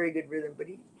never had very good rhythm, but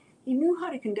he knew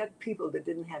how to conduct people that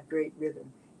didn't have great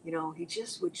rhythm. He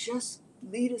would just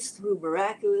lead us through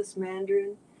miraculous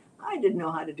Mandarin. I didn't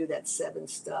know how to do that 7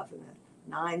 stuff and that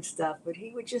 9 stuff, but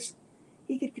he could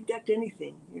conduct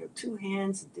anything, 2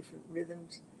 hands and different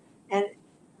rhythms. And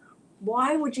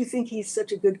why would you think he's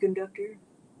such a good conductor?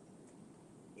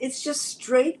 It's just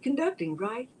straight conducting,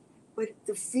 right? But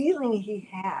the feeling he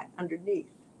had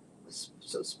underneath was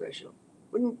so special.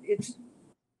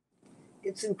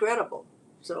 It's incredible.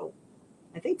 So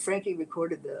I think Frankie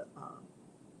recorded the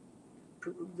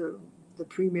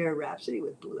premiere Rhapsody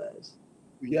with Boulez.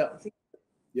 Yeah.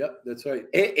 Yep, that's right.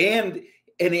 And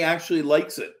he actually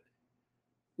likes it.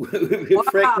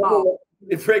 Wow.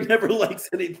 Frank never likes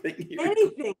anything here.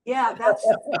 Anything. Yeah, that's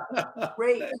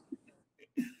great.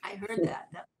 I heard that.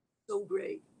 That's so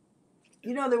great.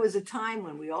 There was a time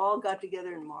when we all got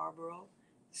together in Marlborough.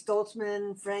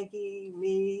 Stoltzman, Frankie,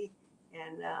 me,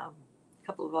 and a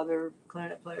couple of other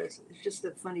clarinet players. It's just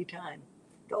a funny time.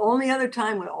 The only other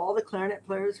time when all the clarinet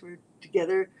players were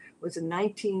together was in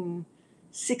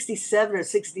 1967 or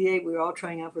 68. We were all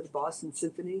trying out for the Boston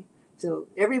Symphony. So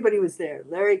everybody was there.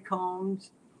 Larry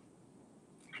Combs,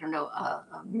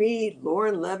 me,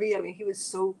 Lauren Levy. I mean, he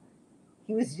was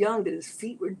young, but his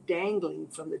feet were dangling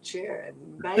from the chair.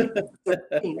 I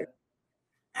mean,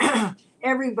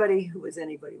 everybody who was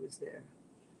anybody was there.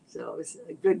 So it was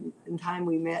a good time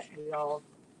we met. We all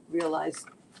realized,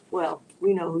 well,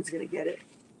 we know who's going to get it.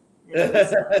 And it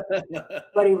was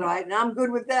buddy ride, and I'm good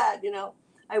with that.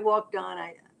 I walked on,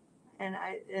 and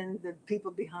the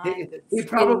people behind. He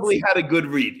probably had a good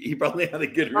read. I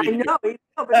know, but you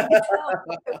could tell.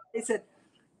 They said,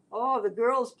 "Oh, the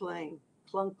girls playing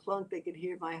clunk clunk." They could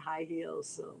hear my high heels,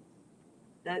 so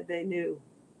that they knew.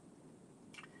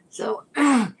 So,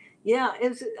 yeah,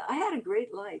 I had a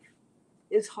great life.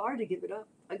 It's hard to give it up.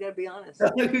 I got to be honest.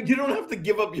 You don't have to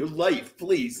give up your life,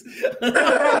 please.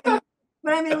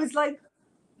 But I mean, it was like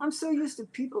I'm so used to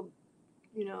people,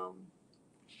 now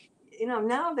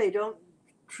they don't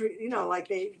treat, like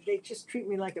they just treat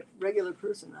me like a regular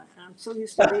person. I'm so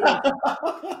used to being. I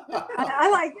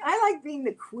like being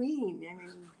the queen. I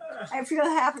mean, I feel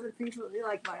half of the people,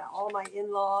 like all my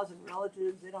in-laws and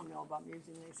relatives, they don't know about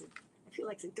music. And they said, I feel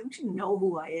like, don't you know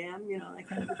who I am? That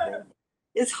kind of thing.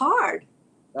 It's hard.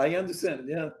 I understand.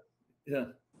 Yeah.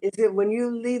 Is it when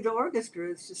you leave the orchestra?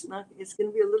 It's just not. It's going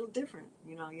to be a little different.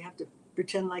 You have to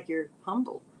pretend like you're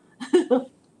humble.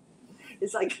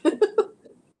 It's like so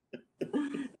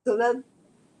that.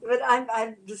 But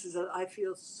I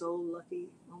feel so lucky.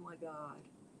 Oh my God,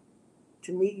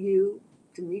 to meet you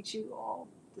all.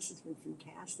 This has been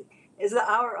fantastic. Is the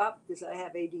hour up? Because I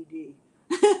have ADD.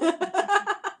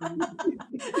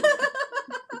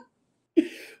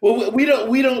 Well, we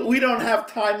don't have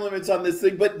time limits on this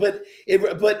thing, but look,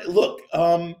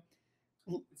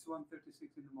 It's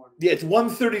 1:36 in the morning. Yeah, it's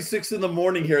 1:36 in the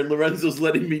morning here, and Lorenzo's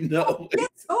letting me know.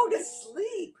 Let's go to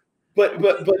sleep. But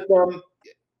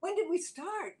when did we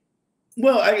start?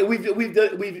 Well, we've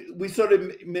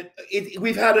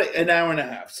had an hour and a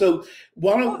half. So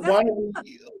why don't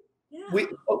we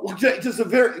just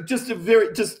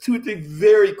two or three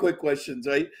very quick questions,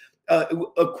 right?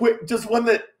 Just one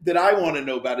that I want to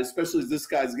know about, especially as this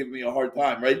guy's giving me a hard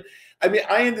time, right? I mean,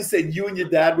 I understand you and your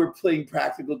dad were playing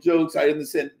practical jokes. I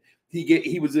understand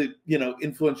he was a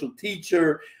influential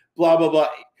teacher, blah blah blah.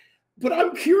 But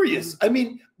I'm curious. I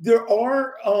mean, there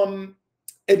are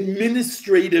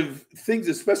administrative things,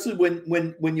 especially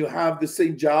when you have the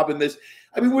same job in this.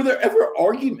 I mean, were there ever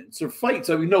arguments or fights?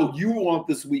 I mean, no, you want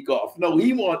this week off. No,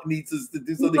 needs us to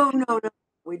do something. No.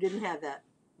 We didn't have that.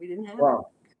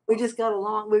 Wow. We just got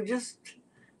along. It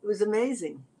was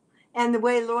amazing. And the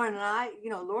way Lauren and I,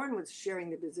 Lauren was sharing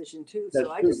the position too. So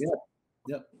I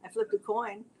flipped a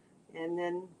coin, and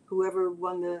then whoever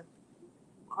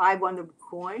I won the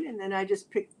coin, and then I just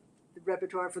picked the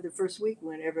repertoire for the first week,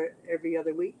 went every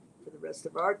other week for the rest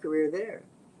of our career there.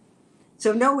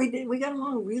 So no, we got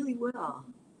along really well.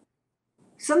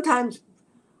 Sometimes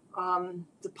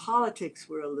the politics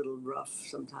were a little rough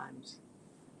sometimes,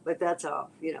 but that's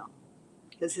all,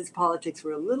 because his politics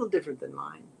were a little different than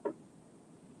mine.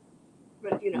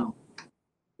 But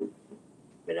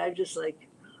but I just like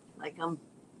I'm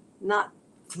not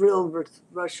thrilled with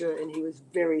Russia, and he was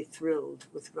very thrilled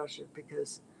with Russia,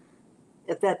 because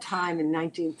at that time in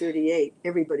 1938,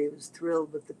 everybody was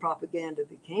thrilled with the propaganda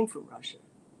that came from Russia.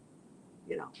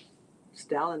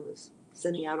 Stalin was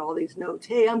sending out all these notes.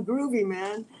 Hey, I'm groovy,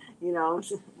 man.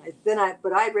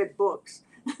 But I read books.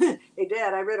 Hey,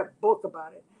 Dad, I read a book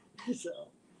about it.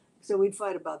 So we'd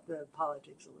fight about the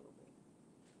politics a little bit.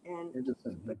 And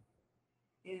interesting.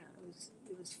 It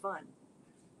was fun.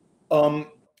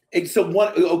 So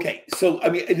I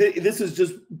mean, this is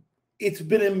just, it's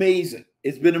been amazing.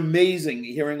 It's been amazing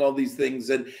hearing all these things,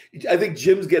 and I think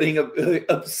Jim's getting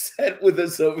upset with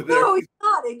us over there. No, he's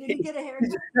not. He didn't get a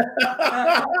haircut.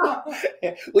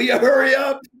 Will you hurry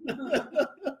up? In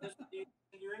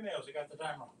your emails, you got the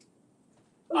time wrong.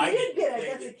 I did get it.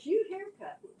 That's a cute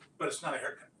haircut. But it's not a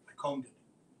haircut. I combed it.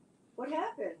 What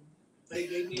happened? They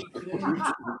gave me.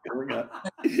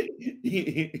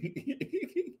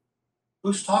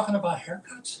 Who's talking about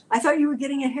haircuts? I thought you were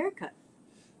getting a haircut.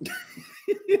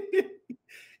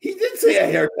 He did say a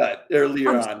haircut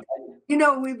earlier on.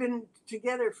 We've been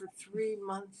together for 3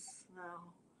 months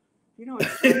now.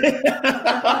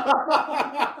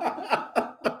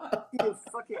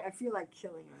 I feel like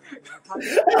killing her.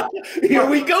 Here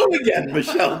we go again,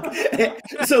 Michelle.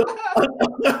 So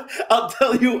I'll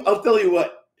tell you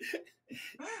what,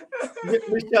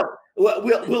 Michelle.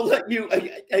 We'll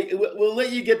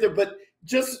let you get there, but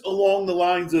just along the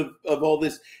lines of all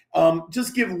this,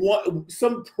 just give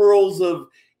some pearls of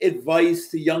advice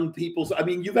to young people. So, I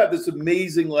mean, you've had this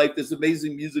amazing life, this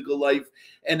amazing musical life,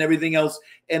 and everything else.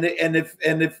 And if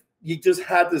you just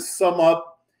had to sum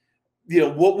up,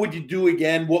 what would you do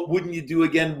again? What wouldn't you do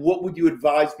again? What would you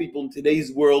advise people in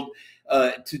today's world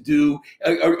to do?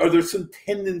 Are there some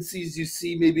tendencies you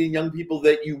see maybe in young people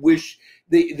that you wish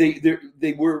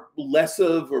they were less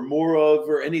of or more of,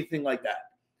 or anything like that?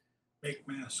 Make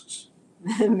masks.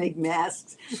 Make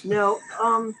masks. No.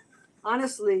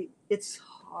 honestly, it's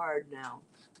hard now.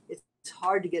 It's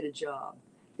hard to get a job.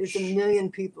 There's a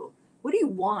million people. What do you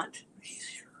want?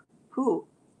 Who?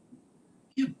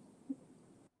 Him.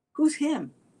 Who's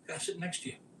him? Guy sitting next to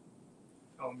you.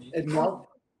 Oh, me. And now,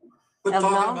 We're Elnaldo?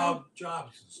 talking about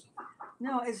jobs and stuff.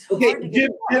 No, it's okay, hard to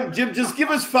get. Jim, just give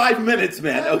us 5 minutes,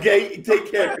 man. Okay,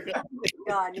 take care.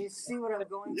 God, you see what I'm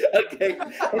going through? Okay,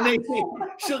 and they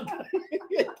she'll.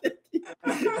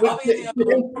 I'll be in the other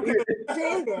room.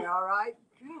 Stay there, all right?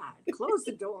 God, close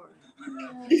the door.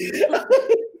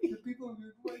 The people will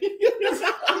wait.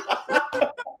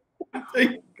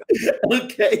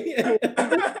 Okay.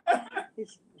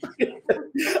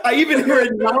 I even hear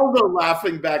Ronaldo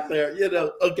laughing back there. You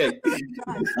know. Okay.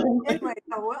 Anyway,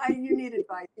 no, you need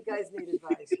advice. You guys need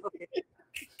advice. Okay.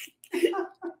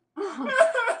 Oh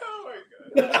my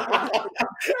God.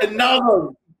 And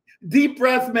now, deep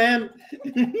breath, man.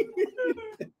 God,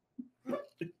 it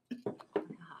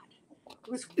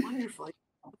was wonderful.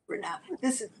 For now,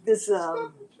 this.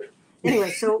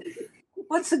 Anyway, so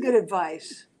what's the good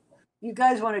advice? You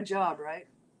guys want a job, right?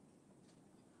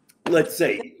 Let's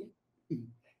say.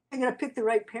 I gotta pick the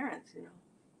right parents, you know.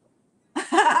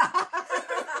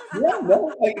 Yeah,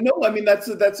 no, I mean that's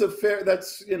a fair.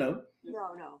 That's No,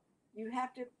 you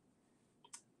have to.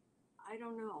 I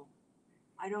don't know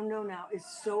now.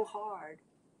 It's so hard.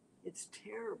 It's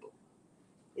terrible.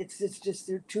 It's just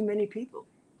there are too many people.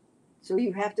 So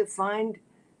you have to find.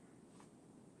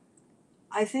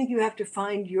 I think you have to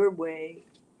find your way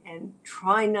and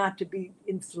try not to be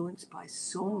influenced by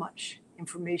so much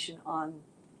information on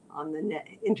the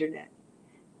internet.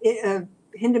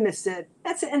 Hindemith said,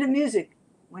 that's the end of music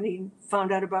when he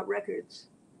found out about records.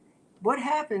 What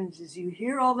happens is you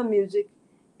hear all the music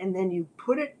and then you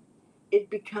put it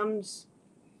becomes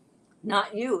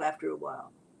not you after a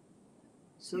while.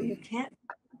 So you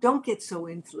don't get so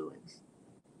influenced.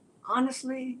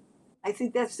 Honestly, I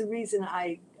think that's the reason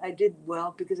I did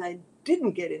well, because I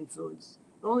didn't get influenced.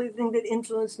 The only thing that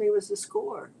influenced me was the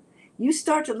score. You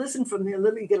start to listen from there,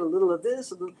 you get a little of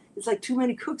this. It's like too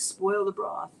many cooks spoil the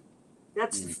broth.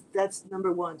 That's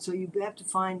number one. So you have to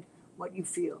find what you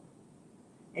feel.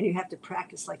 And you have to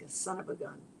practice like a son of a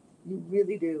gun. You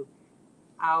really do.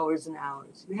 Hours and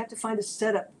hours. You have to find a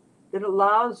setup that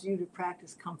allows you to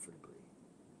practice comfortably.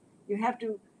 You have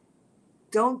to,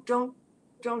 don't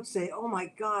say, oh my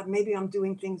God, maybe I'm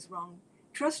doing things wrong.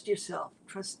 Trust yourself.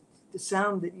 Trust the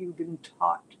sound that you've been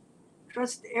taught.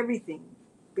 Trust everything.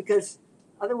 Because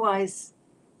otherwise,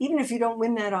 even if you don't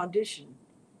win that audition,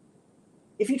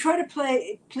 if you try to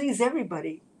please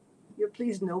everybody, you'll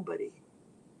please nobody.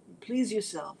 You please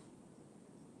yourself.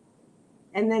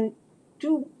 And then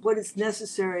do what is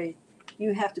necessary.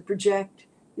 You have to project.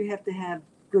 You have to have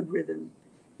good rhythm.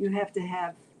 You have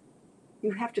to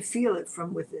feel it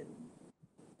from within.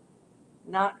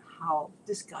 Not how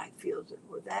this guy feels it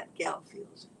or that gal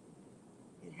feels it.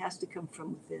 It has to come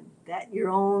from within. That your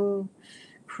own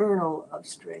kernel of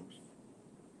strength.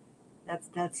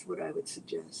 That's what I would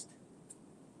suggest,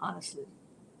 honestly.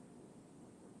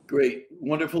 Great,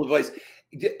 wonderful advice.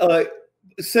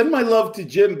 Send my love to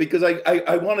Jim, because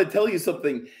I want to tell you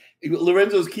something.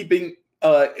 Lorenzo's keeping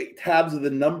tabs of the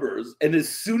numbers, and as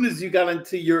soon as you got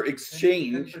into your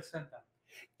exchange, 10%.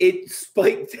 it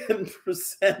spiked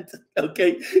 10%.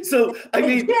 Okay, so I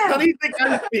mean, how do you think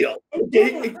I feel?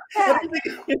 Okay,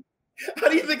 how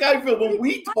do you think I feel when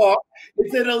we talk?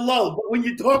 It's in a lull, but when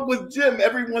you talk with Jim,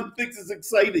 everyone thinks it's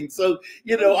exciting. So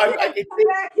you know, I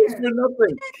it's for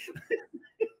nothing.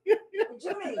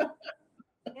 Jimmy.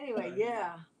 Anyway,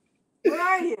 yeah. Where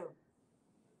are you?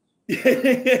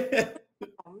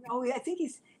 Oh, I think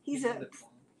he's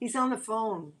on the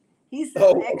phone. He's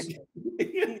the extra.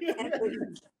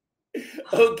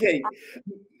 Okay.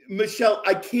 Michele,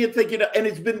 I can't think it, and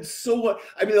it's been so.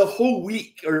 I mean, the whole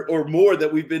week or more that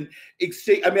we've been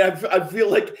exchanging. I mean, I feel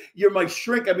like you're my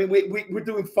shrink. I mean, we're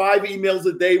doing 5 emails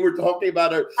a day. We're talking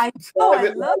about our. I love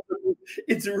it.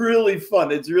 It's really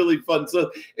fun. It's really fun. So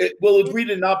we'll agree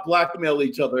to not blackmail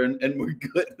each other, and we're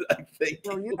good. I think.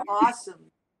 No, you're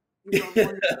awesome.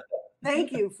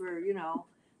 Thank you for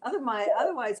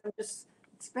Otherwise, I'm just,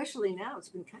 especially now, it's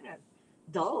been kind of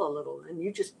dull a little, and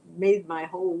you just made my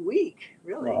whole week,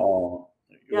 really. Oh,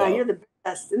 yeah, wow. You're the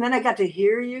best. And then I got to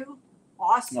hear you.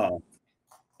 Awesome.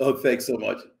 Oh, thanks so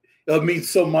much. It means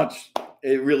so much.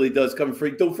 It really does. Come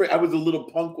free. Don't forget, I was a little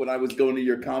punk when I was going to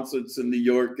your concerts in New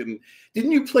York. And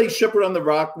didn't you play Shepherd on the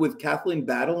Rock with Kathleen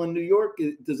Battle in New York?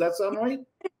 Does that sound right?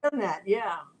 I've done that.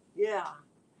 Yeah.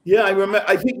 Yeah, I remember.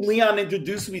 I think Leon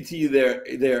introduced me to you there,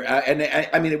 and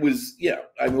I mean, it was,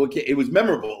 it was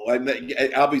memorable. I mean,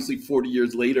 obviously 40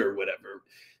 years later or whatever.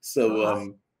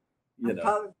 So, You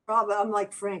know, Probably, I'm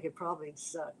like Frank. It probably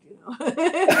sucked, you know.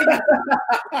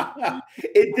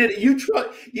 it did.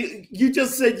 You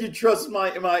just said you trust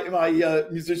my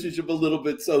musicianship a little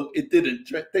bit, so it didn't.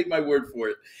 Take my word for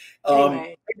it.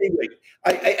 Anyway, Anyway,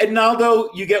 and Naldo,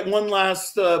 you get one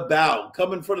last bow.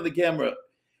 Come in front of the camera.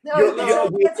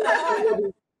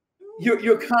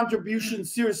 Your contribution,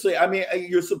 seriously. I mean,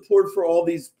 your support for all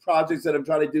these projects that I'm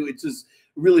trying to do. It's just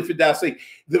really fantastic.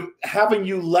 Having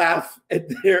you laugh at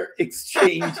their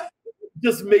exchange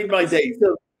just made my day.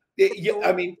 So,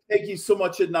 I mean, thank you so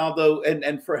much, Naldo,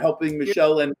 and for helping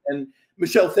Michelle. And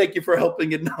Michelle, thank you for helping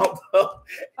Naldo.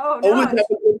 Oh, no, always have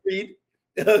a good read.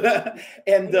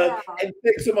 and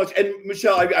thanks so much. And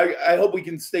Michelle, I hope we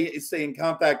can stay in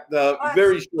contact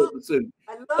very shortly soon.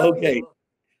 I love you.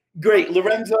 Great,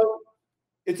 Lorenzo.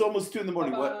 It's almost 2 in the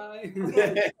morning. Bye.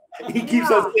 What? He keeps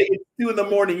us saying it's 2 in the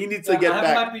morning. He needs to get I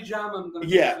back. have my pajama.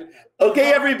 Yeah.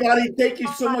 Okay, everybody. Thank you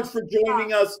so much for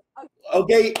joining us.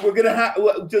 Okay, we're gonna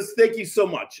just thank you so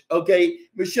much. Okay,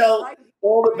 Michelle,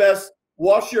 all the best.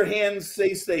 Wash your hands.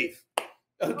 Stay safe.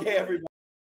 Okay, everybody.